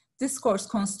 This course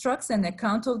constructs an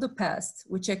account of the past,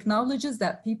 which acknowledges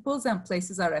that peoples and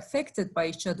places are affected by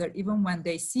each other even when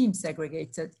they seem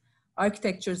segregated.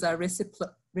 Architectures are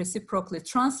reciprocally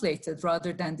translated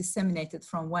rather than disseminated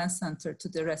from one center to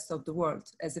the rest of the world,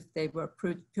 as if they were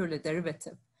purely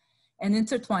derivative. An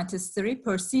intertwined history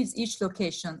perceives each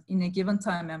location in a given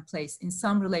time and place in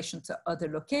some relation to other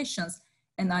locations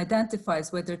and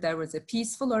identifies whether there was a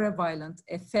peaceful or a violent,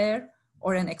 a fair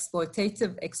or an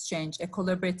exploitative exchange, a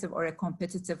collaborative or a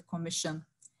competitive commission.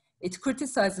 It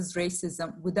criticizes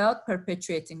racism without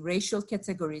perpetuating racial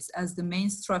categories as the main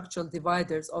structural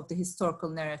dividers of the historical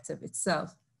narrative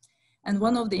itself. And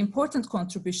one of the important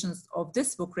contributions of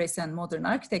this book, Race and Modern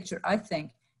Architecture, I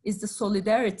think, is the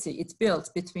solidarity it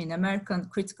built between American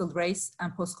critical race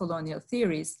and post-colonial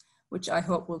theories, which I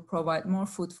hope will provide more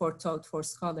food for thought for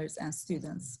scholars and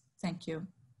students. Thank you.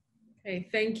 Okay,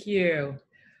 thank you.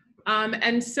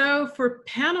 And so for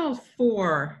panel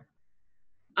 4,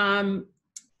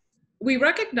 we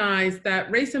recognize that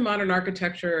race and modern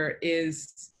architecture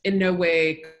is in no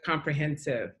way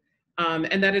comprehensive,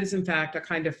 and that it is in fact a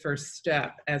kind of first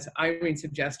step, as Irene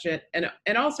suggested,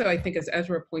 and also I think as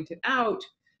Esra pointed out,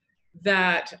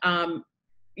 that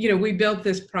we built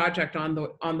this project on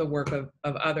the work of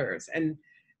others,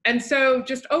 and so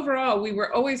just overall we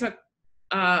were always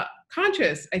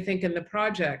conscious, I think, in the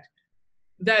project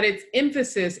that its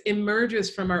emphasis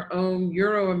emerges from our own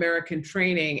Euro-American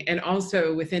training and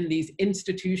also within these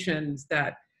institutions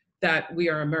that we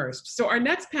are immersed. So our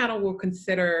next panel will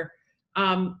consider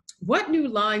what new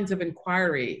lines of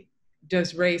inquiry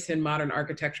does race in modern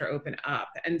architecture open up?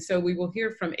 And so we will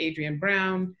hear from Adrienne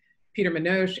Brown, Peter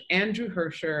Minosh, Andrew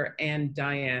Herscher, and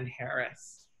Dianne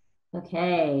Harris.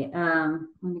 Okay, let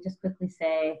me just quickly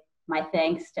say my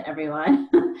thanks to everyone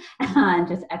and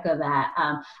just echo that.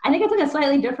 I think I took a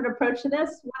slightly different approach to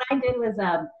this. What I did was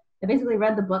I basically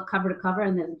read the book cover to cover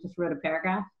and then just wrote a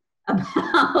paragraph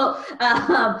about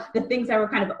the things that were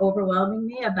kind of overwhelming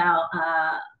me about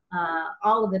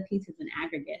all of the pieces in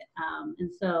aggregate. And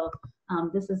so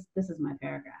this is my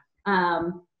paragraph.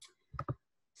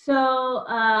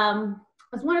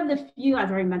 As one of the few, I've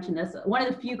already mentioned this, one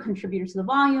of the few contributors to the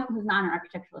volume who's not an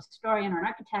architectural historian or an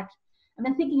architect, I've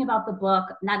been thinking about the book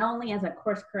not only as a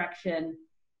course correction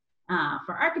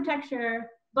for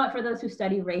architecture, but for those who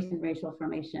study race and racial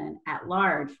formation at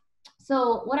large.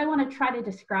 So what I want to try to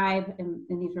describe in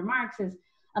these remarks is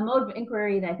a mode of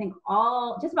inquiry that I think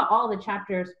just about all the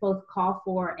chapters both call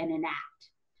for and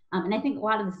enact. And I think a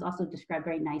lot of this is also described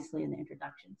very nicely in the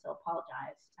introduction, so I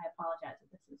apologize if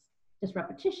this is just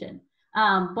repetition.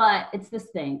 But it's this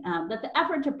thing, that the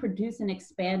effort to produce an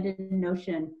expanded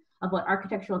notion of what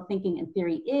architectural thinking and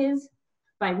theory is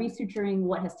by researching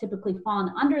what has typically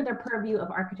fallen under the purview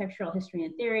of architectural history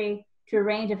and theory to a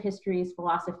range of histories,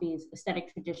 philosophies,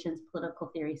 aesthetic traditions, political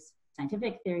theories,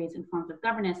 scientific theories, and forms of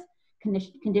governance,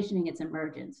 conditioning its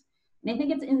emergence. And I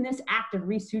think it's in this act of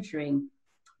resuturing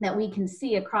that we can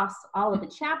see across all of the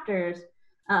chapters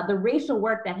the racial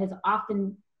work that has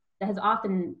often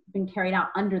been carried out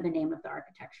under the name of the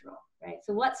architectural, right?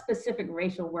 So what specific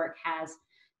racial work has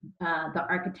the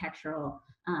architectural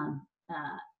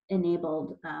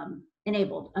enabled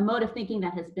a mode of thinking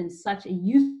that has been such a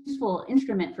useful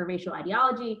instrument for racial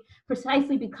ideology,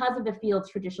 precisely because of the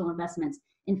field's traditional investments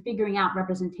in figuring out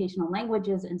representational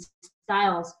languages and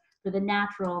styles for the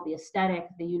natural, the aesthetic,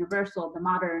 the universal, the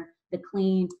modern, the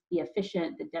clean, the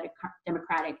efficient, the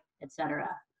democratic, etc.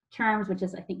 Terms which,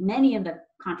 is I think many of the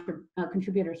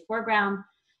contributors foreground,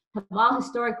 have all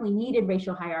historically needed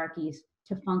racial hierarchies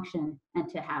to function and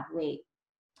to have weight.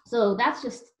 So that's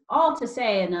just all to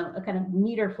say in a kind of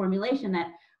neater formulation that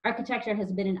architecture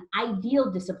has been an ideal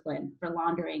discipline for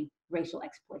laundering racial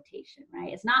exploitation,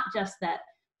 right? It's not just that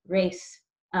race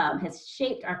has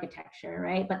shaped architecture,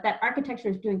 right? But that architecture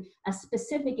is doing a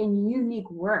specific and unique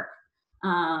work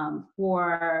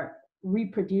for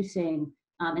reproducing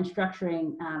and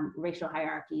structuring racial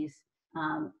hierarchies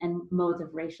and modes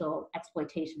of racial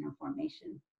exploitation and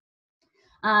formation.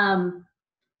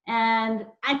 And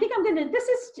I think this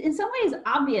is in some ways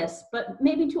obvious, but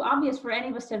maybe too obvious for any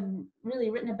of us to have really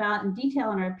written about in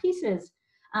detail in our pieces.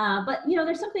 But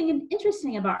there's something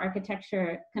interesting about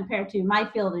architecture compared to my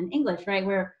field in English, right?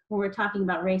 Where when we're talking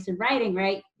about race and writing,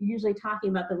 right? You're usually talking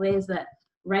about the ways that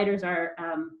writers are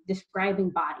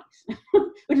describing bodies,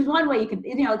 which is one way you can,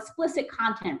 explicit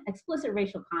content, explicit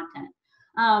racial content.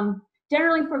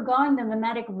 Generally foregoing the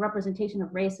mimetic representation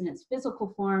of race in its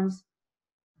physical forms,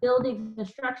 buildings and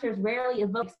structures rarely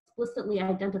evoke explicitly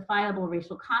identifiable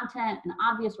racial content in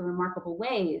obvious or remarkable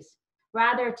ways.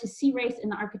 Rather, to see race in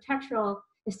the architectural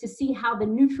is to see how the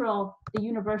neutral, the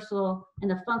universal, and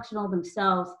the functional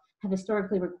themselves have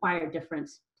historically required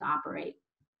difference to operate.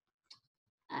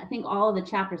 I think all of the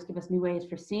chapters give us new ways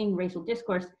for seeing racial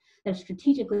discourse that have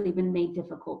strategically been made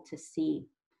difficult to see.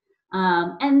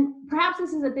 And perhaps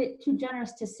this is a bit too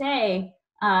generous to say,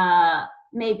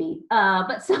 maybe,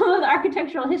 but some of the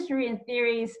architectural history and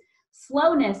theories,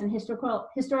 slowness and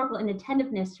historical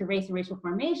inattentiveness to race and racial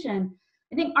formation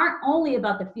I think aren't only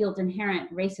about the field's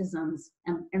inherent racisms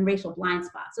and racial blind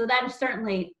spots. So that is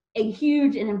certainly a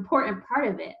huge and important part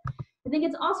of it. I think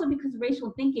it's also because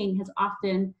racial thinking has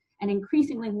often and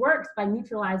increasingly works by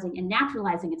neutralizing and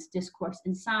naturalizing its discourse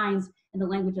in signs in the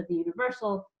language of the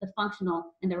universal, the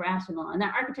functional, and the rational. And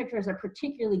that architecture is a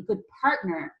particularly good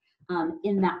partner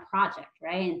in that project,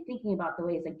 right? And thinking about the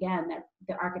ways, again, that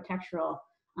the architectural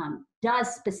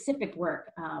does specific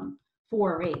work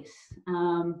for race.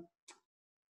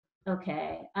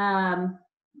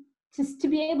 To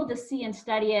be able to see and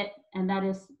study it, and that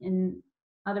is, in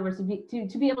other words, to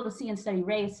be able to see and study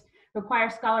race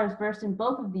requires scholars versed in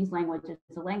both of these languages,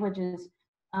 the languages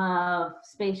of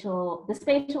the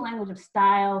spatial language of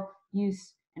style,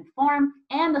 use, and form,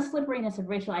 and the slipperiness of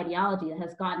racial ideology that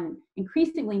has gotten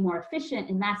increasingly more efficient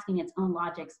in masking its own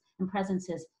logics and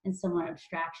presences in similar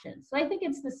abstractions. So I think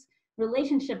it's this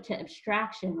relationship to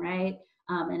abstraction, right,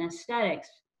 and aesthetics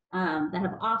that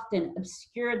have often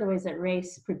obscured the ways that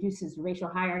race produces racial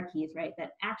hierarchies, right,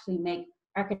 that actually make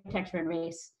architecture and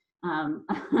race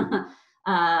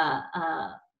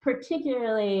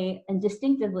particularly and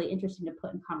distinctively interesting to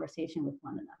put in conversation with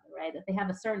one another, right? That they have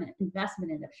a certain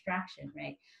investment in abstraction,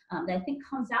 right? That I think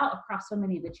comes out across so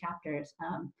many of the chapters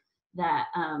that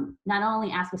not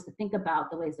only ask us to think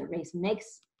about the ways that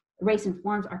race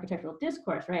informs architectural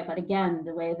discourse, right? But again,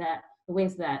 the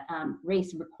ways that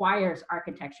race requires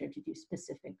architecture to do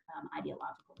specific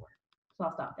ideological work. So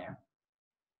I'll stop there.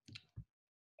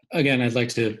 Again, I'd like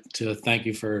to thank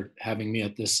you for having me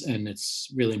at this, and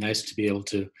it's really nice to be able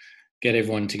to get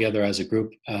everyone together as a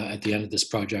group at the end of this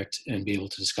project and be able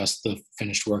to discuss the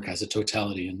finished work as a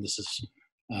totality. And this is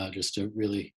just a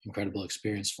really incredible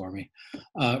experience for me.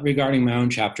 Regarding my own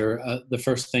chapter, the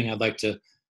first thing I'd like to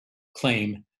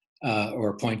claim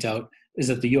or point out is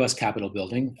that the US Capitol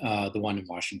building, the one in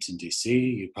Washington, DC,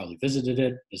 you probably visited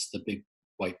it. It's the big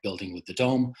white building with the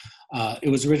dome. It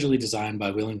was originally designed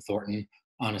by William Thornton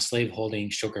on a slaveholding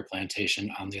sugar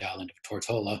plantation on the island of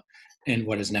Tortola in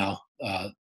what is now,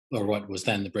 or what was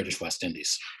then the British West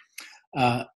Indies.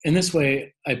 In this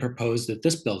way, I propose that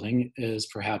this building is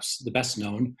perhaps the best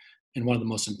known and one of the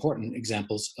most important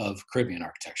examples of Caribbean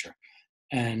architecture.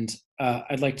 And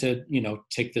I'd like to,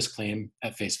 take this claim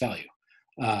at face value.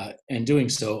 And doing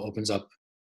so opens up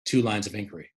two lines of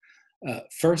inquiry.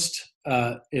 First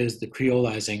is the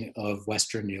creolizing of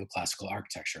Western neoclassical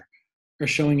architecture, or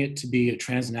showing it to be a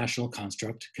transnational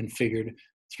construct configured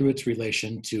through its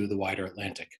relation to the wider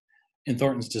Atlantic. And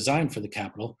Thornton's design for the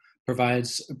Capitol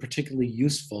provides a particularly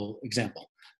useful example.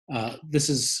 This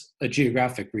is a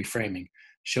geographic reframing,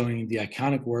 showing the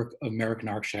iconic work of American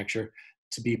architecture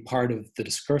to be part of the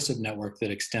discursive network that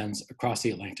extends across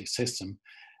the Atlantic system,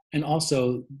 and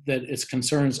also that its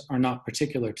concerns are not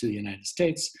particular to the United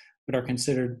States, but are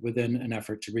considered within an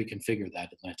effort to reconfigure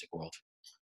that Atlantic world.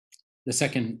 The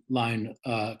second line,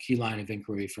 key line of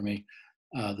inquiry for me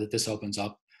that this opens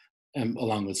up, and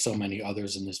along with so many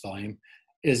others in this volume,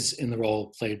 is in the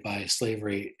role played by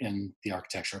slavery in the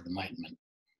architecture of Enlightenment.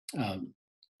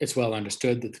 It's well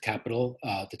understood that the Capitol,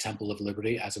 the Temple of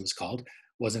Liberty, as it was called,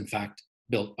 was in fact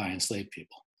built by enslaved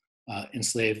people.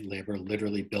 Enslaved labor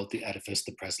literally built the edifice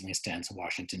that presently stands in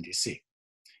Washington, DC.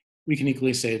 We can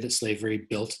equally say that slavery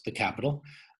built the Capitol,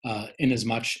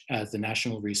 inasmuch as the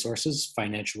national resources,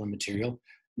 financial and material,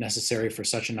 necessary for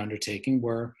such an undertaking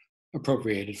were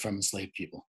appropriated from enslaved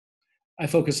people. I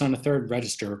focus on a third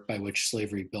register by which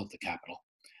slavery built the Capitol,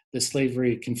 that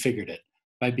slavery configured it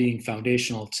by being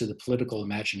foundational to the political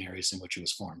imaginaries in which it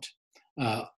was formed.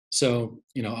 So,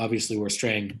 obviously we're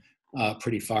straying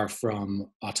pretty far from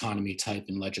autonomy, type,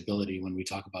 and legibility when we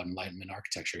talk about Enlightenment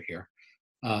architecture here.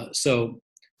 So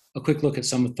a quick look at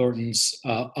some of Thornton's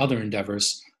other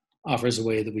endeavors offers a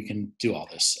way that we can do all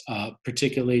this,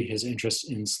 particularly his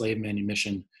interest in slave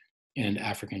manumission and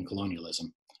African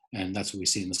colonialism. And that's what we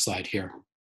see in the slide here.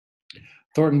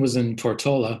 Thornton was in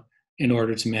Tortola in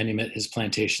order to manumit his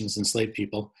plantations enslaved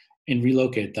people and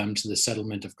relocate them to the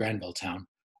settlement of Granville Town,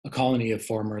 a colony of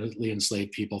formerly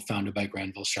enslaved people founded by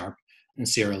Granville Sharp in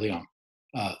Sierra Leone.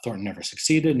 Thornton never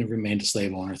succeeded and remained a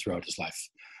slave owner throughout his life.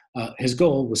 His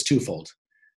goal was twofold: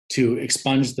 to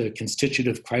expunge the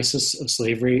constitutive crisis of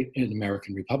slavery in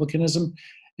American republicanism,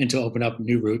 and to open up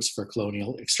new routes for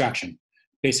colonial extraction,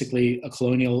 basically a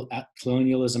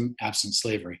colonialism absent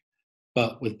slavery,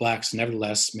 but with Blacks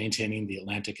nevertheless maintaining the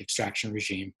Atlantic extraction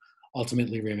regime,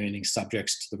 ultimately remaining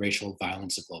subjects to the racial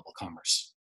violence of global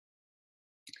commerce.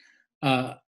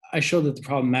 I show that the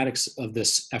problematics of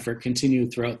this effort continue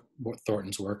throughout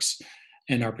Thornton's works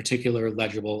and are particularly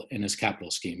legible in his capital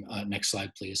scheme. Next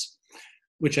slide, please.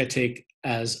 Which I take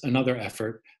as another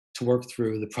effort to work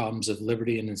through the problems of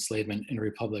liberty and enslavement in a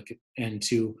republic and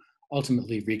to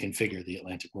ultimately reconfigure the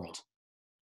Atlantic world.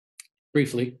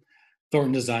 Briefly,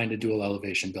 Thornton designed a dual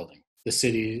elevation building. The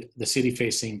city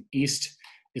facing east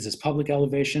is its public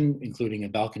elevation, including a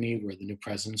balcony where the new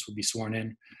presidents would be sworn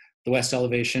in. The west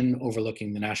elevation,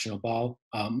 overlooking the National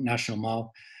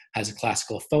Mall, has a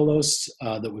classical tholos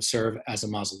that would serve as a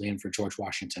mausoleum for George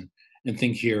Washington. And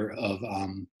think here of,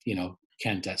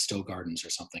 Kent at Stowe Gardens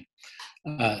or something.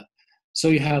 So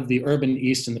you have the urban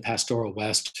east and the pastoral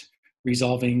west,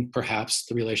 resolving perhaps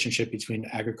the relationship between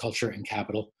agriculture and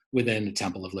capital within the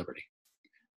Temple of Liberty.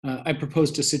 I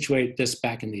propose to situate this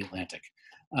back in the Atlantic,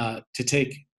 to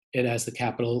take it as the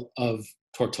capital of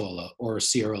Tortola or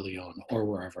Sierra Leone or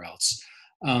wherever else.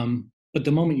 But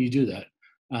the moment you do that,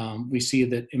 we see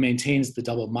that it maintains the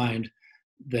double mind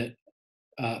that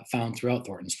found throughout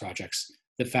Thornton's projects,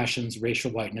 that fashions racial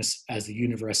whiteness as the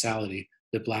universality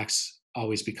that Blacks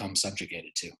always become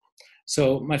subjugated to.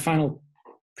 So my final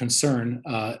concern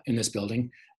in this building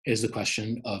is the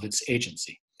question of its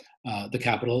agency. The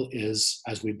Capitol is,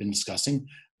 as we've been discussing,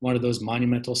 one of those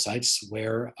monumental sites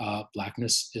where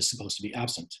Blackness is supposed to be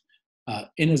absent.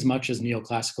 Inasmuch as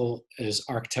neoclassical is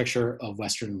architecture of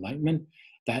Western Enlightenment,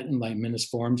 that Enlightenment is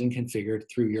formed and configured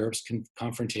through Europe's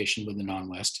confrontation with the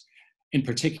non-West. In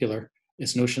particular,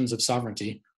 its notions of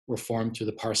sovereignty were formed through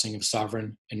the parsing of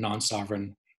sovereign and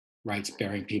non-sovereign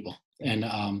rights-bearing people. And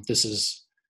this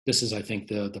is, I think,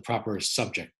 the proper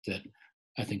subject that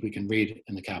I think we can read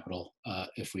in the Capitol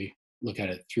if we look at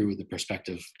it through the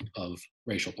perspective of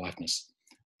racial Blackness.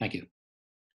 Thank you.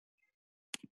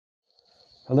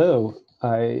 Hello.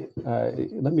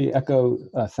 Let me echo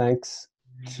thanks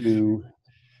to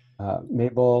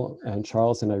Mabel and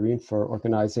Charles and Irene for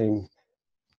organizing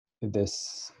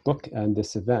this book and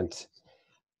this event.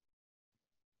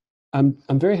 I'm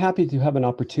very happy to have an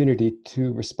opportunity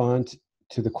to respond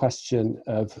to the question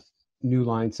of new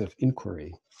lines of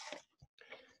inquiry.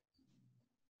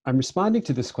 I'm responding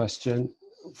to this question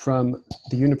from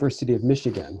the University of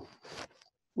Michigan,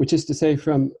 which is to say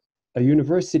from a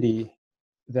university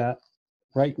that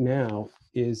right now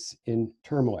is in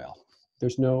turmoil.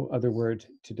 There's no other word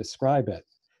to describe it.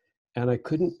 And I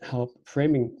couldn't help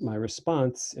framing my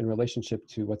response in relationship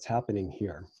to what's happening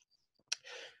here.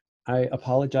 I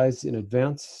apologize in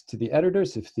advance to the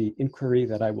editors if the inquiry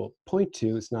that I will point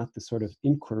to is not the sort of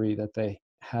inquiry that they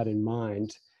had in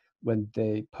mind when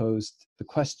they posed the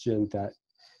question that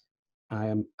I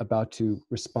am about to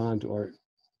respond or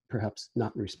perhaps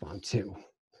not respond to.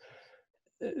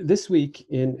 This week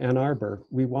in Ann Arbor,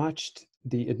 we watched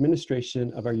the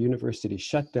administration of our university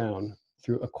shut down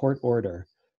through a court order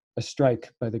a strike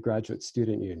by the Graduate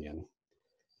Student Union.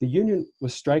 The union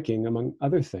was striking, among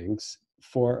other things,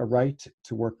 for a right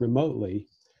to work remotely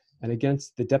and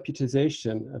against the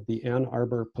deputization of the Ann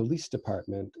Arbor Police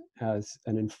Department as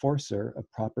an enforcer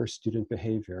of proper student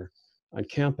behavior on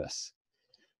campus.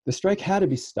 The strike had to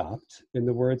be stopped, in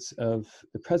the words of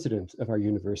the president of our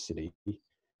university,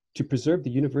 to preserve the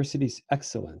university's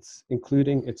excellence,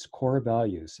 including its core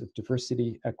values of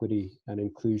diversity, equity, and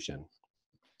inclusion.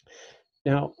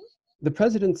 Now, the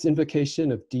president's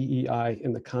invocation of DEI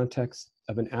in the context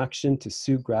of an action to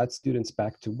sue grad students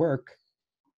back to work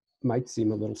might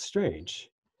seem a little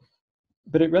strange,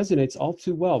 but it resonates all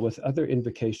too well with other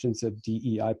invocations of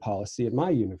DEI policy at my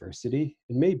university,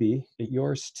 and maybe at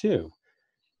yours too.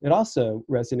 It also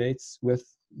resonates with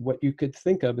what you could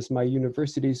think of as my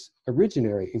university's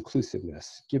originary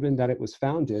inclusiveness, given that it was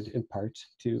founded in part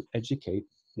to educate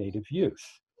Native youth.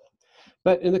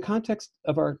 But in the context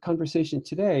of our conversation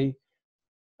today,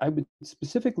 I would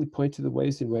specifically point to the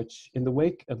ways in which, in the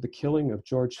wake of the killing of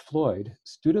George Floyd,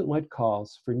 student-led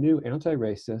calls for new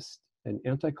anti-racist and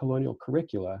anti-colonial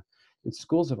curricula in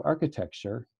schools of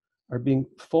architecture are being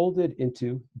folded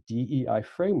into DEI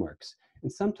frameworks,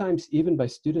 and sometimes even by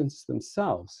students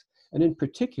themselves, and in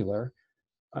particular,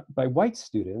 by white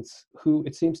students who,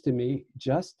 it seems to me,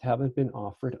 just haven't been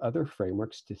offered other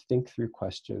frameworks to think through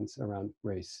questions around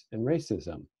race and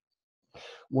racism.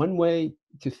 One way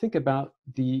to think about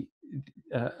these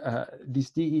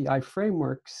DEI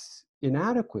frameworks'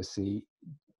 inadequacy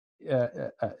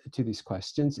to these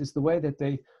questions is the way that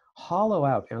they hollow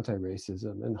out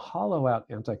anti-racism and hollow out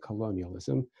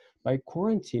anti-colonialism by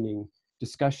quarantining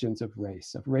discussions of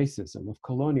race, of racism, of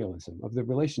colonialism, of the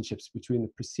relationships between the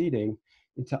preceding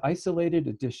into isolated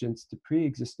additions to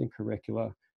pre-existing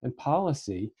curricula and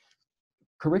policy.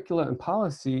 Curricula and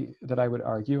policy that I would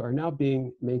argue are now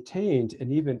being maintained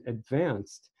and even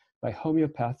advanced by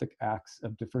homeopathic acts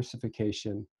of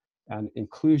diversification and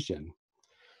inclusion.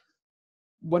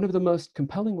 One of the most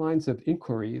compelling lines of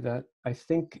inquiry that I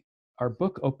think our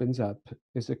book opens up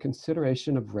is a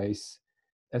consideration of race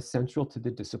as central to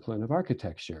the discipline of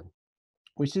architecture,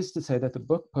 which is to say that the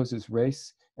book poses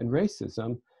race and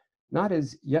racism not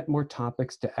as yet more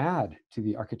topics to add to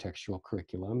the architectural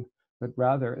curriculum, but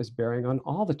rather as bearing on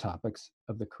all the topics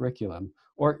of the curriculum,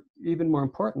 or even more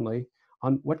importantly,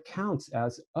 on what counts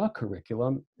as a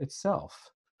curriculum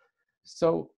itself.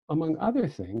 So, among other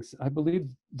things, I believe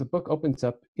the book opens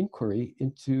up inquiry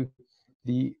into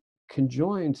the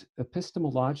conjoined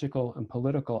epistemological and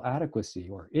political adequacy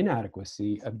or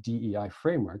inadequacy of DEI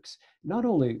frameworks, not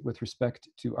only with respect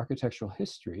to architectural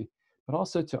history, but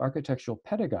also to architectural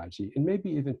pedagogy, and maybe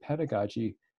even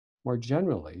pedagogy more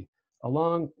generally,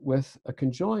 along with a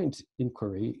conjoined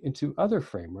inquiry into other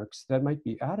frameworks that might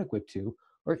be adequate to,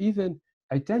 or even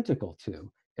identical to,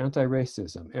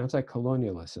 anti-racism,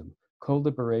 anti-colonialism,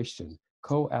 co-liberation,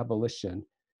 co-abolition,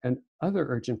 and other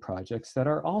urgent projects that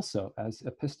are also as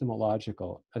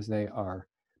epistemological as they are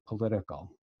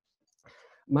political.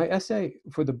 My essay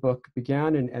for the book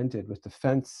began and ended with the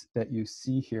fence that you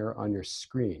see here on your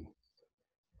screen.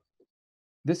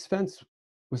 This fence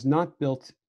was not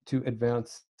built to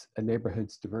advance a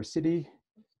neighborhood's diversity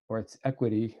or its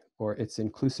equity or its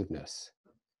inclusiveness.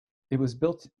 It was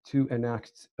built to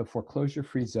enact a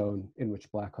foreclosure-free zone in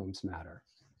which Black homes matter.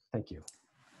 Thank you.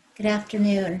 Good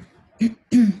afternoon.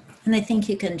 And I think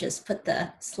you can just put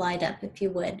the slide up if you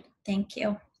would. Thank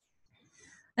you.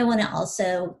 I want to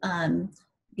also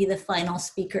be the final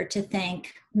speaker to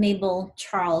thank Mabel,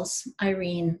 Charles,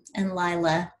 Irene, and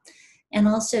Lila, and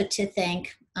also to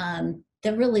thank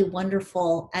the really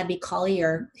wonderful Abby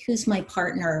Collier, who's my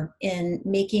partner in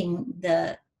making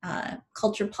the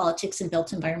Culture, Politics, and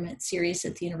Built Environment series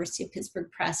at the University of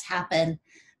Pittsburgh Press happen.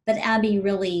 But Abby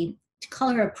really, to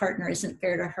call her a partner isn't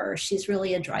fair to her. She's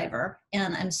really a driver.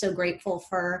 And I'm so grateful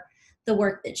for the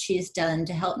work that she's done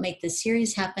to help make this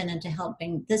series happen and to help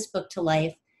bring this book to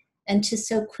life and to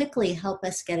so quickly help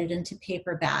us get it into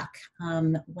paperback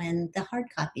when the hard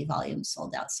copy volume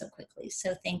sold out so quickly.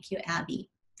 So thank you, Abby.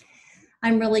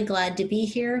 I'm really glad to be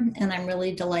here, and I'm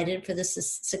really delighted for the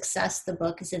success the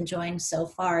book is enjoying so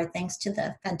far, thanks to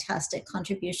the fantastic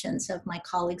contributions of my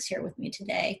colleagues here with me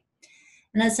today.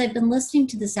 And as I've been listening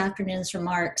to this afternoon's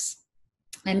remarks,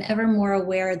 I'm ever more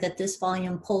aware that this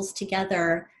volume pulls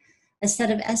together a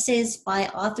set of essays by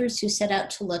authors who set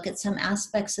out to look at some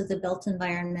aspects of the built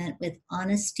environment with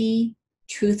honesty,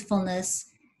 truthfulness,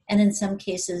 and in some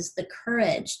cases, the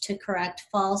courage to correct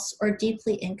false or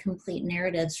deeply incomplete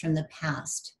narratives from the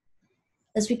past.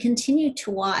 As we continue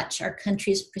to watch our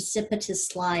country's precipitous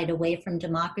slide away from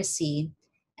democracy,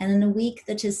 and in a week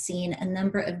that has seen a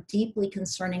number of deeply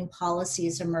concerning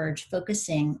policies emerge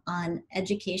focusing on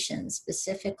education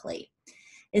specifically,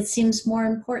 it seems more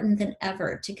important than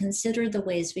ever to consider the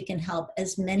ways we can help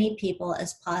as many people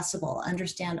as possible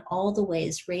understand all the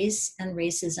ways race and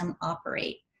racism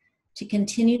operate, to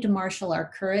continue to marshal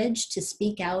our courage to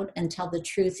speak out and tell the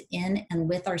truth in and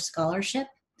with our scholarship,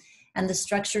 and the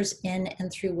structures in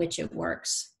and through which it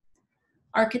works.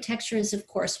 Architecture is, of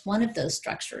course, one of those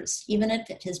structures, even if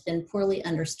it has been poorly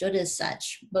understood as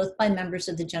such, both by members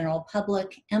of the general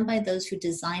public and by those who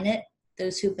design it,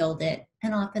 those who build it,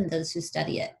 and often those who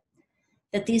study it.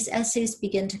 That these essays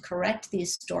begin to correct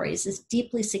these stories is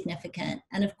deeply significant,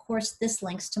 and of course this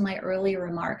links to my earlier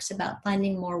remarks about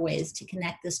finding more ways to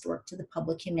connect this work to the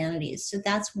public humanities. So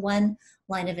that's one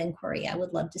line of inquiry I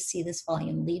would love to see this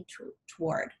volume lead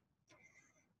toward.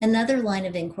 Another line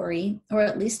of inquiry, or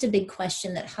at least a big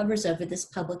question that hovers over this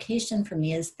publication for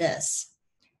me, is this.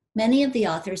 Many of the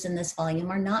authors in this volume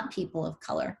are not people of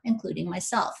color, including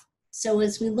myself. So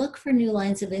as we look for new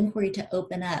lines of inquiry to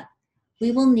open up, we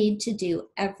will need to do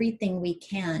everything we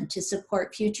can to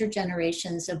support future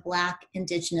generations of Black,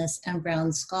 Indigenous, and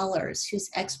Brown scholars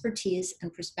whose expertise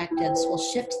and perspectives will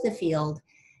shift the field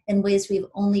in ways we've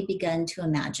only begun to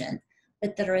imagine,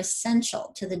 but that are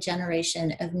essential to the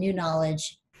generation of new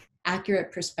knowledge,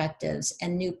 accurate perspectives,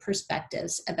 and new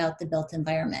perspectives about the built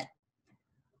environment.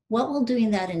 What will doing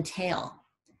that entail?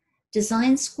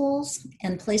 Design schools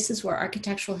and places where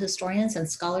architectural historians and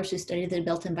scholars who study the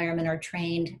built environment are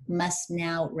trained must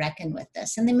now reckon with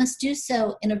this. And they must do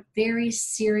so in a very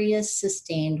serious,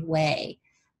 sustained way.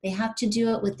 They have to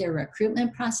do it with their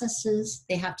recruitment processes.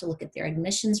 They have to look at their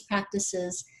admissions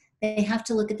practices. They have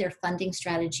to look at their funding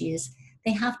strategies.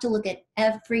 They have to look at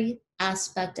every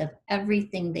aspect of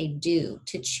everything they do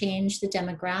to change the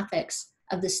demographics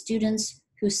of the students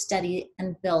who study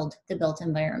and build the built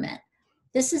environment.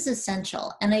 This is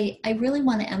essential. And I really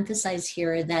want to emphasize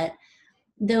here that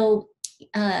though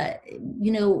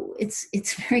you know,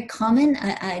 it's very common.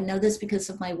 I know this because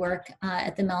of my work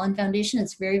at the Mellon Foundation.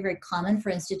 It's very, very common for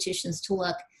institutions to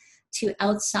look to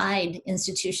outside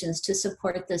institutions to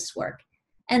support this work.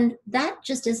 And that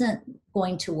just isn't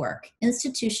going to work.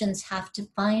 Institutions have to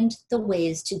find the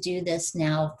ways to do this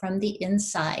now from the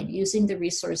inside, using the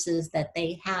resources that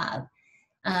they have.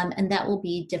 And that will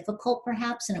be difficult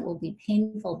perhaps, and it will be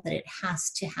painful, but it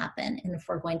has to happen. And if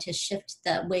we're going to shift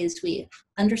the ways we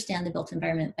understand the built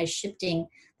environment by shifting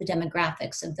the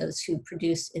demographics of those who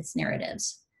produce its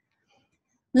narratives.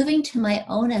 Moving to my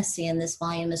own essay in this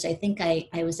volume, as I think I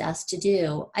was asked to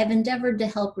do, I've endeavored to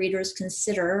help readers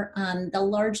consider the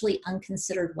largely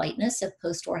unconsidered whiteness of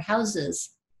post-war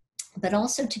houses, but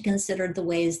also to consider the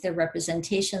ways their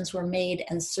representations were made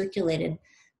and circulated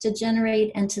to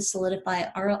generate and to solidify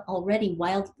our already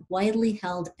widely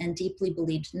held and deeply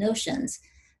believed notions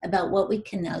about what we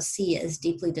can now see as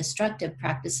deeply destructive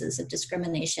practices of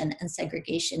discrimination and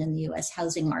segregation in the US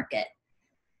housing market.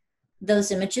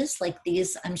 Those images, like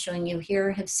these I'm showing you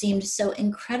here, have seemed so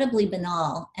incredibly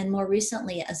banal and more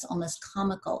recently as almost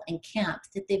comical and camp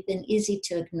that they've been easy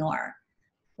to ignore.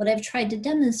 What I've tried to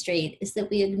demonstrate is that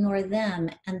we ignore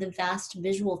them and the vast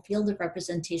visual field of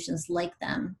representations like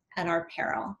them at our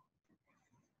peril.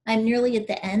 I'm nearly at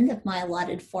the end of my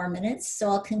allotted 4 minutes, so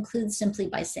I'll conclude simply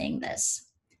by saying this.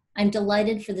 I'm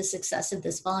delighted for the success of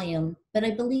this volume, but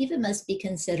I believe it must be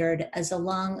considered as a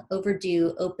long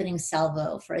overdue opening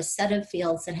salvo for a set of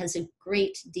fields that has a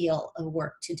great deal of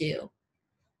work to do.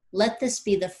 Let this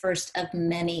be the first of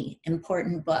many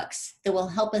important books that will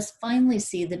help us finally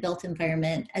see the built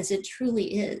environment as it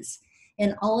truly is,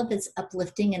 in all of its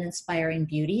uplifting and inspiring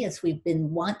beauty as we've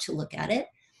been wont to look at it,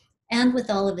 and with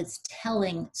all of its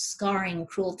telling, scarring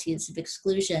cruelties of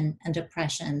exclusion and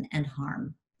oppression and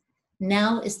harm.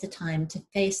 Now is the time to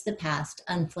face the past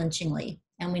unflinchingly,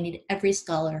 and we need every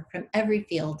scholar from every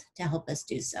field to help us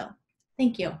do so.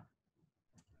 Thank you.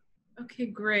 Okay,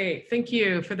 great. Thank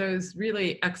you for those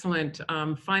really excellent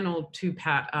final two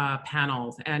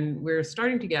panels. And we're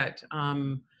starting to get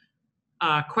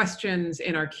questions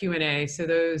in our Q&A. So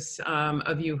those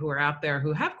of you who are out there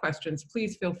who have questions,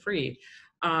 please feel free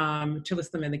to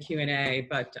list them in the Q&A.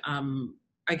 But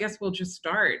I guess we'll just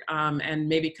start and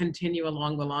maybe continue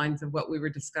along the lines of what we were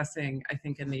discussing, I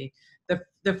think, in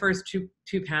the first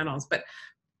two panels. But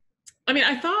I mean,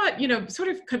 I thought, you know, sort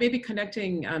of maybe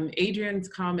connecting Adrienne's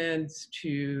comments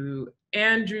to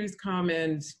Andrew's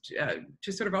comments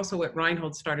to sort of also what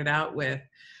Reinhold started out with.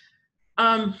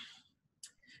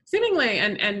 Seemingly,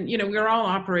 and you know, we're all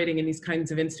operating in these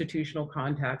kinds of institutional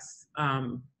contexts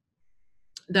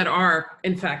that are,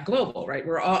 in fact, global, right?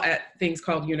 We're all at things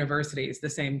called universities, the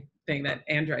same thing that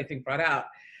Andrew, I think, brought out.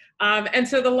 And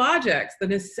so the logics, the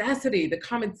necessity, the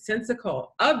commonsensical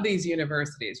of these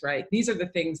universities, right? These are the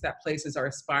things that places are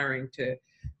aspiring to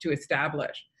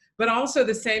establish. But also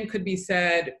the same could be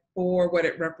said for what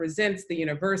it represents, the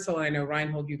universal. I know,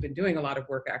 Reinhold, you've been doing a lot of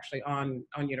work actually on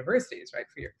universities, right,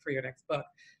 for your next book.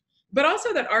 But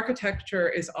also that architecture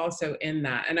is also in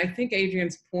that. And I think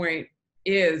Adrienne's point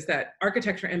is that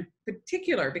architecture in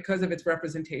particular, because of its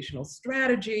representational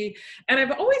strategy, and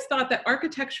I've always thought that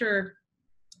architecture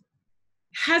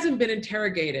hasn't been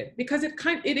interrogated because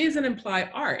it is an implied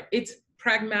art. It's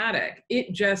pragmatic.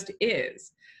 It just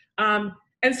is.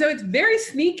 And so it's very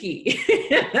sneaky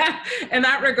in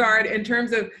that regard in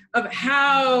terms of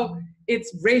how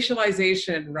its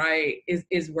racialization, right,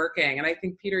 is working. And I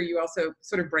think, Peter, you also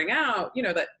sort of bring out, you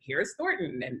know, that here's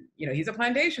Thornton and, you know, he's a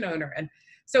plantation owner. And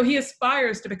so he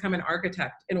aspires to become an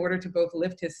architect in order to both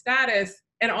lift his status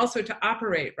and also to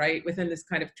operate, right, within this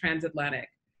kind of transatlantic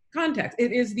context.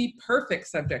 It is the perfect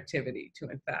subjectivity to,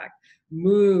 in fact,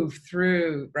 move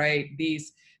through, right,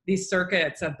 these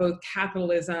circuits of both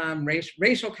capitalism,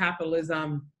 racial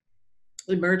capitalism,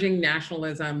 emerging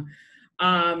nationalism.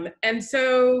 And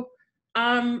so,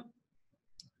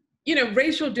 you know,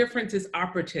 racial difference is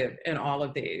operative in all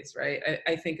of these, right?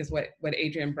 I think is what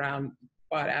Adrienne Brown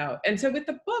brought out. And so with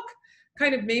the book,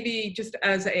 kind of maybe just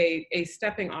as a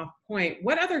stepping off point,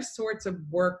 what other sorts of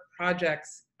work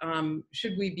projects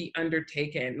should we be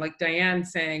undertaking? Like Dianne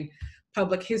saying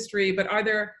public history, but are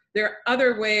there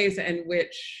other ways in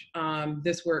which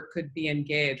this work could be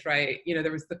engaged, right? You know,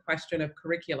 there was the question of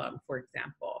curriculum, for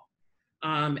example,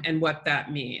 and what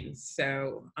that means.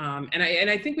 So, and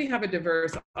I think we have a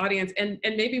diverse audience, and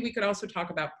maybe we could also talk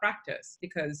about practice,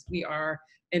 because we are,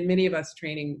 and many of us,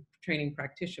 training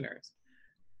practitioners.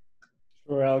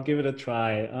 Sure, I'll give it a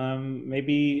try.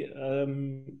 Maybe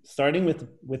starting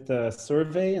with the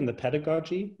survey and the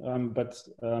pedagogy, but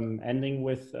ending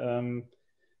with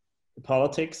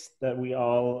politics that we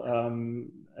all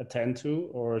attend to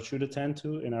or should attend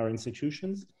to in our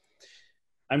institutions.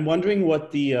 I'm wondering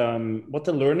what the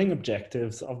learning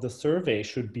objectives of the survey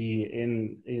should be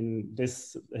in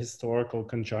this historical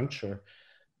conjuncture.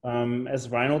 As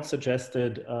Reinhold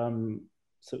suggested,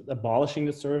 so abolishing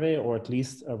the survey, or at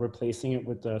least replacing it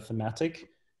with the thematic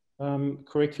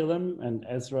curriculum, and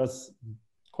Esra's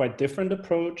quite different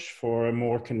approach for a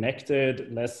more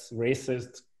connected, less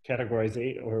racist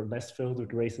categorization, or less filled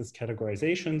with racist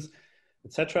categorizations,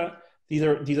 etc. These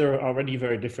are already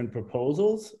very different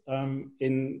proposals.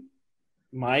 In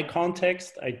my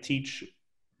context, I teach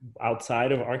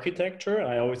outside of architecture.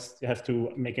 I always have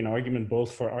to make an argument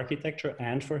both for architecture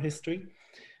and for history.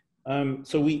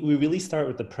 So we really start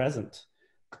with the present.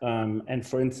 And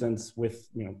for instance, with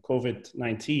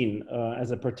COVID-19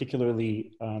 as a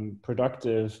particularly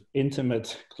productive,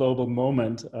 intimate global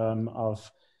moment of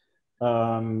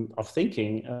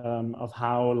thinking of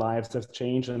how lives have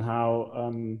changed and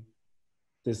how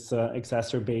this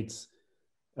exacerbates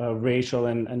racial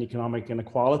and economic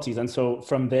inequalities. And so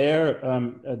from there,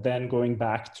 then going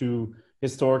back to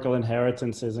historical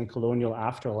inheritances and colonial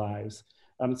afterlives.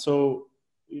 So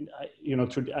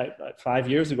 5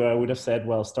 years ago, I would have said,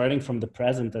 well, starting from the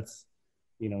present, that's,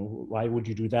 why would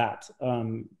you do that?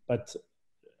 But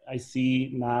I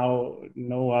see now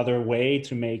no other way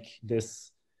to make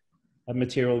this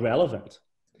material relevant.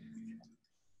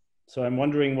 So I'm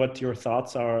wondering what your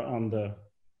thoughts are on the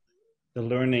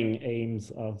learning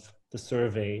aims of the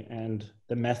survey and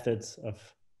the methods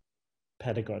of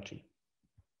pedagogy.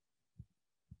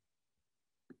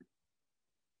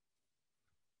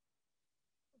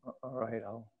 All right,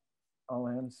 I'll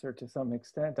answer to some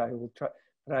extent. I will try,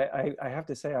 but I have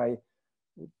to say I'll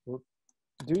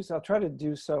try to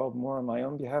do so more on my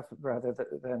own behalf rather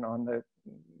than on the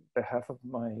behalf of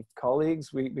my colleagues.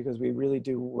 Because we really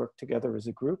do work together as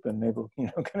a group, and Mabel,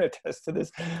 can attest to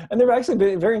this. And they've actually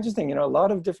been very interesting. A lot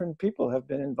of different people have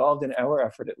been involved in our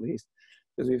effort, at least,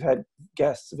 because we've had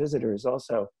guests, visitors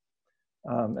also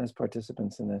as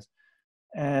participants in this.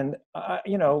 And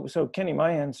so Kenny,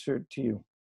 my answer to you.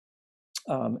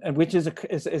 And which is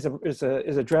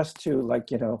addressed to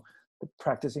the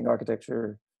practicing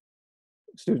architecture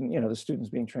student, the students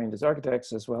being trained as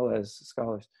architects as well as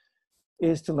scholars,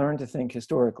 is to learn to think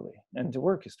historically and to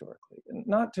work historically, and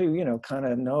not to kind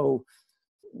of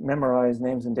memorize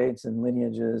names and dates and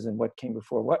lineages and what came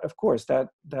before what. Of course, that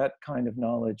kind of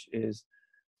knowledge is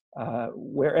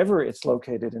wherever it's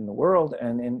located in the world,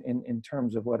 and in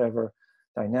terms of whatever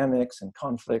dynamics and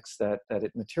conflicts that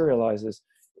it materializes,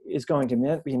 is going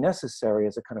to be necessary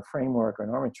as a kind of framework or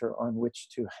an armature on which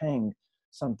to hang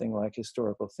something like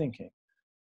historical thinking.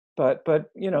 But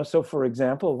so for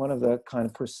example, one of the kind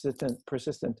of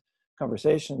persistent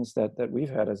conversations that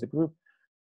we've had as a group,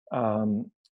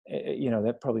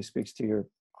 that probably speaks to your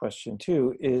question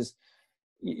too, is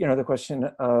the question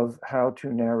of how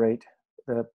to narrate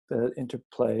the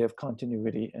interplay of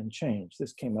continuity and change.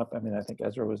 This came up, I think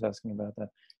Esra was asking about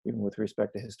that, even with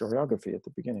respect to historiography at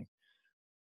the beginning.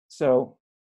 So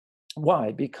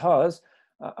why? Because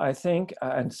I think,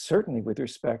 and certainly with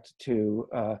respect to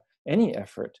any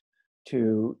effort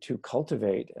to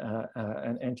cultivate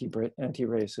an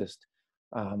anti-racist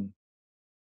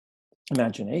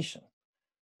imagination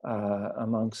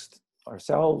amongst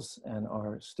ourselves and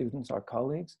our students, our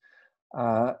colleagues,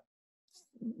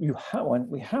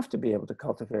 we have to be able to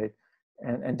cultivate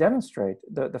and demonstrate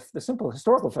the simple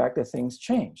historical fact that things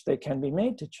change. They can be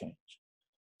made to change.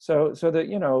 So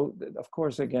that, of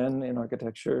course, again, in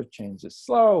architecture, change is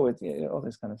slow, all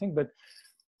this kind of thing. But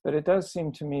it does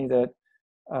seem to me that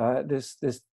this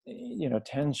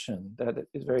tension, that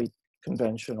is very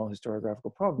conventional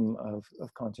historiographical problem of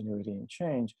continuity and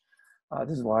change.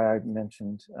 This is why I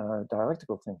mentioned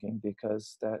dialectical thinking,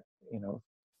 because that,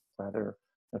 rather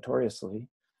notoriously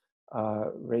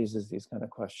raises these kind of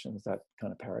questions, that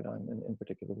kind of paradigm in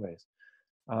particular ways.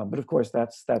 But of course,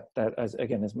 that as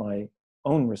again is my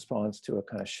own response to a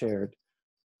kind of shared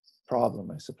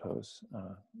problem, I suppose,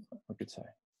 I could say.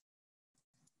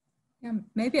 Yeah,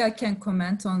 maybe I can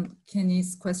comment on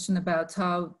Kenny's question about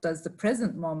how does the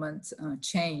present moment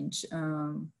change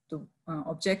the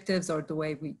objectives or the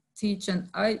way we teach. And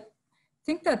I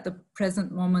think that the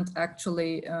present moment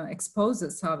actually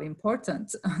exposes how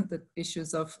important the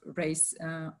issues of race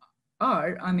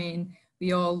are.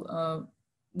 We all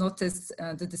notice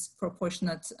the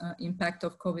disproportionate impact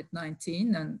of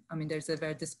COVID-19, and there's a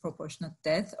very disproportionate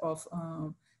death of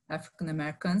African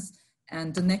Americans,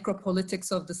 and the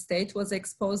necropolitics of the state was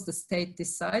exposed. The state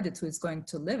decided who is going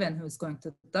to live and who is going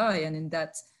to die, and in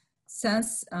that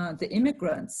sense, the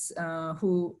immigrants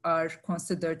who are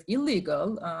considered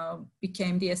illegal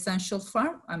became the essential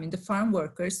the farm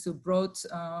workers who brought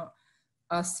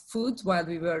us food while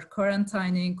we were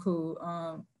quarantining, who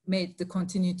made the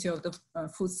continuity of the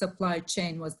food supply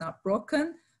chain was not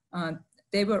broken.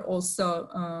 They were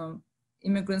also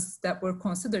immigrants that were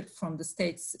considered from the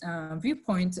state's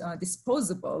viewpoint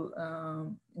disposable,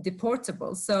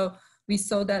 deportable. So we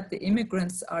saw that the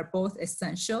immigrants are both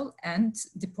essential and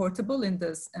deportable in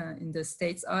the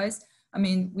state's eyes. I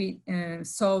mean, we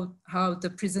saw how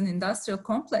the prison industrial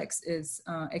complex is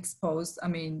exposed. I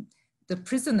mean, the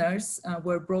prisoners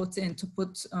were brought in to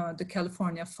put the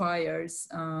California fires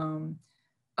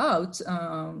out,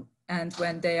 and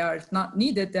when they are not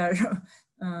needed, they're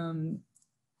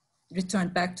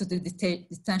returned back to the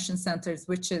detention centers,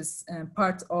 which is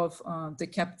part of the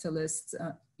capitalist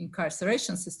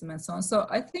incarceration system and so on. So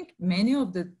I think many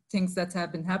of the things that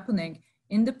have been happening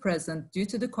in the present due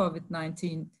to the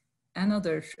COVID-19 and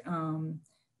other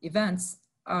events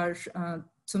are,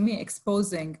 to me,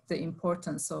 exposing the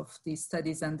importance of these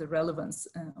studies and the relevance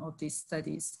of these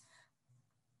studies.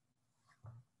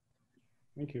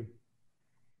 Thank you.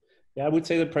 Yeah, I would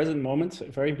say the present moment,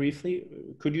 very briefly,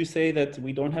 could you say that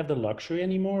we don't have the luxury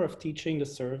anymore of teaching the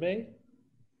survey?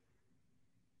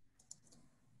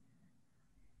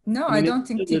 No, I don't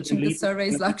think teaching the survey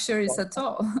is luxurious at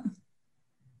all.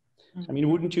 I mean,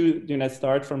 wouldn't you,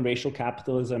 start from racial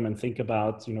capitalism and think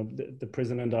about, the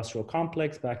prison industrial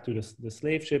complex back to the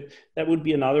slave ship? That would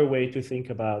be another way to think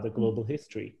about the global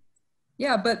history.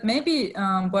 Yeah, but maybe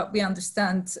what we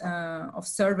understand of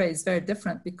survey is very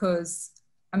different, because,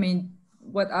 I mean,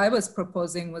 what I was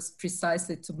proposing was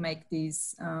precisely to make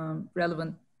these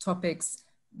relevant topics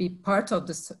be part of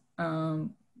this,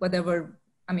 whatever,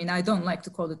 I mean, I don't like to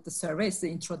call it the survey, it's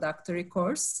the introductory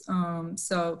course.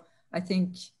 So I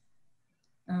think,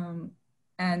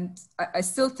 and I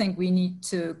still think we need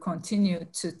to continue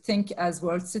to think as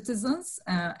world citizens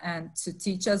and to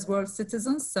teach as world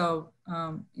citizens. So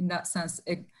in that sense,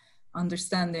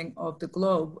 understanding of the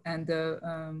globe and the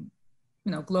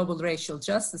global racial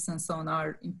justice and so on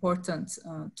are important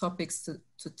topics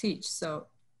to teach. So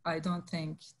I don't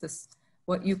think this,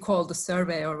 what you call the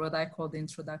survey or what I call the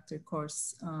introductory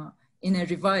course in a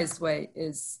revised way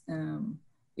is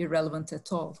irrelevant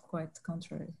at all, quite the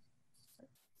contrary.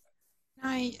 Can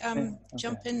I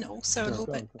jump in also a little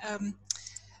bit?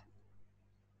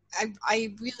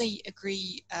 I really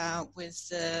agree with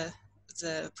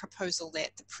the proposal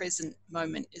that the present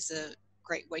moment is a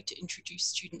great way to introduce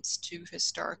students to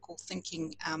historical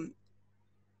thinking.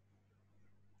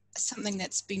 Something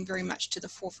that's been very much to the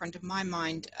forefront of my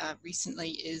mind recently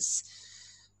is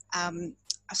a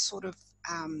sort of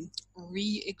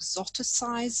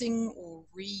re-exoticizing or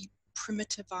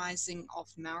primitivizing of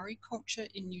Maori culture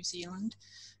in New Zealand,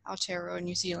 Aotearoa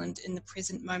New Zealand, in the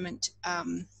present moment,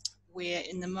 where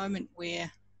in the moment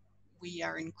where we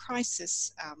are in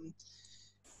crisis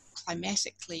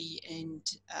climatically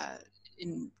and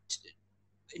in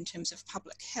terms of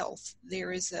public health,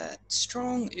 there is a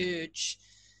strong urge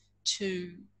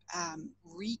to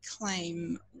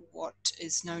reclaim what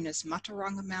is known as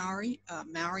Mataranga Maori,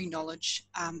 Maori knowledge,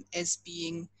 as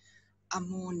being a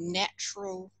more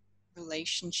natural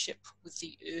relationship with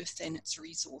the earth and its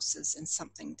resources, and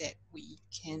something that we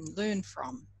can learn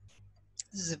from.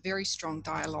 This is a very strong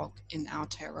dialogue in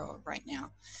Aotearoa right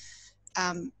now.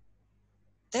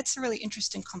 That's a really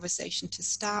interesting conversation to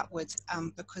start with,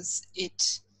 because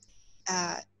it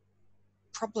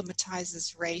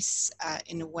problematizes race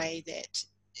in a way that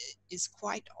is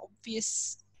quite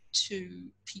obvious to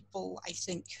people, I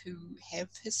think, who have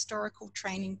historical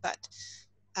training, but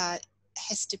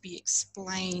has to be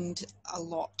explained a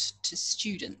lot to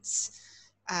students.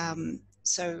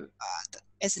 So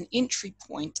as an entry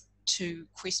point to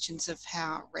questions of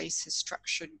how race has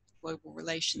structured global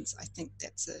relations, I think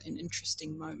that's an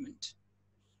interesting moment.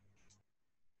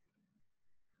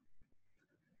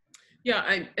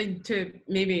 Yeah, to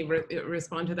maybe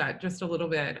respond to that just a little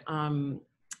bit,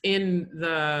 in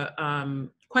the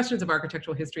questions of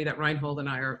architectural history that Reinhold and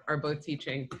I are both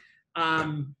teaching,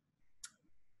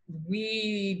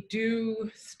 we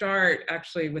do start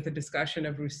actually with a discussion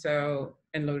of Rousseau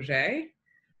and Loger,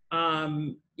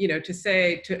 to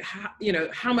say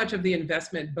how much of the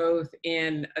investment both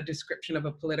in a description of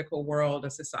a political world, a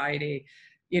society,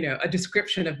 a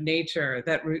description of nature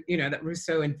that that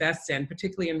Rousseau invests in,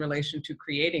 particularly in relation to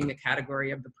creating the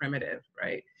category of the primitive,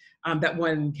 right? That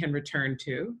one can return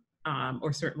to,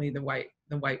 or certainly the white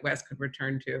West could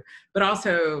return to, but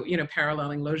also,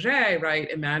 paralleling Loger, right?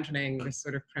 Imagining this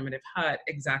sort of primitive hut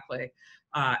exactly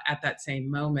at that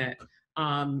same moment.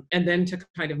 and then to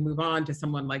kind of move on to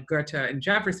someone like Goethe and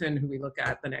Jefferson, who we look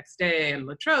at the next day, and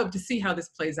Latrobe, to see how this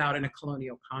plays out in a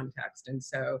colonial context. And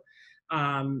so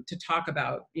to talk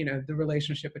about, you know, the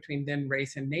relationship between then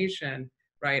race and nation,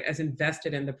 right, as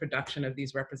invested in the production of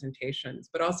these representations,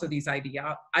 but also these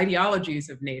ideologies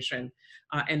of nation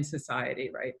and society,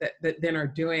 right, that then are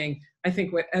doing, I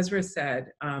think what Esra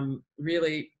said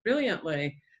really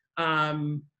brilliantly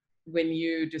when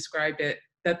you described it,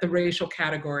 that the racial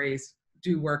categories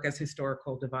do work as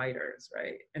historical dividers,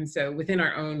 right? And so within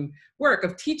our own work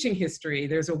of teaching history,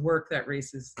 there's a work that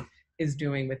race is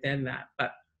doing within that.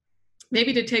 But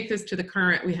maybe to take this to the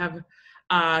current, we have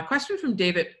a question from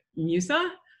David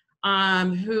Musa,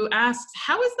 who asks,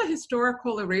 how has the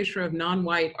historical erasure of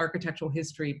non-white architectural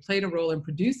history played a role in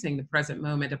producing the present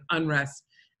moment of unrest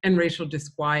and racial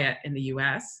disquiet in the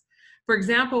US? For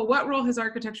example, what role has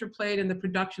architecture played in the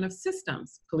production of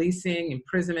systems, policing,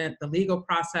 imprisonment, the legal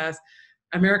process,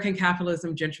 American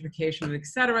capitalism, gentrification, et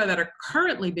cetera, that are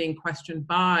currently being questioned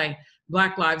by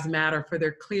Black Lives Matter for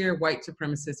their clear white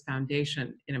supremacist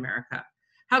foundation in America?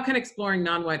 How can exploring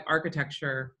non-white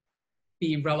architecture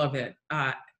be relevant,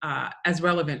 as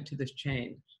relevant to this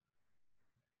change?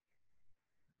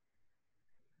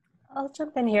 I'll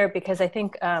jump in here because I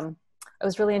think I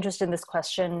was really interested in this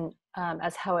question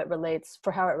as how it relates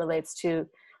to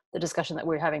the discussion that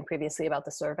we were having previously about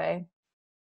the survey.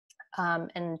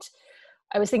 And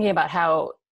I was thinking about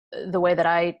how the way that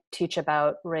I teach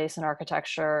about race and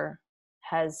architecture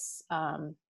has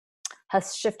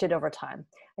shifted over time.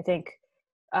 I think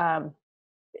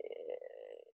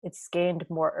it's gained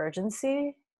more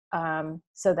urgency,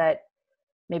 so that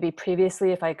maybe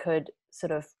previously, if I could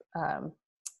sort of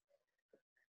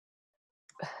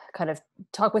kind of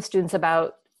talk with students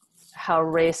about how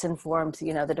race informs,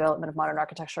 you know, the development of modern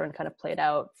architecture and kind of played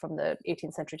out from the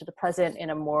 18th century to the present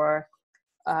in a more,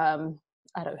 a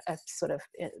sort of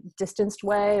distanced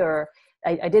way, or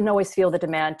I didn't always feel the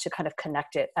demand to kind of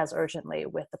connect it as urgently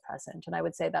with the present. And I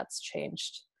would say that's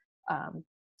changed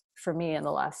for me in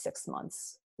the last 6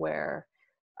 months, where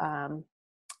you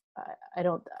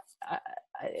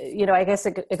know, I guess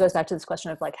it goes back to this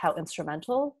question of like, how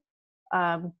instrumental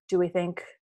do we think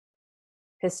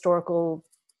historical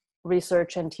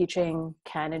research and teaching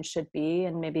can and should be,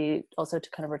 and maybe also to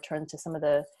kind of return to some of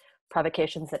the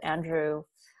provocations that Andrew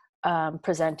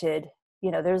presented.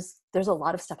 You know, there's a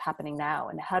lot of stuff happening now,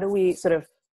 and how do we sort of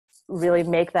really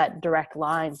make that direct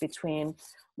line between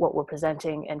what we're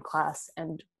presenting in class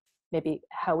and maybe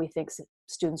how we think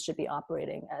students should be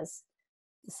operating as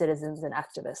citizens and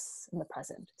activists in the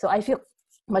present. So I feel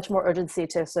much more urgency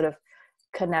to sort of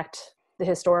connect the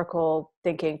historical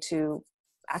thinking to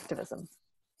activism.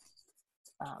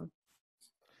 I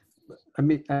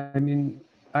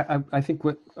think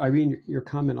what Irene, your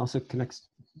comment also connects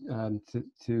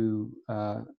to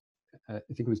I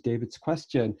think it was David's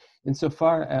question,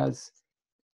 insofar as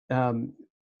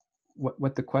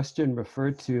what the question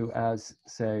referred to as,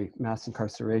 say, mass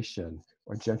incarceration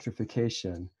or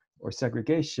gentrification or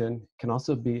segregation can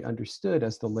also be understood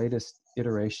as the latest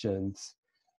iterations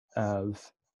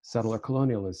of settler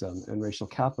colonialism and racial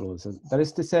capitalism. That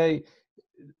is to say,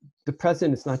 the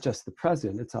present is not just the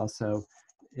present, it's also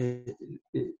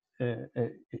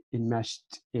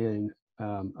enmeshed in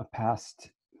a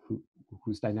past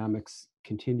whose dynamics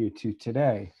continue to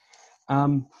today.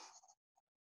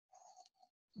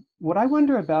 What I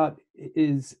wonder about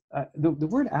is the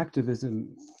word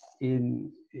activism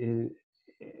in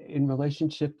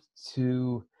relationship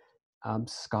to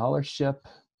scholarship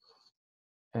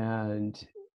and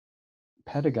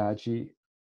pedagogy.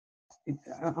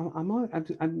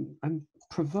 I'm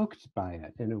provoked by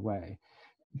it in a way,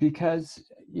 because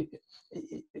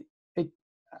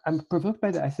I'm provoked by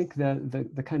I think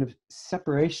the kind of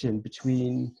separation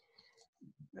between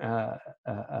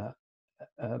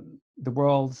the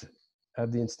world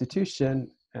of the institution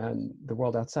and the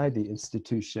world outside the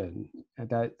institution, and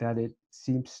that it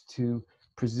seems to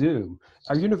presume.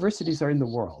 Our universities are in the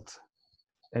world,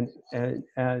 and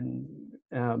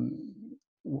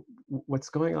what's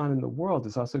going on in the world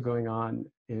is also going on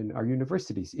in our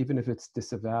universities, even if it's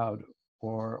disavowed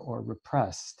or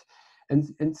repressed.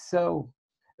 And so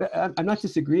I'm not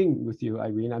disagreeing with you,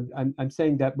 Irene. I'm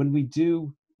saying that when we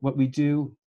do what we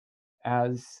do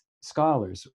as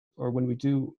scholars, or when we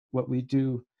do what we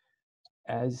do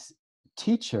as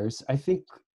teachers, I think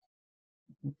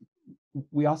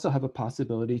we also have a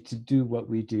possibility to do what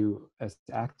we do as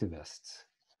activists,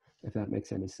 if that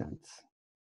makes any sense.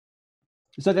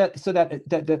 So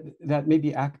that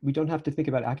maybe we don't have to think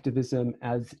about activism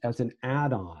as an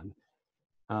add-on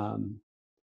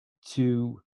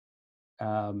to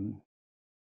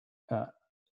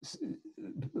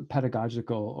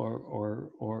pedagogical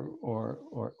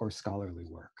or scholarly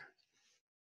work.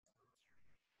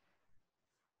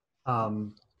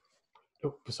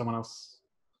 Someone else?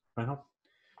 Reinhold?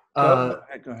 Go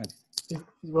ahead.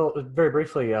 Well, very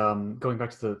briefly, going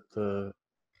back to the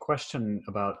question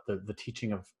about the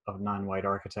teaching of non-white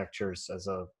architectures as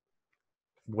a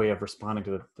way of responding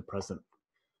to the present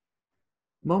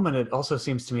moment, it also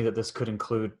seems to me that this could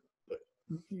include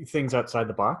things outside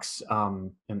the box.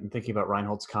 And thinking about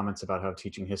Reinhold's comments about how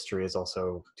teaching history is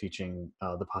also teaching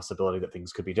the possibility that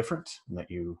things could be different, and that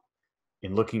you,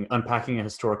 in unpacking a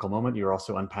historical moment, you're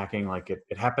also unpacking like it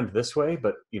happened this way,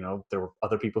 but there were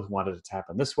other people who wanted it to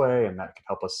happen this way, and that could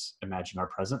help us imagine our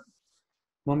present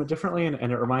moment differently. And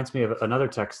it reminds me of another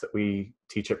text that we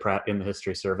teach at Pratt in the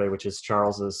history survey, which is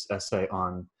Charles's essay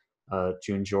on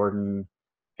June Jordan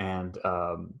and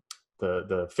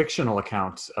the fictional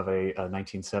account of a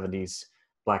 1970s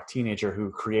Black teenager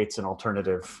who creates an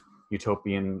alternative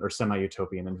utopian or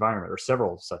semi-utopian environment, or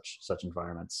several such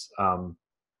environments.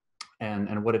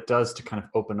 And what it does to kind of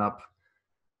open up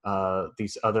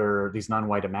these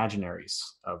non-white imaginaries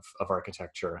of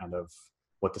architecture and of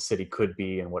what the city could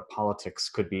be and what politics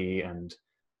could be, and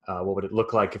what would it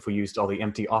look like if we used all the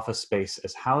empty office space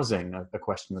as housing, a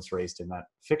question that's raised in that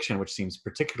fiction, which seems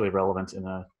particularly relevant in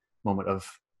a moment of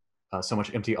so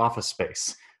much empty office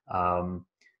space.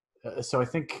 So I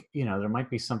think, there might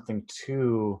be something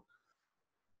to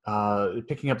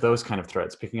picking up those kind of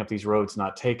threads, picking up these roads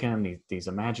not taken, these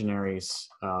imaginaries,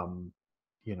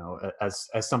 as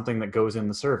something that goes in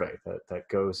the survey, that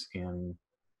goes in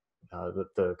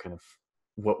the kind of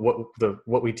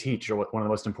what we teach, or one of the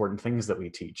most important things that we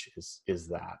teach is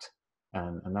that,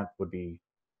 and that would be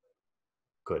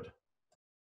good.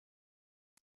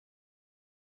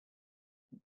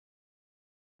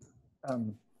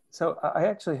 So I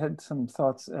actually had some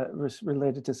thoughts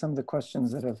related to some of the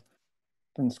questions that have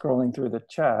been scrolling through the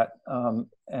chat,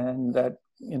 and that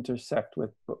intersect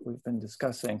with what we've been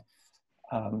discussing.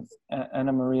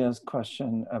 Anna Maria's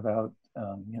question about,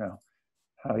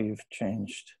 how you've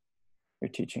changed your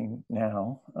teaching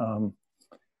now,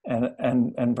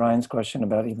 and Brian's question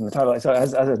about even the title. So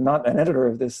as not an editor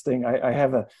of this thing,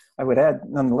 I would add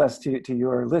nonetheless to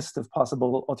your list of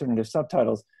possible alternative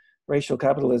subtitles, racial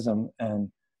capitalism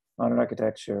and modern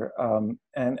architecture.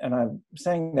 And I'm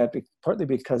saying that partly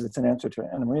because it's an answer to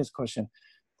Anna Maria's question,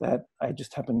 that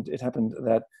it happened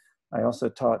that I also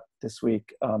taught this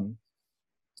week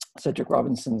Cedric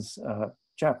Robinson's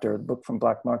chapter, the book From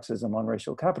Black Marxism on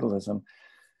Racial Capitalism,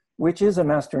 which is a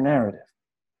master narrative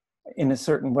in a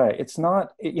certain way. It's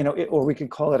not, or we could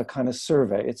call it a kind of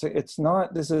survey. It's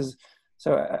not,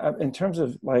 so in terms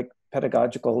of like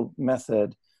pedagogical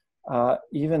method,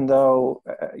 even though,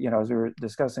 as we were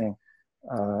discussing,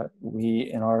 we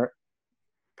in our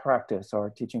practice, our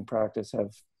teaching practice,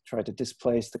 have tried to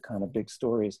displace the kind of big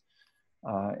stories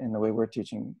in the way we're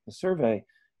teaching the survey.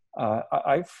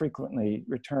 I frequently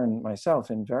return myself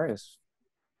in various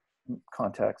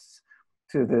contexts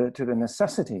to the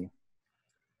necessity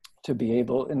to be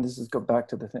able, and this is go back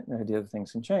to the idea that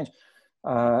things can change,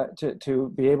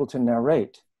 to be able to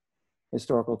narrate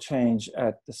historical change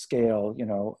at the scale,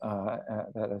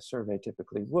 that a survey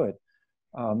typically would.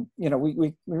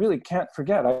 We really can't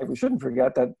forget, we shouldn't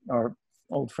forget that our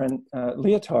old friend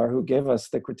Lyotard, who gave us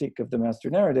the critique of the master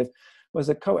narrative, was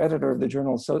a co-editor of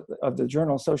the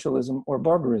journal Socialism or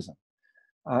Barbarism.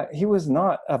 He was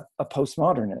not a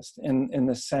postmodernist in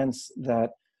the sense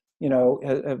that,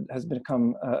 has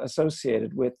become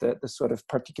associated with the sort of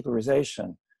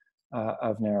particularization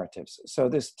of narratives. So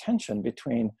this tension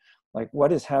between like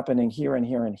what is happening here and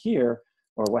here and here,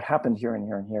 or what happened here and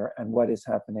here and here, and what is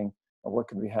happening, or what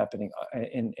could be happening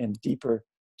in deeper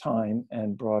time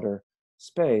and broader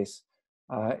space,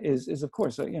 is of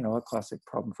course a classic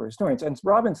problem for historians. And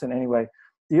Robinson anyway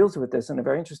deals with this in a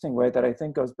very interesting way that I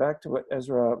think goes back to what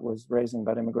Esra was raising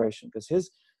about immigration, because his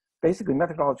basically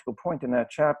methodological point in that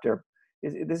chapter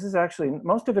is this is actually,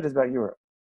 most of it is about Europe,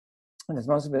 and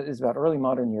most of it is about early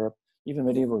modern Europe, even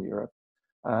medieval Europe,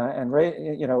 and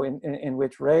in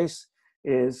which race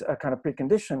is a kind of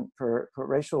precondition for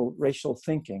racial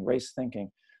thinking. Race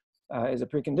thinking is a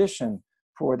precondition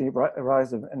for the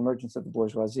rise of emergence of the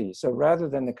bourgeoisie. So rather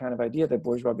than the kind of idea that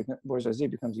bourgeoisie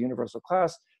becomes a universal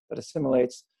class that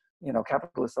assimilates,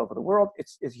 capitalists over the world,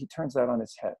 he turns that on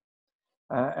its head.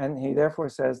 And he therefore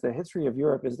says the history of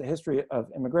Europe is the history of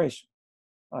immigration,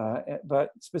 but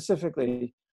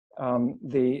specifically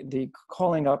the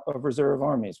calling up of reserve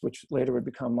armies, which later would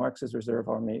become Marx's reserve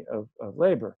army of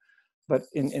labor. But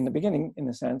in the beginning, in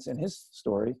a sense, in his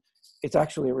story, it's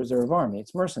actually a reserve army,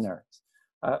 it's mercenaries.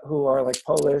 who are like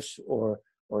Polish or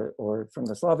from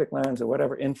the Slavic lands or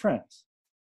whatever in France.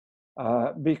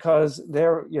 Because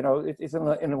they're, it's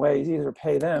in a way easier to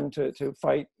pay them to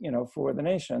fight, for the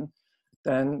nation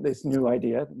than this new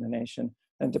idea, the nation,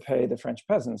 than to pay the French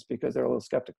peasants because they're a little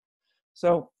skeptical.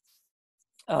 So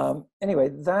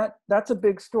anyway, that's a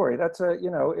big story. That's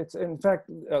it's in fact,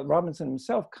 Robinson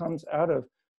himself comes out of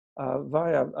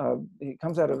he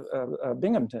comes out of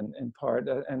Binghamton in part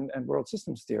and world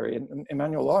systems theory, and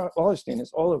Emanuel Wallerstein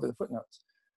is all over the footnotes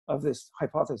of this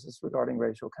hypothesis regarding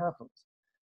racial capitalism.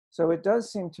 So it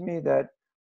does seem to me that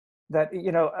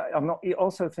I'm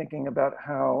also thinking about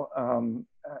how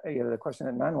the question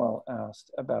that Manuel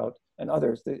asked about, and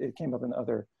others, it came up in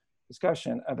other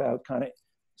discussion about kind of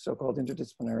so-called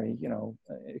interdisciplinary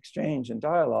exchange and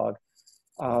dialogue.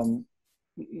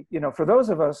 For those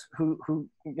of us who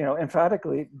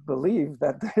emphatically believe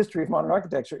that the history of modern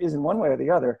architecture is in one way or the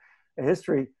other a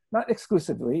history, not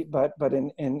exclusively, but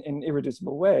in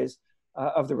irreducible ways,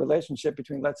 of the relationship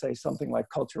between, let's say, something like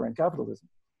culture and capitalism,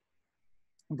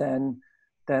 then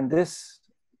this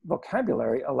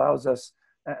vocabulary allows us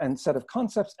a set of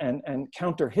concepts and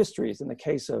counter histories. In the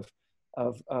case of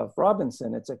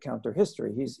Robinson, it's a counter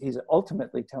history. He's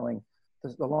ultimately telling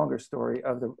the longer story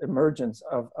of the emergence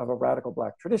of a radical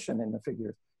Black tradition in the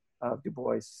figures of Du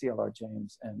Bois, C.L.R.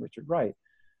 James, and Richard Wright.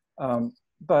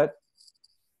 But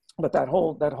that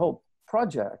whole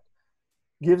project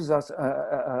gives us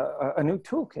a new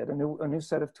toolkit, a new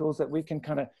set of tools that we can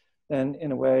kind of then,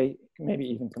 in a way, maybe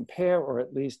even compare or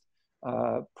at least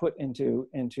put into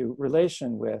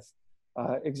relation with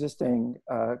existing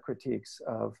critiques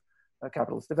of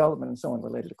capitalist development and so on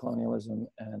related to colonialism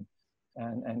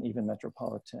and even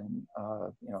metropolitan,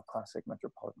 classic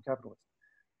metropolitan capitalism.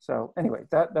 So anyway,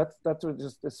 that's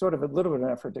just sort of a little bit of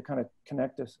an effort to kind of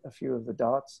connect a few of the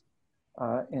dots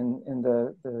in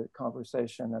the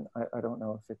conversation, and I don't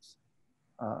know if it's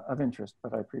of interest,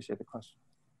 but I appreciate the question.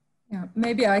 Yeah,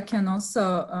 maybe I can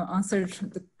also answer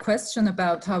the question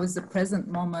about how is the present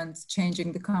moment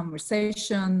changing the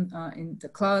conversation in the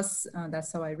class.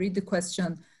 That's how I read the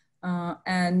question.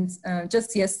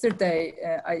 Just yesterday,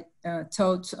 I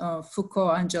taught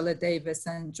Foucault, Angela Davis,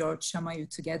 and George Chamayu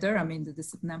together. I mean, the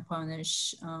discipline and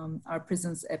punish, our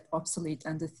prisons obsolete,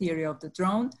 and the theory of the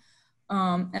drone.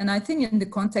 And I think in the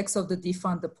context of the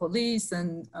defund the police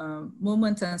and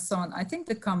movement and so on, I think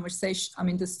the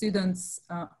conversation, the students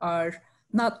are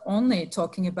not only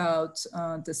talking about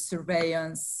the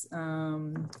surveillance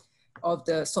of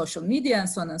the social media and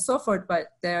so on and so forth,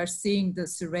 but they are seeing the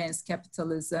surveillance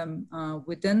capitalism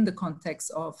within the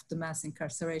context of the mass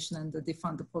incarceration and the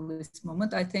defund the police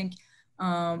movement. I think,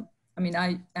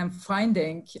 I am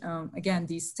finding, again,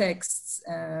 these texts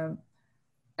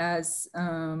as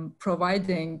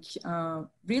providing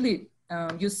really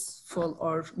useful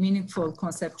or meaningful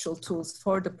conceptual tools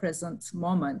for the present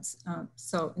moment.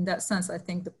 So in that sense, I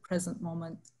think the present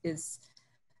moment is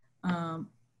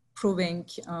proving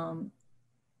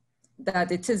that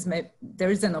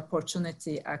there is an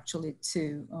opportunity actually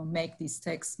to make these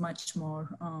texts much more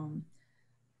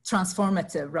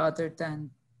transformative rather than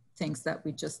things that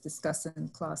we just discuss in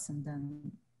class and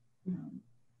then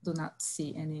do not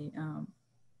see any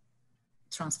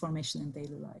transformation in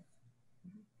daily life.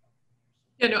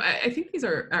 Yeah, no, I think these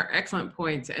are excellent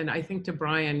points. And I think to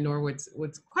Brian Norwood's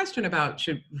question about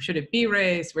should it be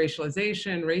race,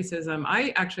 racialization, racism,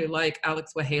 I actually like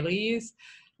Alex Waheli's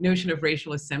notion of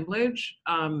racial assemblage,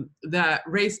 that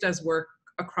race does work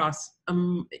across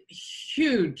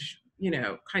huge,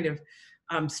 kind of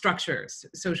structures,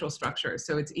 social structures.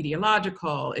 So it's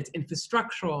ideological, it's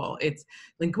infrastructural, it's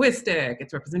linguistic,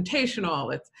 it's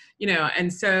representational, it's,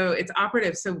 and so it's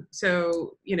operative. So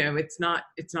it's not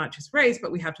just race,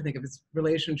 but we have to think of its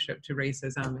relationship to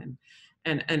racism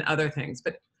and other things.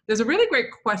 But there's a really great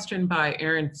question by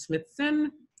Aaron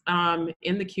Smithson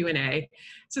in the Q&A. It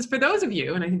says, for those of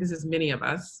you, and I think this is many of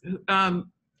us,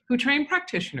 who train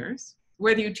practitioners,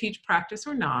 whether you teach practice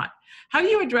or not, how do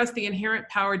you address the inherent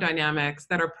power dynamics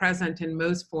that are present in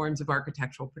most forms of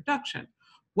architectural production?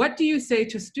 What do you say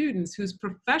to students whose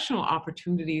professional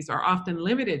opportunities are often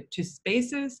limited to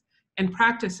spaces and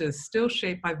practices still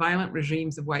shaped by violent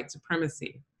regimes of white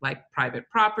supremacy, like private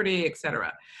property, et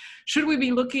cetera? Should we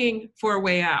be looking for a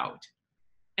way out?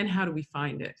 And how do we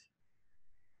find it?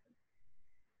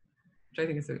 Which I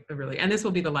think is a really, and this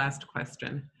will be the last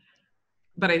question,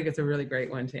 but I think it's a really great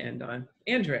one to end on.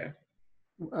 Andrew.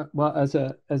 Well, as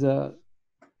an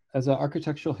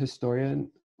architectural historian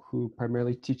who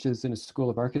primarily teaches in a school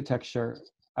of architecture,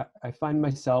 I find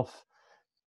myself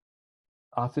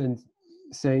often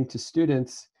saying to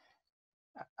students,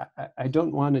 I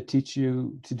don't want to teach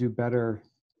you to do better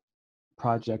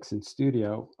projects in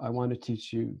studio. I want to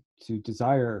teach you to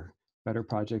desire better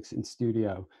projects in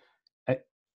studio.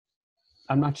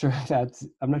 I'm not sure if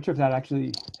that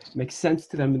actually makes sense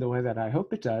to them in the way that I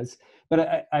hope it does, but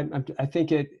I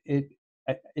think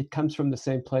it comes from the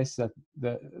same place that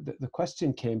the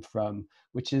question came from,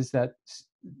 which is that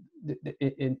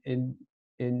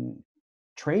in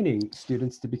training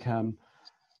students to become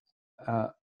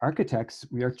architects,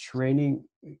 we are training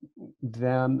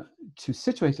them to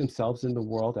situate themselves in the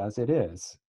world as it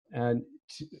is, and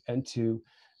to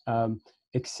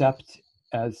accept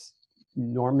as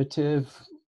normative,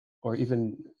 or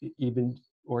even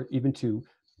to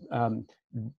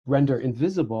render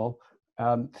invisible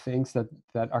things that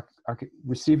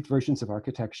received versions of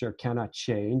architecture cannot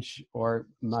change or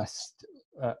must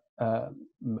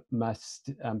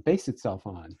base itself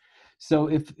on. So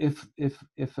if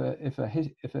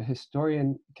a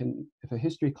historian can, if a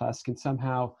history class can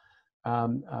somehow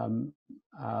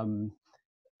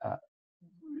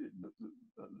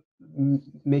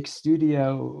make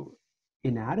studio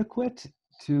inadequate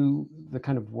to the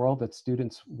kind of world that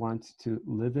students want to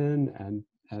live in and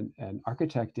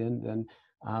architect in, then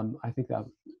I think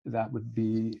that would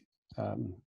be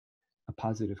a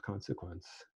positive consequence.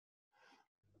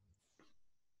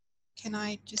 Can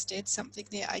I just add something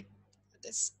there?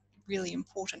 That's really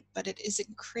important, but it is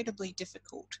incredibly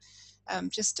difficult.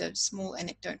 Just a small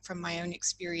anecdote from my own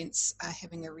experience,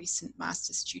 having a recent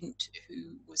master's student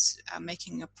who was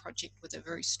making a project with a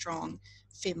very strong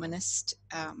feminist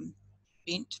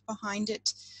bent behind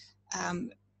it,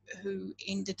 who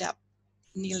ended up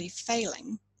nearly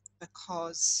failing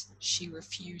because she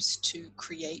refused to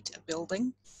create a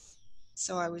building.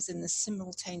 So I was in the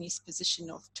simultaneous position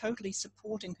of totally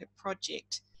supporting her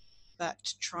project, but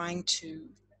trying to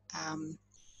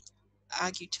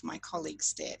argue to my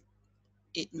colleagues that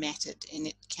it mattered and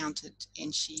it counted,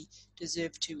 and she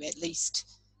deserved to at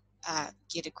least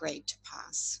get a grade to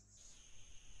pass.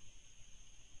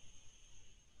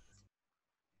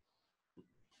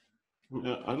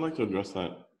 I'd like to address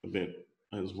that a bit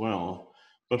as well,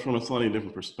 but from a slightly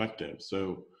different perspective.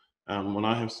 So when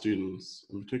I have students,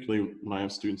 and particularly when I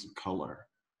have students of color,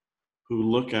 who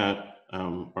look at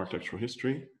architectural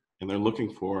history, and they're looking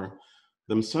for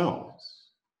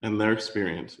themselves and their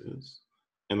experiences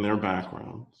and their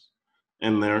backgrounds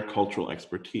and their cultural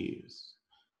expertise,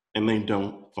 and they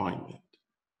don't find it.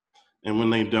 And when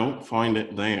they don't find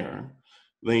it there,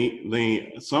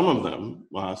 some of them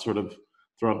sort of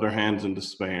throw up their hands in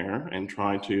despair and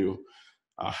try to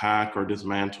hack or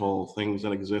dismantle things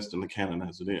that exist in the canon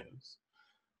as it is.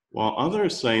 While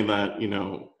others say that, you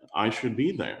know, I should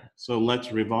be there, so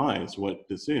let's revise what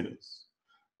this is.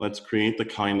 Let's create the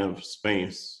kind of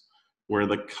space where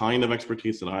the kind of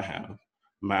expertise that I have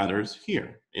matters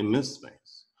here in this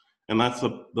space. And that's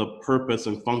the purpose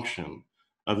and function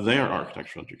of their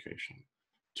architectural education,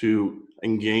 to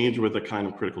engage with a kind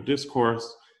of critical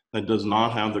discourse that does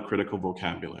not have the critical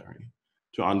vocabulary,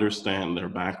 to understand their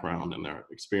background and their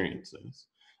experiences,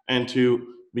 and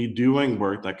to be doing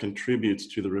work that contributes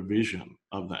to the revision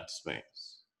of that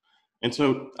space. And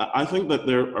so I think that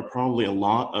there are probably a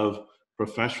lot of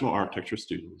professional architecture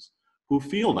students who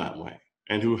feel that way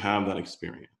and who have that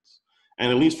experience.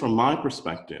 And at least from my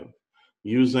perspective,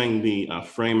 using the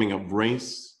framing of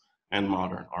race and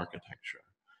modern architecture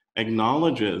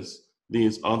acknowledges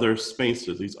these other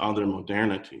spaces, these other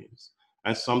modernities,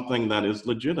 as something that is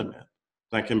legitimate,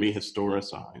 that can be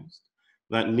historicized,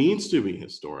 that needs to be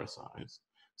historicized,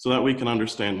 so that we can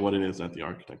understand what it is that the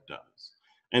architect does.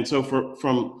 And so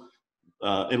from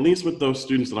at least with those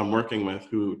students that I'm working with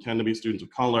who tend to be students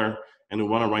of color and who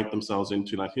want to write themselves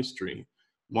into that history,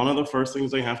 one of the first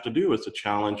things they have to do is to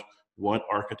challenge what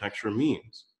architecture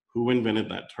means, who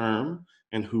invented that term,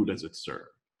 and who does it serve,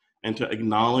 and to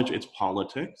acknowledge its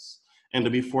politics and to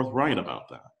be forthright about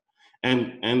that.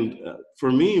 And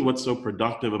for me, what's so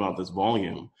productive about this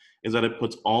volume is that it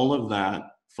puts all of that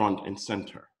front and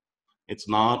center. It's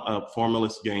not a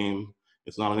formalist game.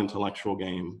 It's not an intellectual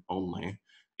game only.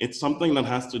 It's something that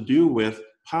has to do with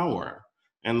power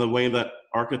and the way that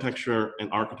architecture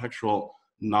and architectural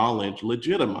knowledge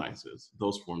legitimizes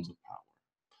those forms of power.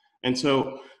 And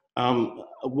so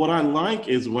what I like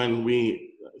is when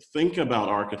we think about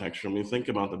architecture and we think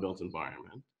about the built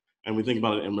environment, and we think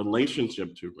about it in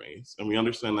relationship to race, and we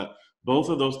understand that both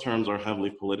of those terms are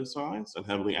heavily politicized and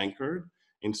heavily anchored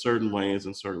in certain ways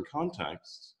in certain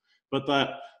contexts, but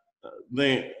that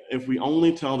if we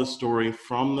only tell the story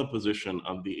from the position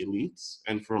of the elites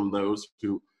and from those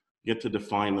who get to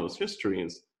define those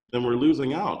histories, then we're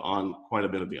losing out on quite a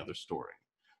bit of the other story.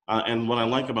 And what I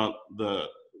like about the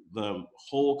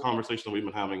whole conversation that we've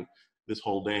been having this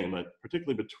whole day, but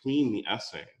particularly between the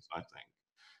essays, I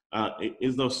think,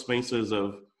 is those spaces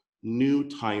of new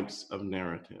types of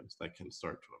narratives that can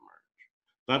start to emerge.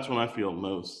 That's when I feel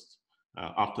most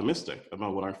optimistic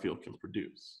about what our field can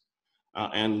produce.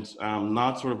 And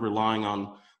not sort of relying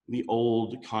on the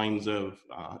old kinds of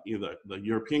either the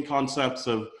European concepts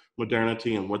of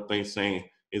modernity and what they say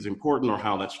is important or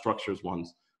how that structures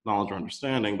one's knowledge or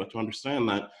understanding, but to understand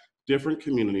that different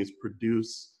communities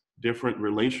produce different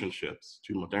relationships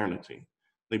to modernity.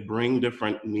 They bring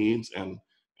different needs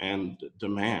and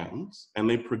demands, and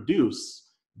they produce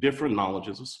different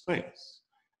knowledges of space.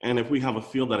 And if we have a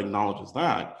field that acknowledges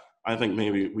that, I think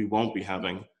maybe we won't be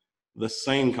having the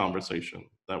same conversation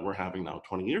that we're having now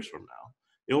 20 years from now.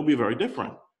 It will be very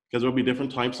different because there will be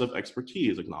different types of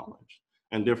expertise acknowledged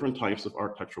and different types of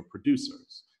architectural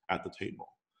producers at the table.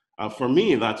 For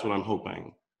me, that's what I'm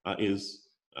hoping is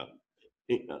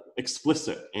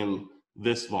explicit in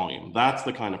this volume. That's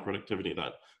the kind of productivity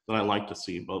that I like to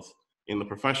see both in the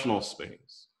professional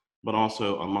space, but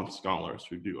also amongst scholars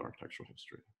who do architectural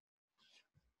history.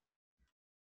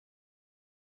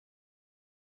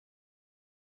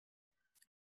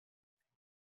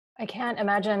 I can't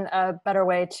imagine a better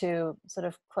way to sort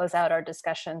of close out our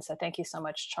discussion. So thank you so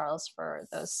much, Charles, for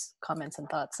those comments and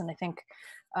thoughts. And I think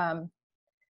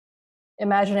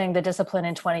imagining the discipline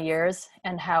in 20 years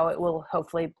and how it will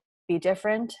hopefully be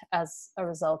different as a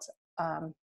result,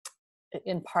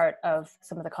 in part of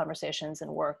some of the conversations and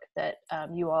work that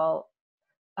you all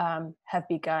have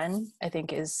begun, I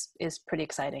think is pretty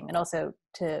exciting. And also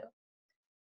to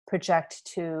project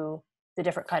to the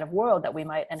different kind of world that we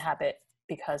might inhabit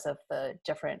because of the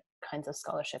different kinds of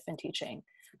scholarship and teaching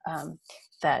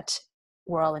that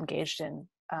we're all engaged in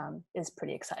is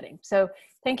pretty exciting. So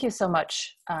thank you so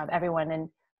much, everyone.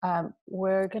 And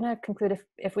we're gonna conclude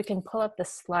if we can pull up the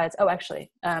slides. Oh,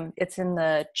 actually, it's in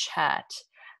the chat.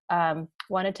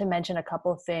 Wanted to mention a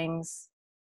couple of things.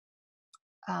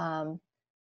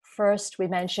 First, we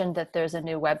mentioned that there's a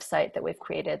new website that we've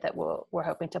created that we're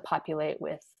hoping to populate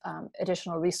with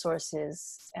additional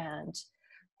resources, and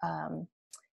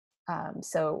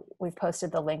so we've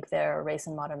posted the link there,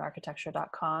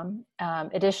 raceandmodernarchitecture.com.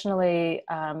 Additionally,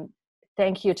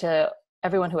 thank you to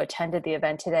everyone who attended the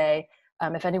event today.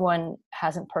 If anyone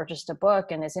hasn't purchased a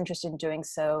book and is interested in doing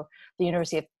so, the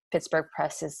University of Pittsburgh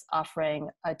Press is offering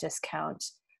a discount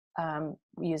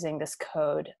using this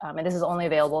code. And this is only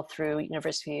available through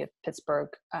University of Pittsburgh,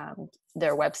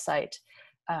 their website.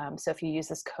 So if you use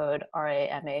this code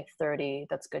RAMA30,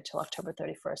 that's good till October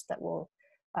 31st, that will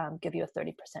give you a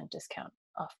 30% discount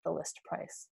off the list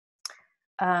price.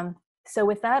 So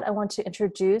with that, I want to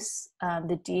introduce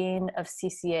the Dean of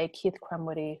CCA, Keith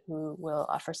Crumwoody, who will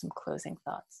offer some closing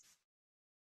thoughts.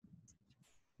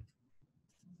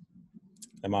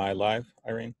 Am I live,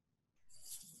 Irene?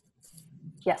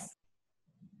 Yes.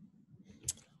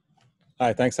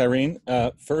 Hi, thanks, Irene.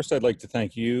 First, I'd like to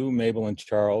thank you, Mabel and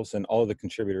Charles, and all of the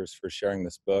contributors for sharing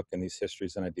this book and these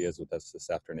histories and ideas with us this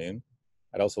afternoon.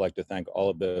 I'd also like to thank all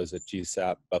of those at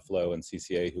GSAP, Buffalo, and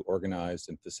CCA who organized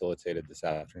and facilitated this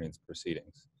afternoon's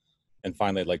proceedings. And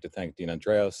finally, I'd like to thank Dean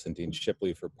Andreas and Dean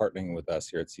Shipley for partnering with us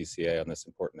here at CCA on this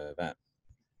important event.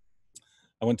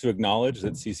 I want to acknowledge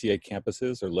that CCA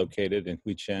campuses are located in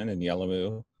Huichin and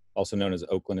Yelamu, also known as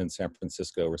Oakland and San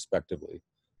Francisco, respectively,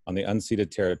 on the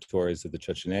unceded territories of the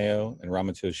Chochenyo and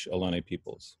Ramaytush Ohlone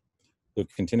peoples, who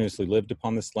have continuously lived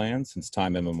upon this land since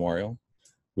time immemorial.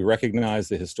 We recognize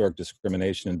the historic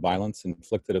discrimination and violence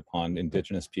inflicted upon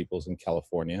indigenous peoples in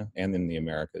California and in the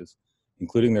Americas,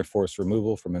 including their forced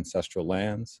removal from ancestral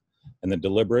lands and the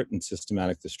deliberate and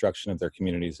systematic destruction of their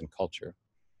communities and culture.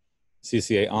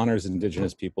 CCA honors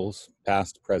indigenous peoples,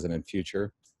 past, present, and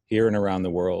future, here and around the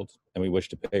world, and we wish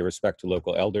to pay respect to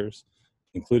local elders,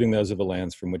 including those of the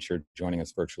lands from which you're joining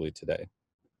us virtually today.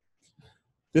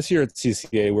 This year at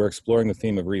CCA, we're exploring the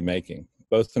theme of remaking,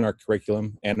 both in our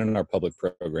curriculum and in our public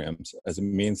programs, as a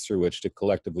means through which to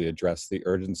collectively address the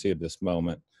urgency of this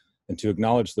moment and to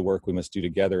acknowledge the work we must do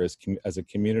together as a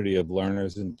community of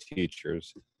learners and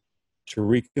teachers to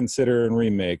reconsider and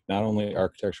remake not only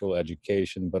architectural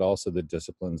education, but also the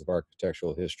disciplines of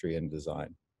architectural history and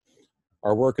design.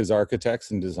 Our work as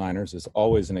architects and designers is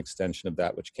always an extension of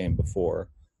that which came before,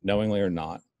 knowingly or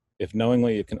not. If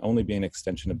knowingly, it can only be an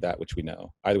extension of that which we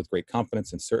know, either with great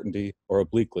confidence and certainty, or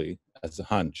obliquely, as a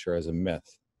hunch or as a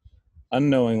myth.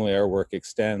 Unknowingly, our work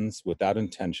extends, without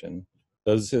intention,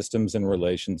 those systems and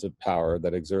relations of power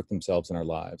that exert themselves in our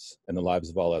lives and the lives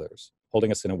of all others,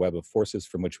 holding us in a web of forces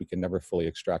from which we can never fully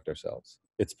extract ourselves.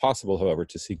 It's possible, however,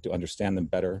 to seek to understand them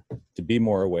better, to be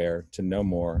more aware, to know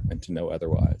more, and to know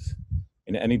otherwise.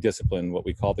 In any discipline, what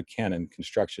we call the canon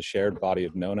constructs a shared body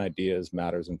of known ideas,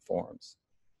 matters, and forms.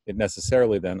 It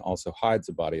necessarily then also hides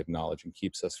a body of knowledge and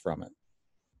keeps us from it.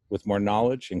 With more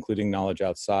knowledge, including knowledge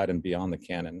outside and beyond the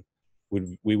canon,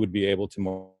 we would be able to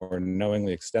more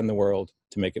knowingly extend the world,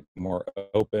 to make it more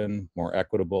open, more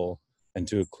equitable, and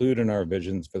to include in our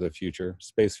visions for the future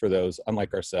space for those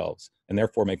unlike ourselves, and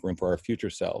therefore make room for our future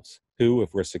selves, who,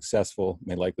 if we're successful,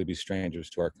 may likely be strangers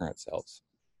to our current selves.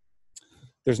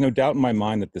 There's no doubt in my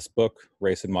mind that this book,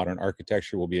 Race and Modern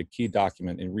Architecture, will be a key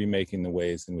document in remaking the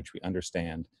ways in which we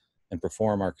understand and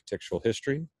perform architectural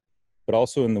history, but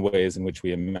also in the ways in which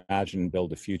we imagine and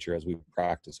build a future as we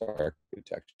practice our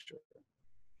architecture.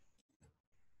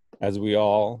 As we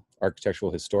all,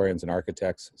 architectural historians and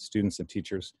architects, students and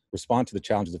teachers, respond to the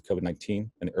challenges of COVID-19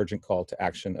 and the urgent call to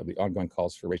action of the ongoing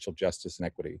calls for racial justice and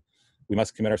equity, we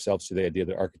must commit ourselves to the idea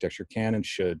that architecture can and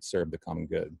should serve the common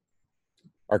good.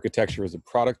 Architecture is a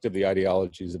product of the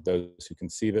ideologies of those who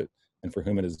conceive it and for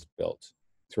whom it is built.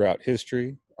 Throughout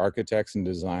history, architects and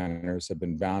designers have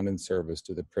been bound in service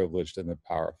to the privileged and the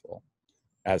powerful.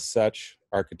 As such,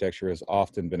 architecture has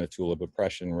often been a tool of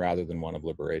oppression rather than one of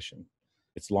liberation.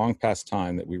 It's long past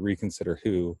time that we reconsider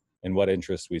who and what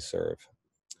interests we serve.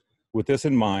 With this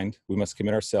in mind, we must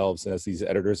commit ourselves, as these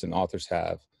editors and authors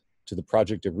have, to the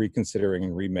project of reconsidering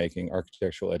and remaking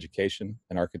architectural education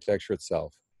and architecture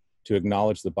itself, to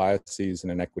acknowledge the biases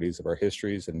and inequities of our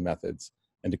histories and methods,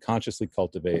 and to consciously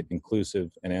cultivate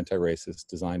inclusive and anti-racist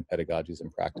design pedagogies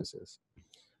and practices.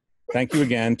 Thank you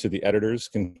again to the editors,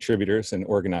 contributors, and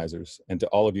organizers, and to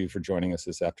all of you for joining us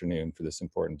this afternoon for this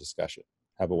important discussion.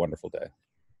 Have a wonderful day.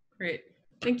 Great.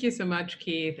 Thank you so much,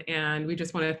 Keith. And we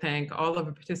just want to thank all of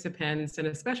the participants, and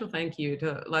a special thank you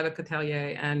to Lila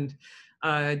Catelier and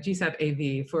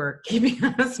GSAP AV for keeping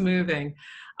us moving.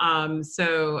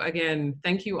 So again,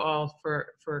 thank you all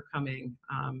for coming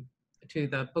to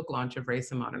the book launch of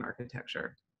Race and Modern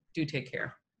Architecture. Do take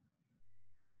care.